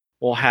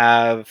 We'll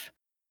have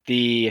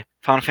the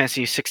Final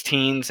Fantasy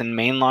 16s and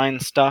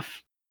mainline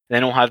stuff.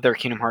 Then we'll have their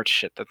Kingdom Hearts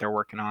shit that they're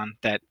working on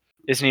that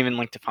isn't even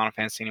linked to Final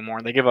Fantasy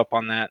anymore. They give up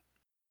on that.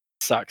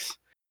 It sucks.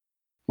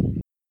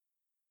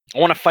 I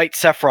want to fight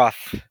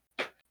Sephiroth.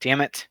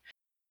 Damn it.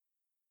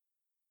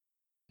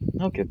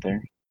 I'll get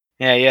there.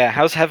 Yeah.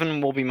 How's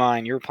Heaven Will Be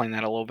Mine? You were playing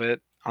that a little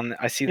bit.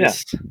 I see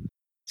this.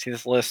 See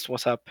this list.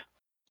 What's up?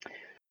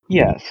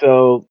 Yeah.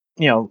 So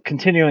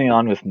continuing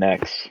on with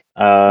Nex,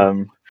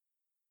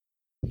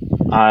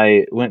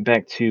 I went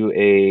back to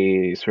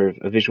a sort of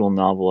a visual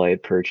novel I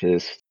had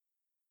purchased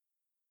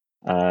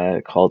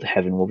called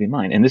Heaven Will Be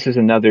Mine, and this is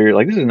another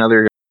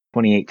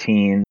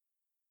 2018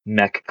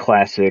 mech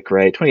classic,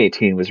 right?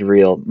 2018 was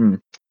real. It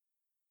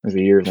was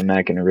the year of the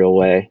mech in a real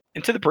way.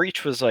 Into the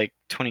Breach was like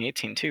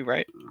 2018 too,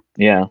 right?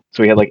 Yeah.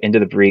 So we had like Into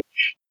the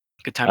Breach.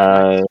 Good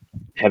time.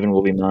 Heaven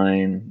Will Be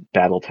Mine,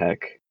 BattleTech,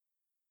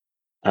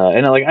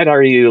 and I'd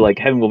argue like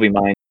Heaven Will Be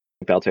Mine,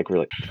 BattleTech were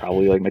like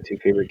probably like my 2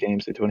 favorite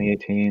games of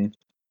 2018.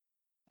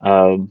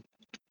 So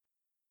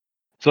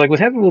like with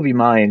Heaven Will Be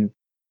Mine,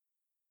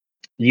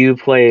 you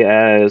play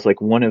as like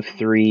one of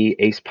 3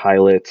 ace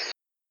pilots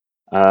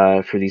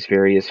for these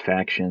various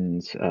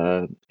factions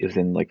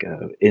within like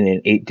in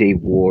an 8-day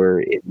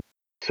war in the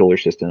solar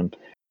system,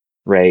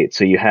 right?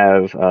 So you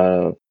have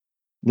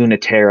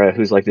Lunaterra,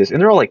 who's like this, and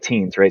they're all like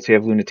teens, right? So you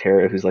have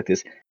Lunaterra, who's like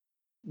this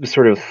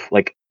sort of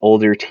like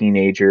older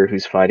teenager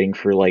who's fighting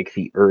for like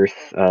the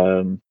Earth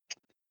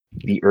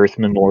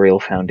Memorial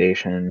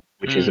Foundation,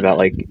 which is about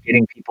like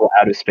getting people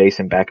out of space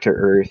and back to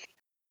Earth.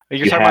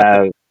 You're talking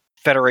about the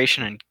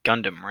Federation and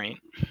Gundam, right?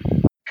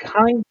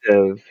 Kind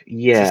of,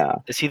 yeah.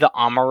 Is he the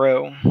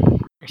Amuro?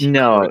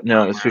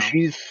 No. So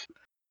she's.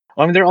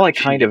 I mean, they're all like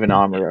kind of an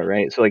Amuro,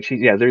 right? So like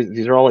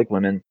these are all like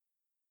women.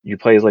 You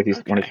play as like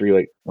these one or three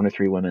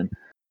women.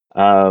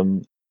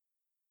 The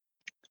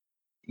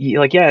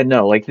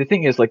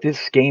thing is, like,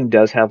 this game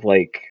does have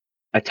like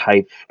a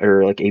type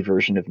or like a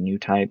version of new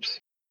types.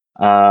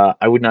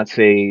 I would not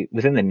say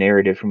within the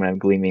narrative from what I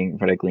gleaned,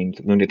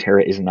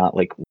 Lunaterra is not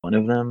like one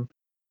of them.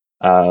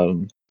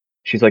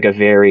 She's like a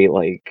very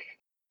like,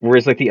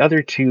 whereas like the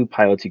other two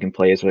pilots you can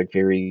play is like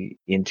very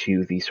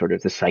into the sort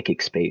of the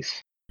psychic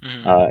space,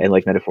 and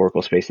like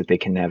metaphorical space that they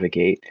can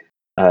navigate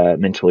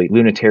mentally.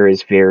 Lunaterra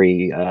is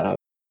very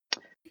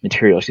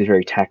material. She's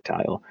very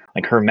tactile.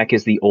 Like her mech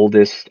is the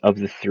oldest of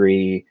the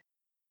three.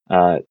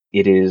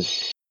 It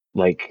is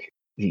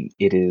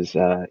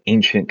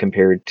ancient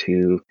compared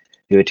to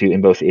the other two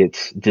in both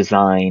its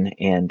design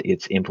and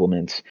its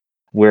implements.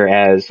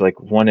 Whereas like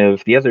one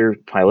of the other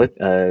pilot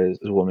is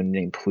a woman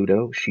named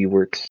Pluto. She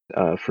works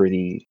for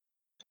the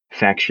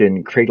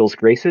faction Cradle's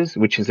Graces,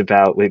 which is a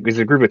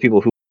group of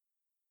people who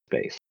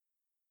space.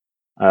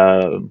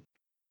 And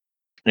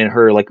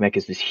her like mech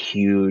is this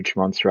huge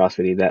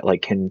monstrosity that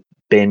like can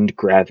bend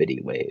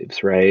gravity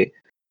waves, right?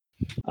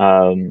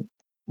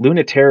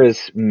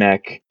 Lunaterra's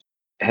mech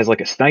has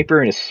like a sniper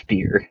and a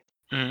spear.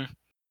 Mm-hmm.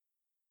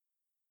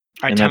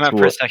 All right, time out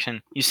for a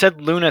second. You said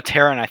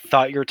Lunaterra, and I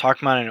thought you were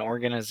talking about an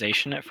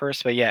organization at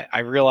first, but yeah,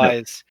 I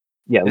realized.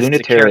 No. Yeah,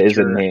 Lunaterra is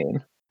a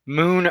name.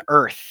 Moon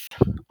Earth,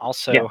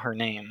 also her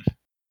name.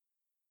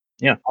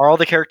 Yeah. Are all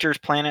the characters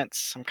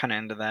planets? I'm kind of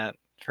into that.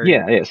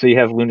 Yeah. So you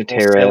have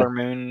Lunaterra, Sailor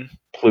Moon,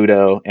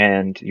 Pluto,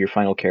 and your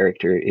final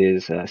character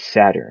is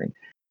Saturn.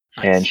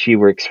 Nice. And she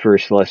works for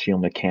Celestial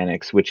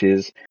Mechanics, which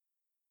is,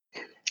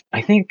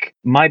 I think,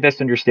 my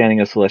best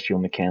understanding of Celestial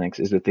Mechanics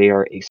is that they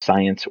are a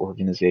science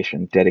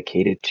organization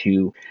dedicated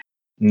to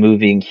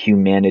moving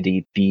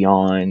humanity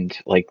beyond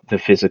like the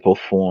physical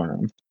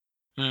form.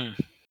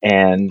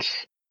 And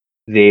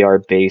they are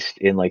based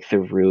in like the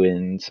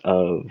ruins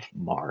of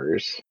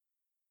Mars.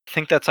 I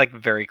think that's like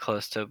very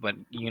close to what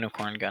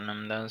Unicorn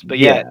Gundam does. But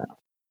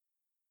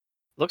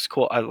looks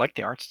cool. I like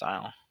the art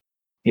style.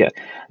 Yeah,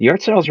 the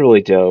art style is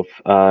really dope.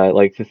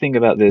 Like the thing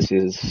about this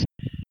is,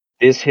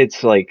 this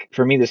hits like,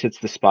 for me, this hits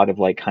the spot of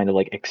like kind of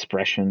like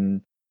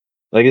expression.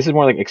 Like this is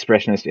more like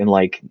expressionist in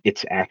like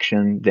its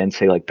action than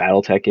say like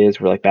BattleTech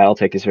is, where like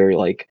BattleTech is very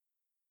like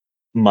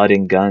mud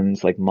and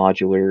guns, like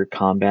modular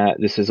combat.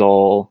 This is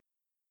all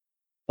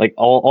like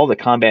all the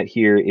combat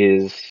here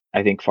is,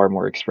 I think, far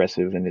more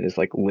expressive than it is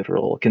like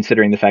literal,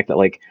 considering the fact that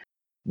like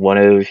one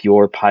of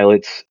your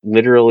pilots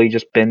literally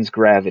just bends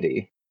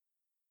gravity,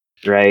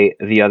 right?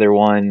 The other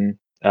one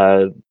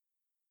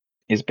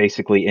is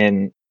basically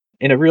in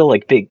a real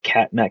like big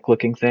cat mech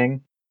looking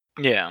thing.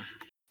 Yeah.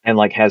 And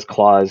like has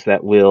claws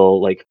that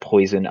will like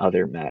poison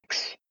other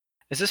mechs.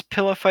 Is this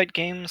Pillow Fight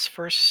Games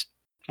first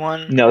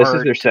one? No, this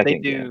is their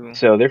second game.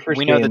 So their first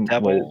game the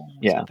Devil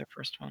was that their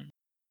first one?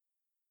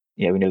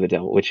 Yeah, We Know the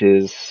Devil, which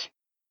is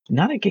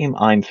not a game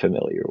I'm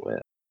familiar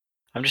with.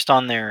 I'm just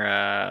on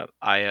their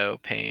IO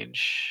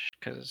page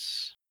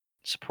because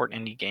support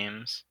indie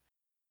games.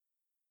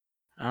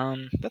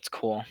 That's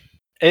cool.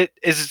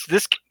 Is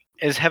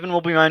Heaven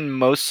Will Be Mine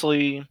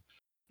mostly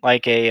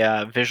like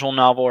a visual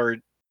novel, or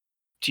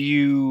do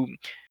you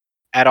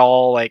at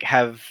all like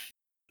have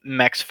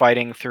mechs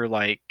fighting through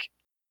like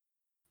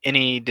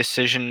any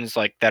decisions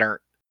like that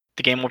are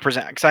the game will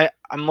present? Because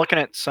I'm looking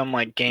at some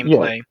like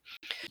gameplay.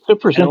 So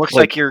and it looks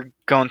like you're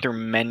going through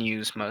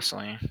menus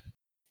mostly.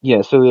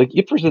 Yeah, so like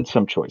it presents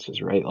some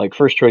choices, right? Like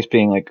first choice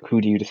being like, who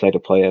do you decide to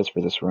play as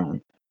for this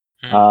run?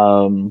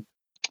 And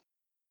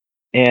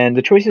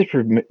the choices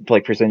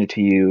like presented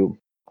to you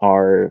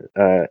are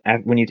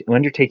when you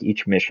undertake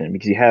each mission,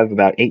 because you have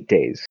about 8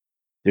 days.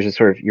 There's a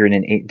sort of, you're in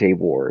an 8-day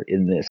war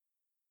in this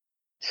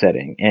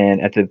setting,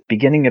 and at the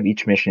beginning of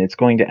each mission, it's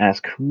going to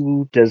ask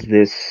who does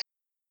the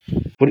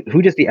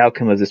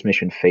outcome of this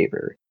mission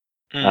favor,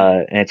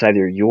 and it's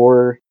either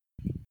your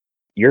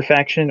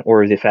faction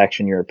or the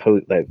faction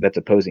that's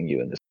opposing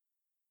you in this.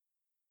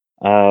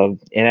 And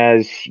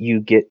as you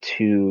get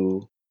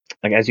to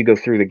as you go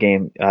through the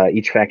game,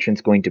 each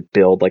faction's going to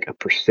build like a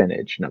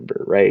percentage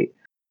number, right?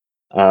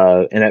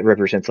 And that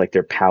represents like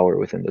their power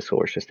within the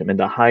solar system. And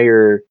the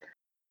higher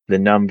the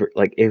number,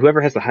 like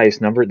whoever has the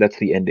highest number, that's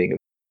the ending of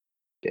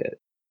it.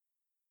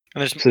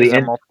 And is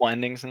there multiple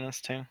endings in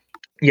this too?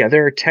 Yeah,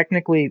 there are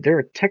technically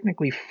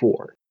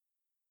 4.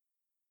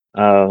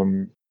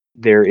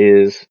 There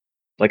is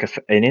like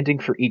an ending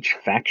for each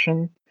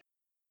faction,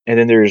 and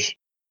then there's.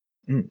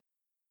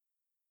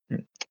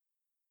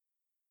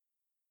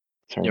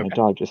 Sorry, my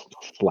dog just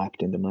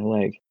slapped into my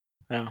leg.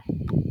 Oh.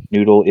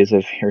 Noodle is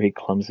a very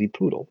clumsy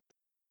poodle.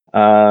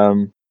 Got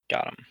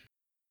him.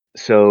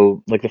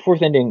 So, like, the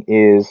 4th ending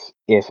is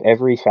if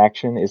every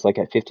faction is like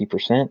at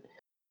 50%,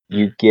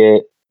 you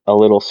get a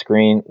little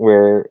screen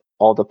where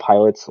all the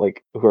pilots,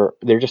 like,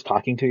 they're just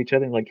talking to each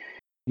other, like,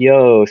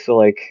 yo, so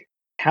like,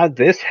 how'd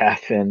this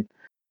happen?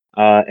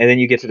 And then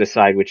you get to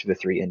decide which of the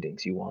 3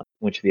 endings you want,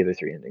 which of the other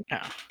 3 endings.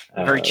 Yeah,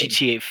 a very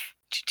GTA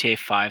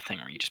 5 thing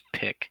where you just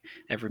pick,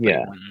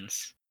 everybody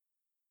wins.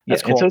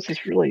 That's And so cool.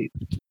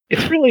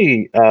 it's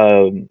really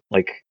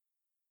like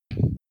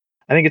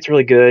I think it's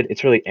really good.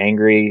 It's really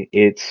angry.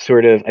 It's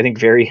sort of I think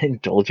very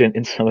indulgent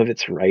in some of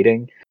its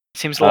writing.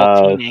 Seems a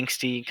little teen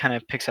angsty. Kind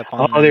of picks up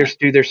on. Oh, there's so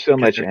because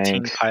much they're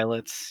teen angst.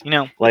 pilots. You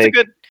know, it's Like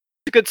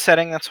a good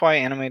setting. That's why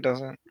anime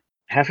does it.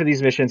 half of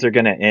these missions are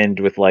gonna end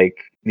with like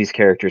these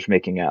characters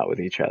making out with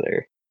each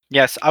other.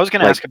 Yes, I was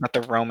gonna Like, ask about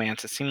the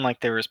romance. It seemed like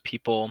there was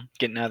people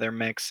getting out of their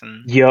mix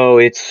and yo,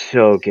 it's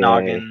so gay.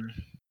 snogging.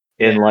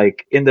 In Yeah.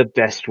 like in the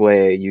best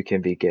way you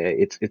can be gay.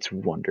 It's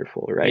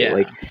wonderful, right? Yeah.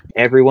 Like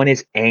everyone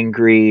is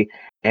angry.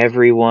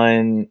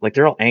 Everyone like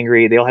they're all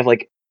angry. They all have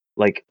like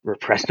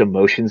repressed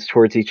emotions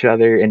towards each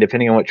other. And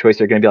depending on what choice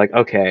they're gonna be like,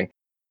 okay,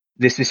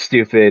 this is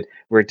stupid.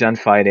 We're done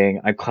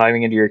fighting. I'm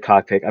climbing into your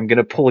cockpit. I'm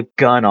gonna pull a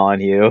gun on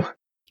you.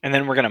 And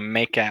then we're gonna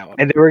make out.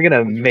 And then we're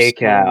gonna Which was make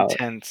so out.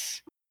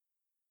 intense.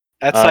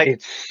 That's like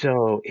It's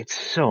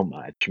so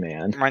much,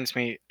 man. reminds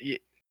me.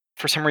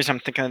 For some reason, I'm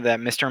thinking of that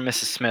Mr. and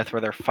Mrs. Smith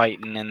where they're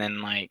fighting and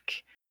then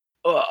like,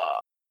 ugh.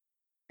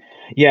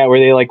 Yeah,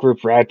 where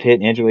Brad Pitt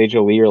and Angelina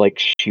Jolie are like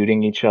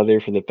shooting each other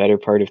for the better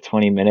part of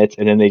 20 minutes,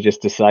 and then they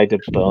just decide to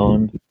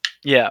bone.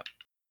 Yeah.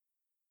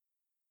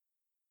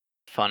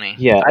 Funny.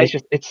 Yeah,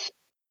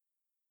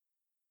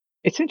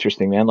 it's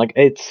interesting, man. Like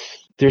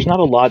there's not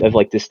a lot of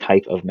like this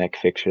type of mech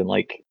fiction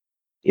like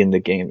in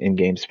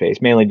game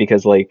space, mainly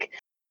because like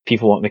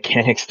people want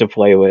mechanics to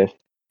play with.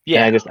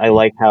 Yeah. And I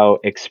like how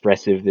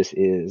expressive this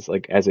is,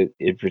 like as it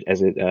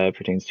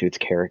pertains to its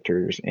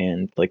characters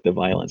and like the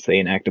violence they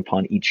enact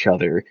upon each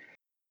other.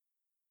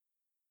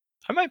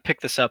 I might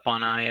pick this up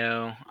on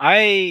IO.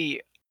 I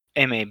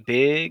am a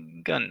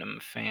big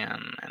Gundam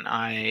fan,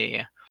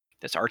 and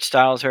this art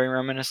style is very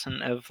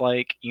reminiscent of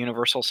like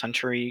Universal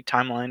Century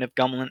timeline of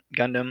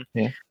Gundam,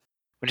 Yeah.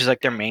 which is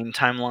like their main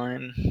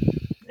timeline.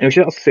 And we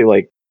should also say,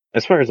 like,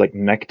 as far as like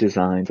mech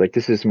designs, like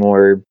this is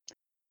more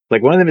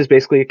like one of them is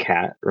basically a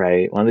cat,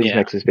 right? One of these Yeah.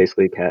 mechs is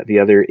basically a cat. The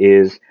other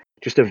is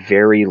just a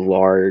very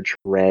large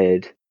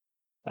red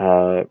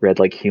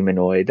like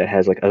humanoid that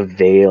has like a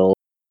veil,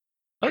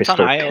 Oh, it's on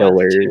crystal iOS too.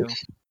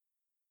 pillars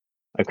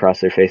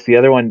across their face. The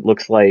other one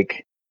looks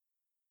like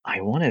I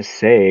want to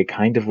say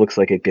kind of looks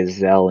like a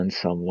gazelle in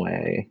some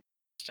way.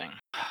 Interesting.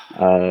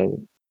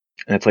 And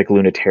it's like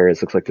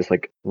Lunaterra's looks like this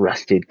like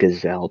rusted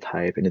gazelle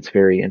type, and it's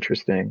very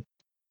interesting.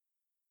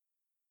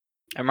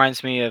 It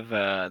reminds me of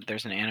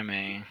there's an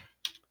anime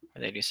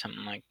where they do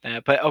something like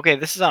that. But okay,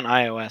 this is on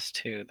iOS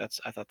too.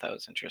 I thought that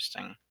was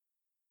interesting.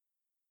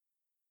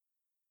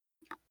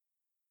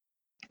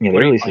 Yeah, they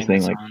What are you released this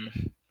playing thing this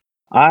like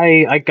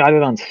on? I got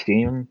it on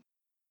Steam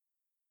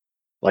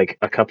like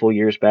a couple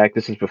years back.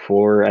 This is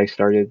before I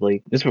started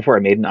this is before I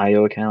made an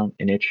IO account,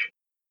 an itch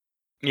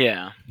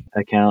Yeah.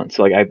 account.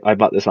 So like I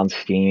bought this on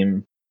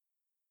Steam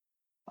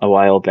a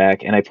while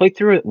back and I played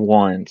through it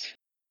once.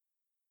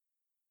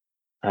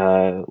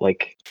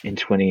 Like in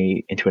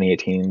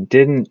 2018.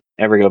 Didn't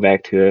ever go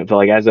back to it, but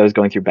like as I was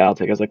going through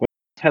Battletech, I was like, well,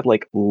 let's have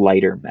like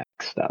lighter mech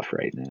stuff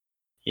right now.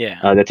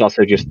 Yeah. That's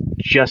also just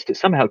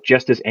somehow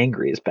just as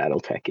angry as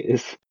Battletech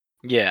is.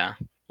 Yeah.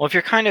 Well, if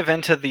you're kind of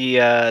into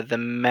the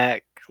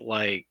mech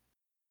like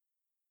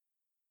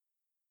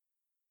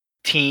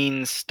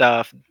teen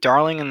stuff,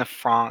 Darling in the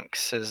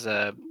Franxx is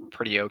a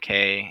pretty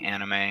okay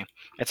anime.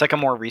 It's like a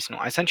more recent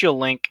one. I sent you a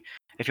link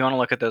if you want to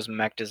look at those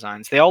mech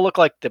designs. They all look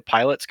like the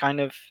pilots kind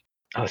of.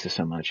 Oh, this is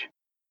so much.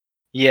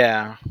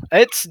 Yeah,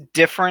 it's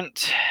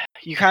different.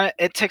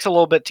 It takes a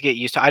little bit to get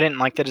used to. I didn't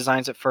like the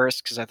designs at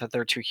first because I thought they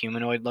were too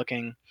humanoid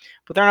looking,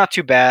 but they're not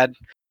too bad.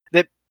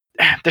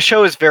 The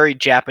show is very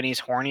Japanese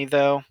horny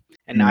though,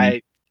 and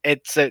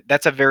that's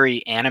a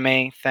very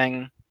anime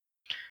thing,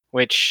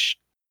 which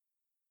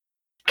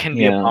can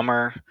be a Yeah.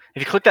 bummer.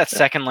 If you click that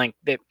second link,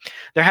 there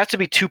has to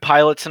be two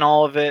pilots in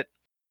all of it,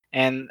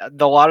 and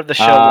a lot of the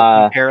show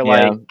will compare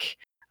yeah. like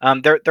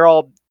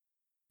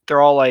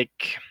they're all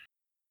like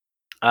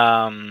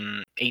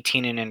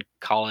 18 and in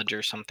college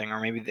or something, or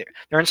maybe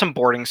they're in some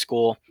boarding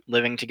school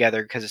living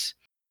together because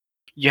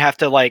you have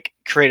to like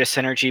create a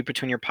synergy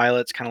between your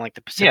pilots, kind of like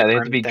the Pacific They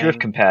have to Rim be thing.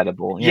 drift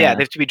compatible. Yeah,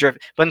 they have to be drift,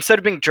 but instead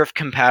of being drift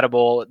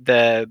compatible,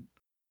 the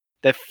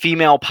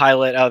female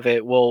pilot of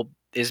it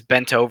is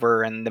bent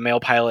over, and the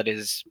male pilot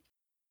is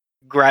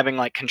grabbing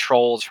like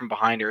controls from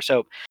behind her.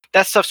 So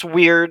that stuff's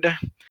weird.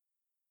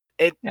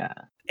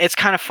 It's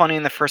kind of funny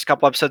in the first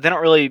couple episodes. They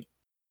don't really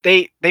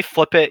they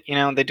flip it, you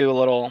know. They do a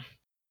little.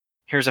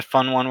 Here's a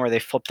fun one where they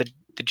flip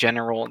the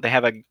general. They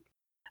have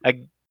a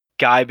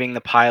guy being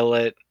the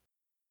pilot,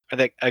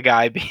 or a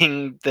guy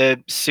being the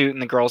suit,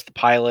 and the girl's the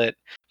pilot.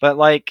 But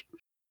like,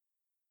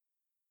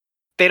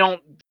 they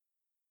don't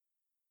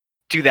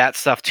do that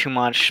stuff too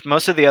much.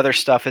 Most of the other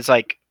stuff is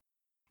like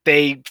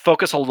they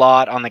focus a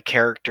lot on the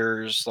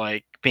characters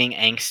like being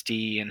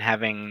angsty and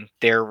having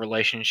their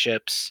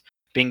relationships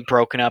being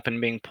broken up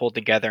and being pulled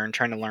together and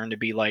trying to learn to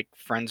be like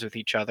friends with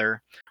each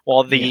other,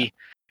 while the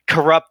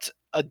corrupt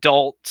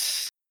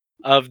adults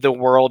of the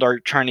world are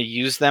trying to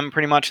use them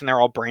pretty much, and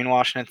they're all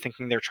brainwashed and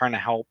thinking they're trying to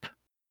help.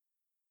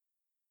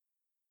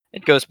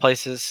 It goes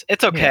places.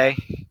 It's okay.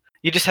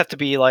 You just have to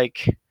be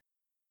like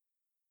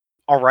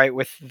all right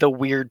with the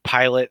weird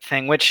pilot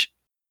thing, which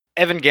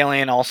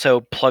Evangelion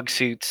also plug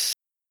suits,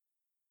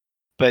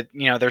 but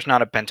there's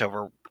not a bent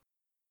over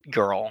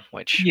girl,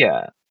 which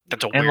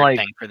that's a weird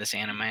thing for this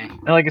anime.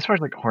 And like as far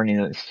as like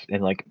horniness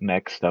and like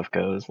mech stuff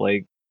goes,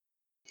 like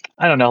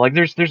I don't know, like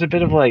there's a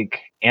bit of like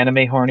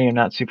anime horny I'm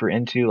not super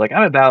into. Like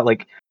I'm about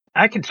like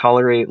I can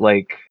tolerate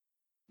like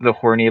the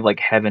horny of like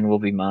Heaven Will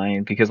Be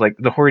Mine because like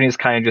the horniness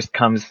kind of just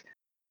comes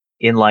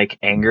in like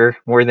anger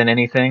more than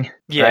anything,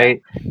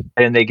 right?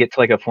 And they get to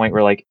like a point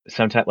where like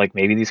sometimes like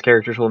maybe these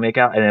characters will make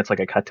out and it's like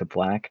a cut to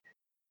black.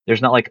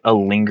 There's not like a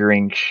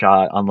lingering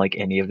shot on like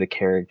any of the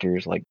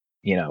characters like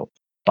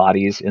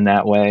bodies in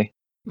that way.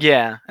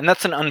 Yeah, and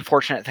that's an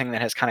unfortunate thing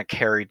that has kind of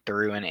carried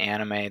through in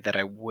anime that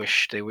I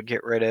wish they would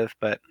get rid of,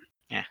 but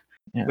yeah.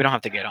 We don't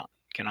have to get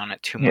on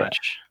it too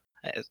much.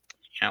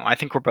 I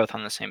think we're both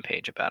on the same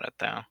page about it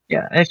though.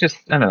 Yeah, it's just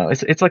I don't know.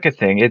 It's like a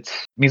thing. It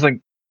means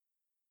like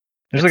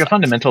there's like a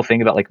fundamental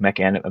thing about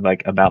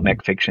like about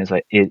mech fiction is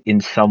that it in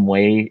some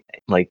way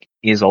like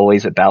is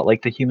always about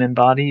like the human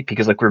body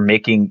because like we're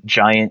making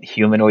giant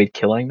humanoid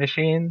killing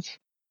machines.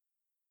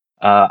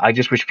 I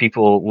just wish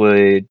people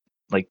would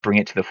like bring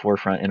it to the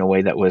forefront in a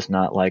way that was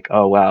not like,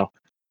 oh wow,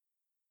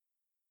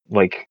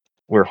 like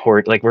we're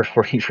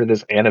horny for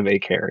this anime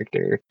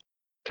character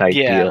type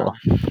deal.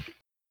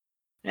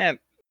 Yeah,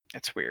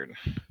 it's weird.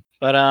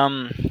 But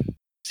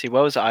see,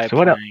 what was I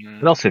playing?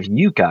 What else have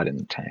you got in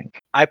the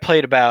tank? I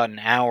played about an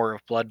hour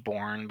of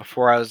Bloodborne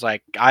before I was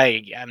like,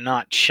 I am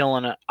not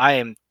chilling.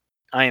 I'm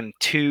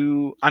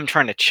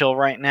trying to chill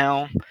right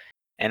now,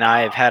 and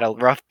I have had a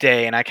rough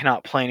day, and I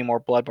cannot play any more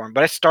Bloodborne.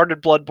 But I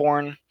started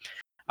Bloodborne.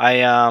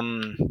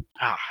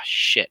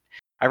 Shit.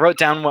 I wrote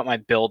down what my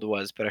build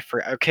was, but I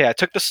forgot. Okay, I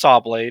took the Saw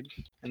Blade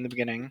in the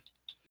beginning.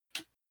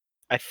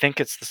 I think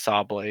it's the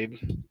Saw Blade.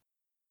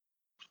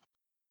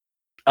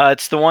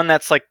 It's the one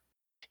that's like,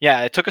 yeah,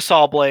 I took a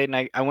Saw Blade,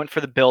 and I went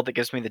for the build that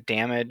gives me the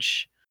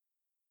damage.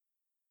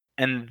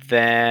 And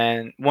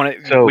then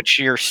which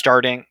you're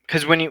starting,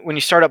 because when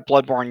you start up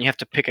Bloodborne, you have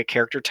to pick a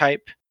character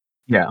type.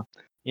 Yeah.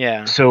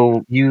 Yeah.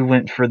 So you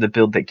went for the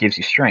build that gives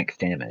you strength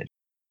damage.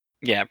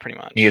 Yeah, pretty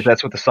much. Because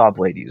that's what the Saw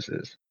Blade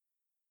uses.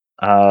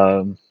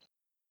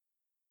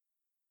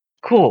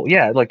 Cool.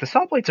 Yeah, like the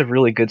Saw Blade's a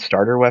really good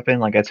starter weapon.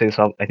 Like I'd say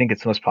I think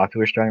it's the most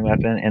popular starting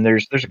weapon, and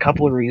there's a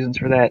couple of reasons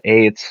for that.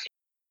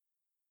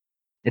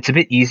 It's a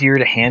bit easier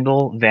to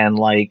handle than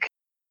like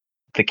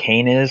the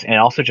cane is, and it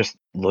also just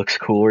looks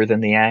cooler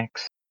than the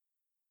axe.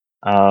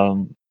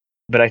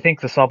 But I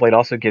think the Saw Blade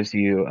also gives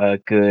you a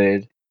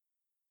good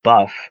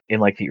buff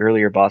in like the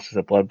earlier bosses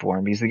of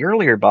Bloodborne, because the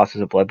earlier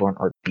bosses of Bloodborne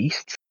are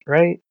beasts,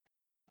 right?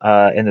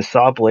 And the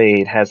Saw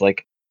Blade has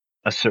like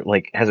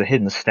has a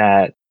hidden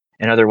stat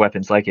and other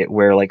weapons like it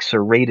where like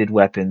serrated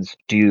weapons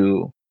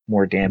do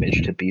more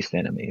damage to beast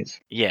enemies.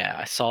 Yeah,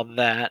 I saw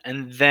that,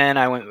 and then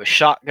I went with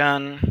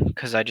shotgun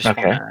because I just want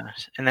to.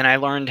 And then I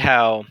learned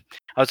how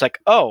I was like,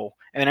 oh,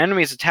 if an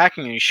enemy is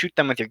attacking you, you shoot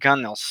them with your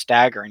gun, they'll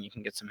stagger, and you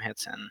can get some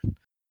hits in.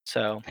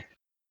 So,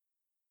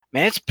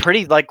 man, it's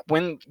pretty like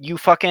when you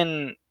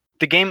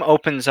the game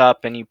opens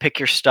up and you pick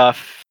your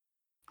stuff,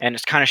 and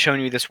it's kind of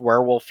showing you this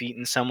werewolf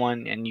eating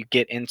someone, and you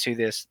get into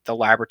the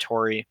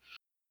laboratory.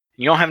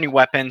 You don't have any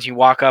weapons. You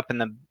walk up,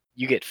 and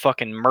you get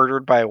fucking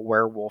murdered by a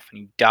werewolf,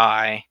 and you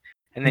die.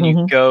 And then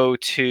you go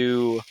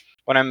to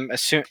what I'm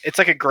assuming it's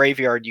like a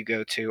graveyard. You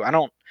go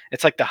to.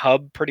 It's like the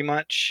hub, pretty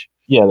much.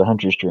 Yeah, the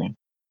Hunter's Dream.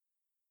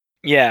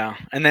 Yeah,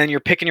 and then you're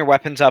picking your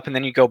weapons up, and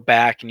then you go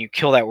back and you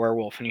kill that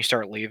werewolf, and you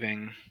start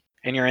leaving,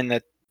 and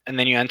and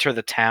then you enter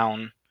the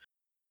town.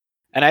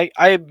 And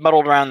I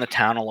muddled around the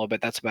town a little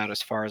bit. That's about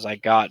as far as I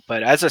got.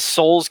 But as a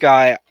Souls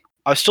guy,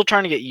 I was still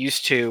trying to get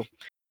used to.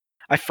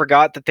 I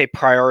forgot that they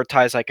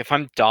prioritize, like, if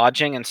I'm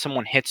dodging and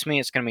someone hits me,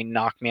 it's going to be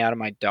knock me out of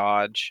my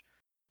dodge,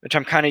 which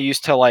I'm kind of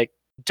used to, like,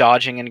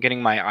 dodging and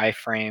getting my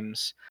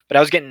iframes. But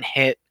I was getting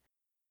hit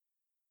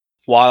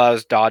while I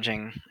was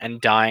dodging and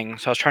dying,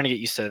 so I was trying to get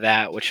used to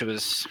that, which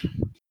was,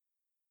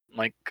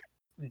 like,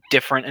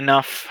 different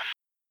enough.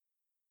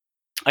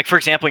 Like, for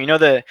example,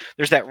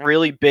 there's that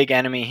really big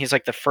enemy. He's,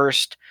 like, the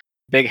first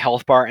big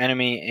health bar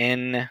enemy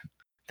in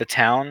the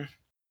town.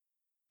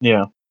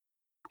 Yeah.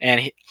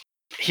 And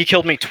he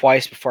killed me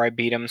twice before I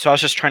beat him, so I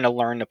was just trying to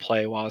learn to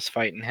play while I was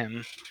fighting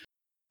him.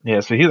 Yeah,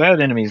 so he had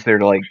enemies there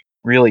to like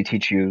really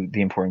teach you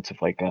the importance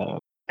of like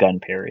gun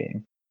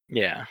parrying.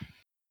 Yeah.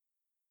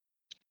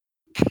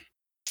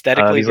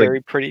 Aesthetically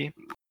very pretty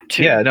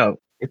too. Yeah, no,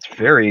 it's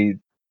very,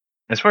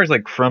 as far as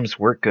like From's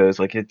work goes,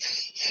 like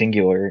it's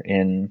singular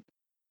in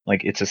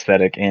like its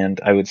aesthetic and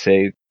I would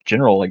say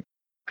general like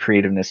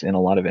creativeness in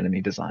a lot of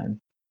enemy design.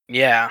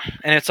 Yeah,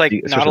 and it's like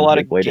not a lot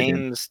of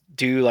games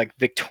do like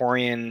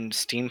Victorian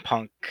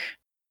steampunk.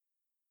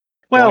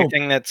 Well, the only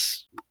thing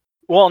that's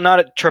not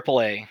at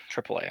AAA.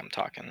 AAA, I'm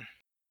talking.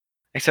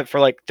 Except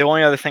for like the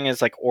only other thing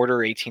is like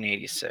Order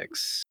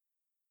 1886,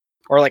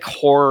 or like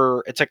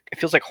horror. It's like it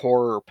feels like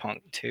horror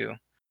punk too.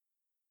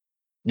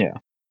 Yeah.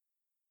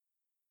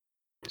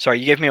 Sorry,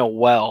 you gave me a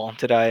well.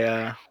 Did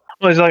I?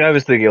 Well, it's like I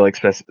was thinking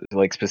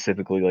like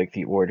specifically like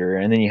the order,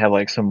 and then you have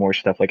like some more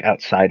stuff like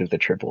outside of the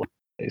triple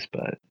A's,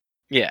 but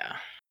yeah.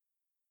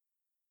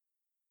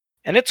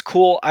 And it's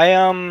cool.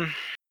 I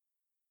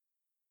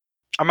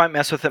might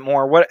mess with it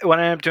more. What I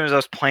ended up doing is I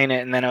was playing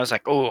it, and then I was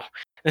like, oh,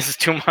 this is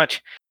too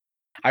much.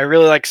 I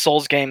really like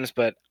Souls games,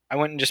 but I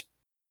went and just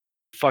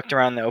fucked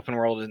around the open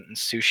world in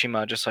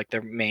Tsushima, just like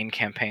their main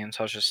campaign.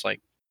 So I was just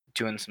like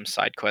doing some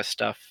side quest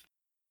stuff.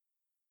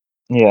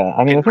 yeah,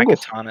 I mean the Getting my thing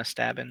is, katana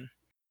stabbing.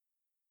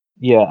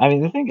 yeah, I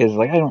mean the thing is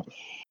like I don't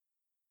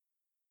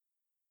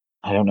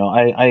know.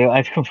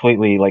 I've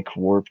completely like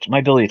warped my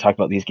ability to talk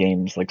about these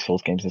games, like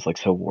Souls games, is like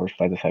so warped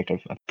by the fact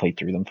I've played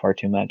through them far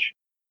too much.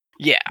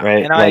 Yeah,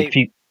 Right? and Like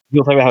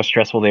people talk about how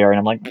stressful they are, and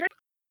I'm like,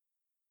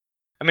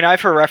 I mean, I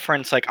for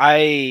reference, like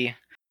the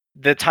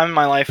time in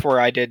my life where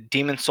I did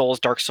Demon Souls,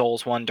 Dark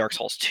Souls 1, Dark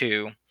Souls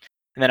 2,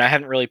 and then I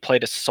haven't really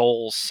played a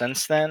Souls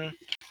since then.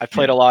 I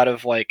played a lot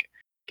of like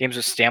games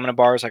with stamina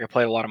bars. Like I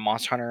played a lot of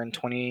Monster Hunter in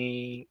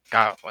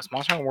was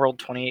Monster Hunter World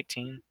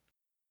 2018?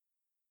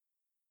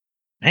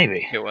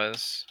 maybe. It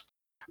was.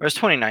 Or it was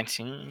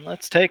 2019.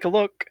 Let's take a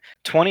look.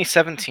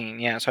 2017.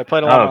 Yeah, so I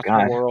played a lot of Oh Monster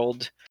Hunter god.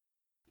 World.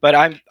 But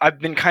I've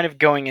been kind of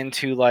going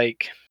into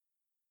like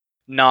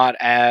not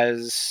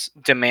as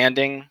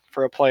demanding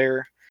for a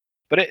player,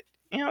 but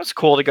it's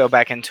cool to go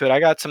back into it. I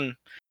got some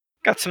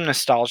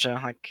nostalgia.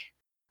 Like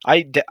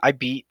I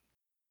beat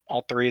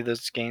all three of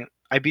those games.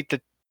 I beat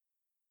the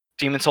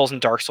Demon Souls and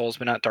Dark Souls,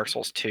 but not Dark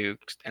Souls 2,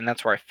 and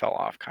that's where I fell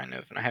off kind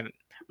of, and I haven't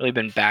really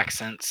been back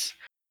since.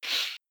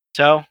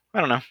 So, I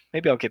don't know.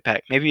 Maybe I'll get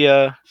back. Maybe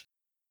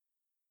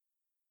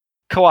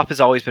co-op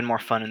has always been more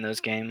fun in those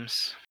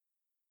games.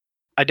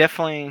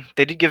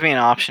 They did give me an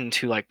option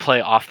to like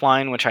play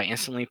offline, which I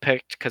instantly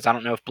picked because I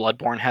don't know if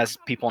Bloodborne has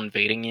people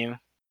invading you.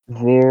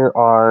 There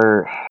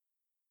are,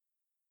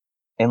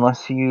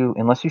 unless you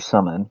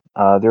summon,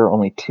 there are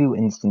only 2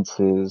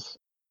 instances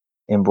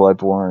in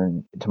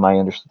Bloodborne, to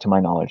my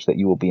knowledge, that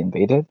you will be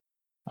invaded.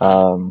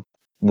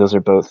 Those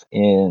are both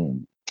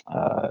in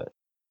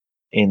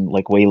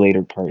like way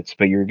later parts,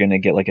 but you're gonna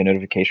get like a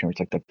notification where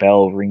it's like the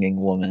bell ringing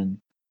woman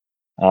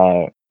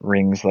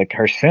rings like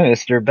her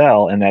sinister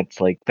bell, and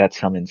that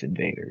summons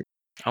invaders.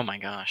 Oh my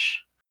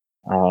gosh.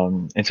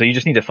 And so you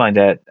just need to find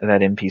that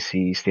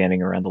NPC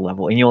standing around the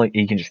level, and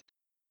you can just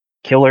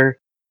kill her,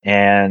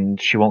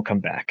 and she won't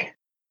come back.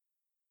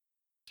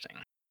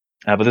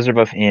 But those are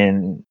both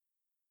in.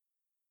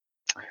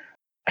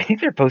 I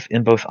think they're both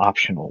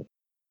optional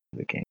for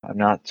the game. I'm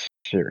not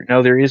sure.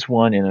 No, there is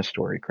one in a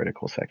story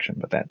critical section,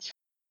 but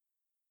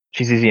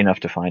she's easy enough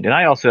to find. And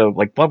I also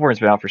like Bloodborne's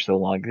been out for so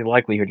long. The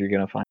likelihood you're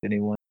gonna find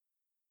anyone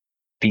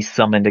be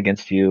summoned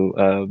against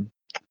you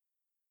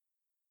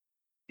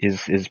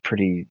is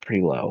pretty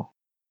low.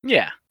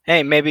 Yeah.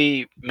 Hey,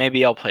 maybe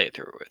I'll play it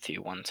through with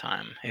you one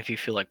time if you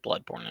feel like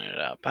Bloodborne it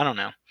up. I don't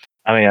know.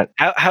 I mean,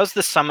 how's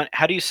the summon?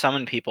 How do you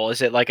summon people?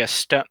 Is it like a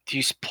stone? Do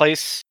you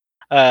place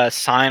a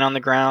sign on the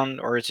ground,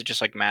 or is it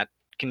just like Matt?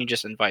 Can you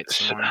just invite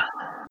someone?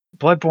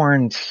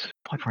 Bloodborne's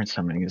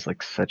summoning is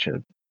like such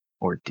a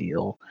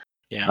ordeal.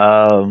 Yeah.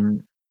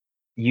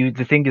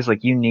 The thing is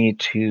like you need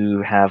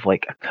to have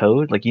like a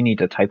code. Like you need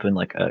to type in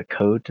like a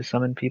code to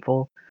summon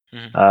people.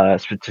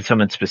 To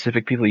summon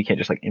specific people, you can't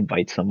just like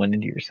invite someone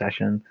into your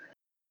session.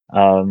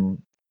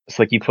 It's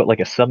like you put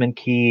like a summon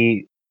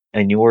key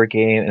in your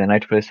game, and then I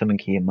have to put a summon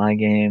key in my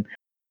game,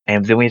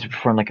 and then we have to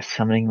perform like a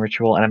summoning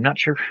ritual. And I'm not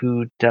sure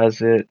who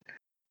does it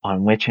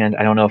on which end.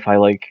 I don't know if I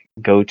like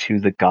go to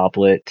the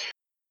goblet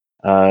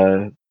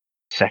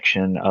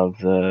section of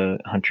the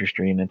Hunter's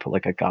Dream and put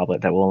like a goblet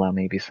that will allow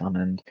me to be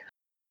summoned.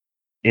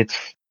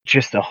 It's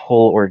just a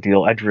whole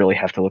ordeal. I'd really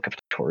have to look up a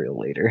tutorial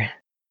later.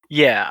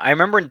 Yeah, I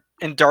remember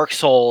in Dark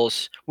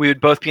Souls, we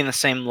would both be in the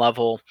same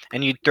level,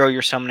 and you'd throw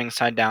your summoning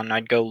sign down, and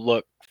I'd go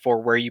look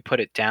for where you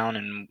put it down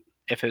and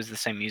if it was the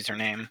same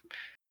username.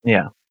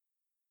 Yeah.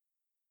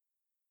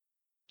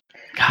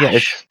 Gosh, yeah,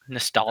 it's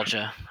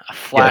nostalgia. A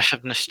flash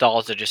of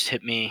nostalgia just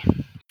hit me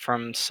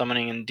from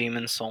summoning in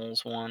Demon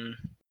Souls 1.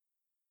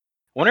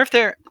 Wonder if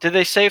did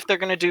they say if they're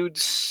gonna do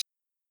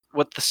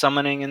what the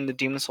summoning in the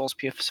Demon Souls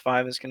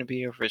PS5 is gonna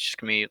be, or if it's just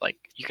gonna be like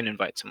you can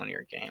invite someone to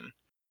your game?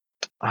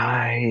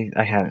 I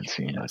haven't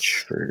seen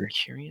much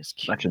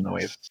much in the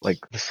way of like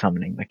the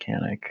summoning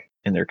mechanic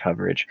in their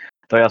coverage.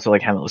 Though I also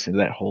like haven't listened to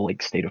that whole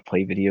like state of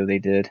play video they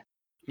did.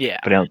 Yeah.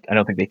 But I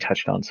don't think they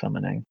touched on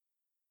summoning.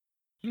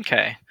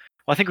 Okay.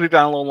 Well, I think we've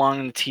got a little long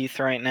in the teeth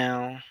right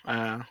now.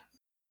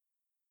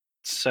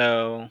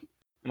 So I'm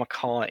gonna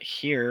call it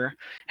here.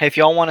 Hey, if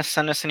y'all want to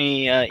send us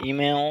any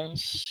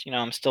emails,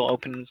 I'm still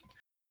open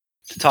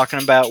to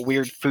talking about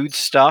weird food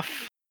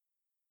stuff.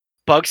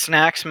 Bug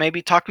snacks,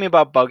 maybe. Talk to me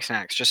about bug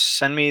snacks. Just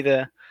send me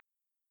that.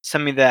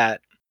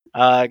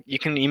 You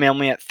can email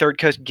me at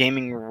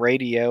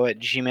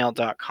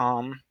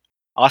thirdcoastgamingradio@gmail.com.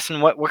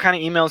 Austin, what kind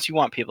of emails you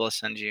want people to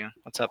send you?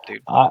 What's up,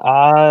 dude?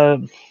 I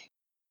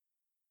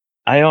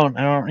don't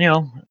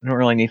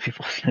really need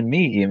people to send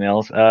me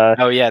emails.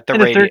 Oh yeah, the in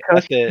the radio. Third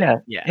Coast, Yeah.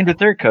 In the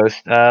Third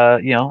Coast,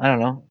 I don't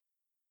know.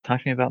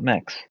 Talk to me about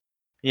mechs.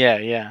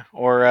 Yeah.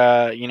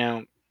 Or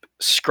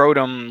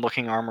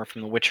scrotum-looking armor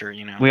from The Witcher.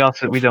 You know. We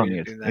don't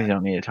need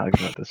to talk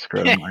about the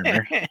scrotum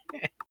armor.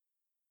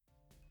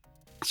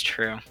 It's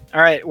true.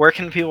 All right, where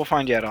can people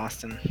find you at,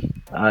 Austin?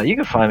 You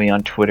can find me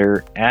on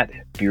Twitter at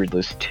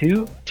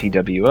Beardless2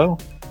 TWO.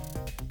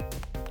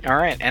 All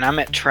right, and I'm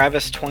at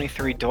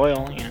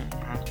Travis23Doyle. You know,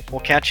 we'll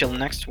catch you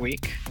next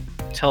week.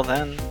 Till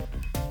then,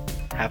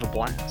 have a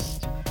blast.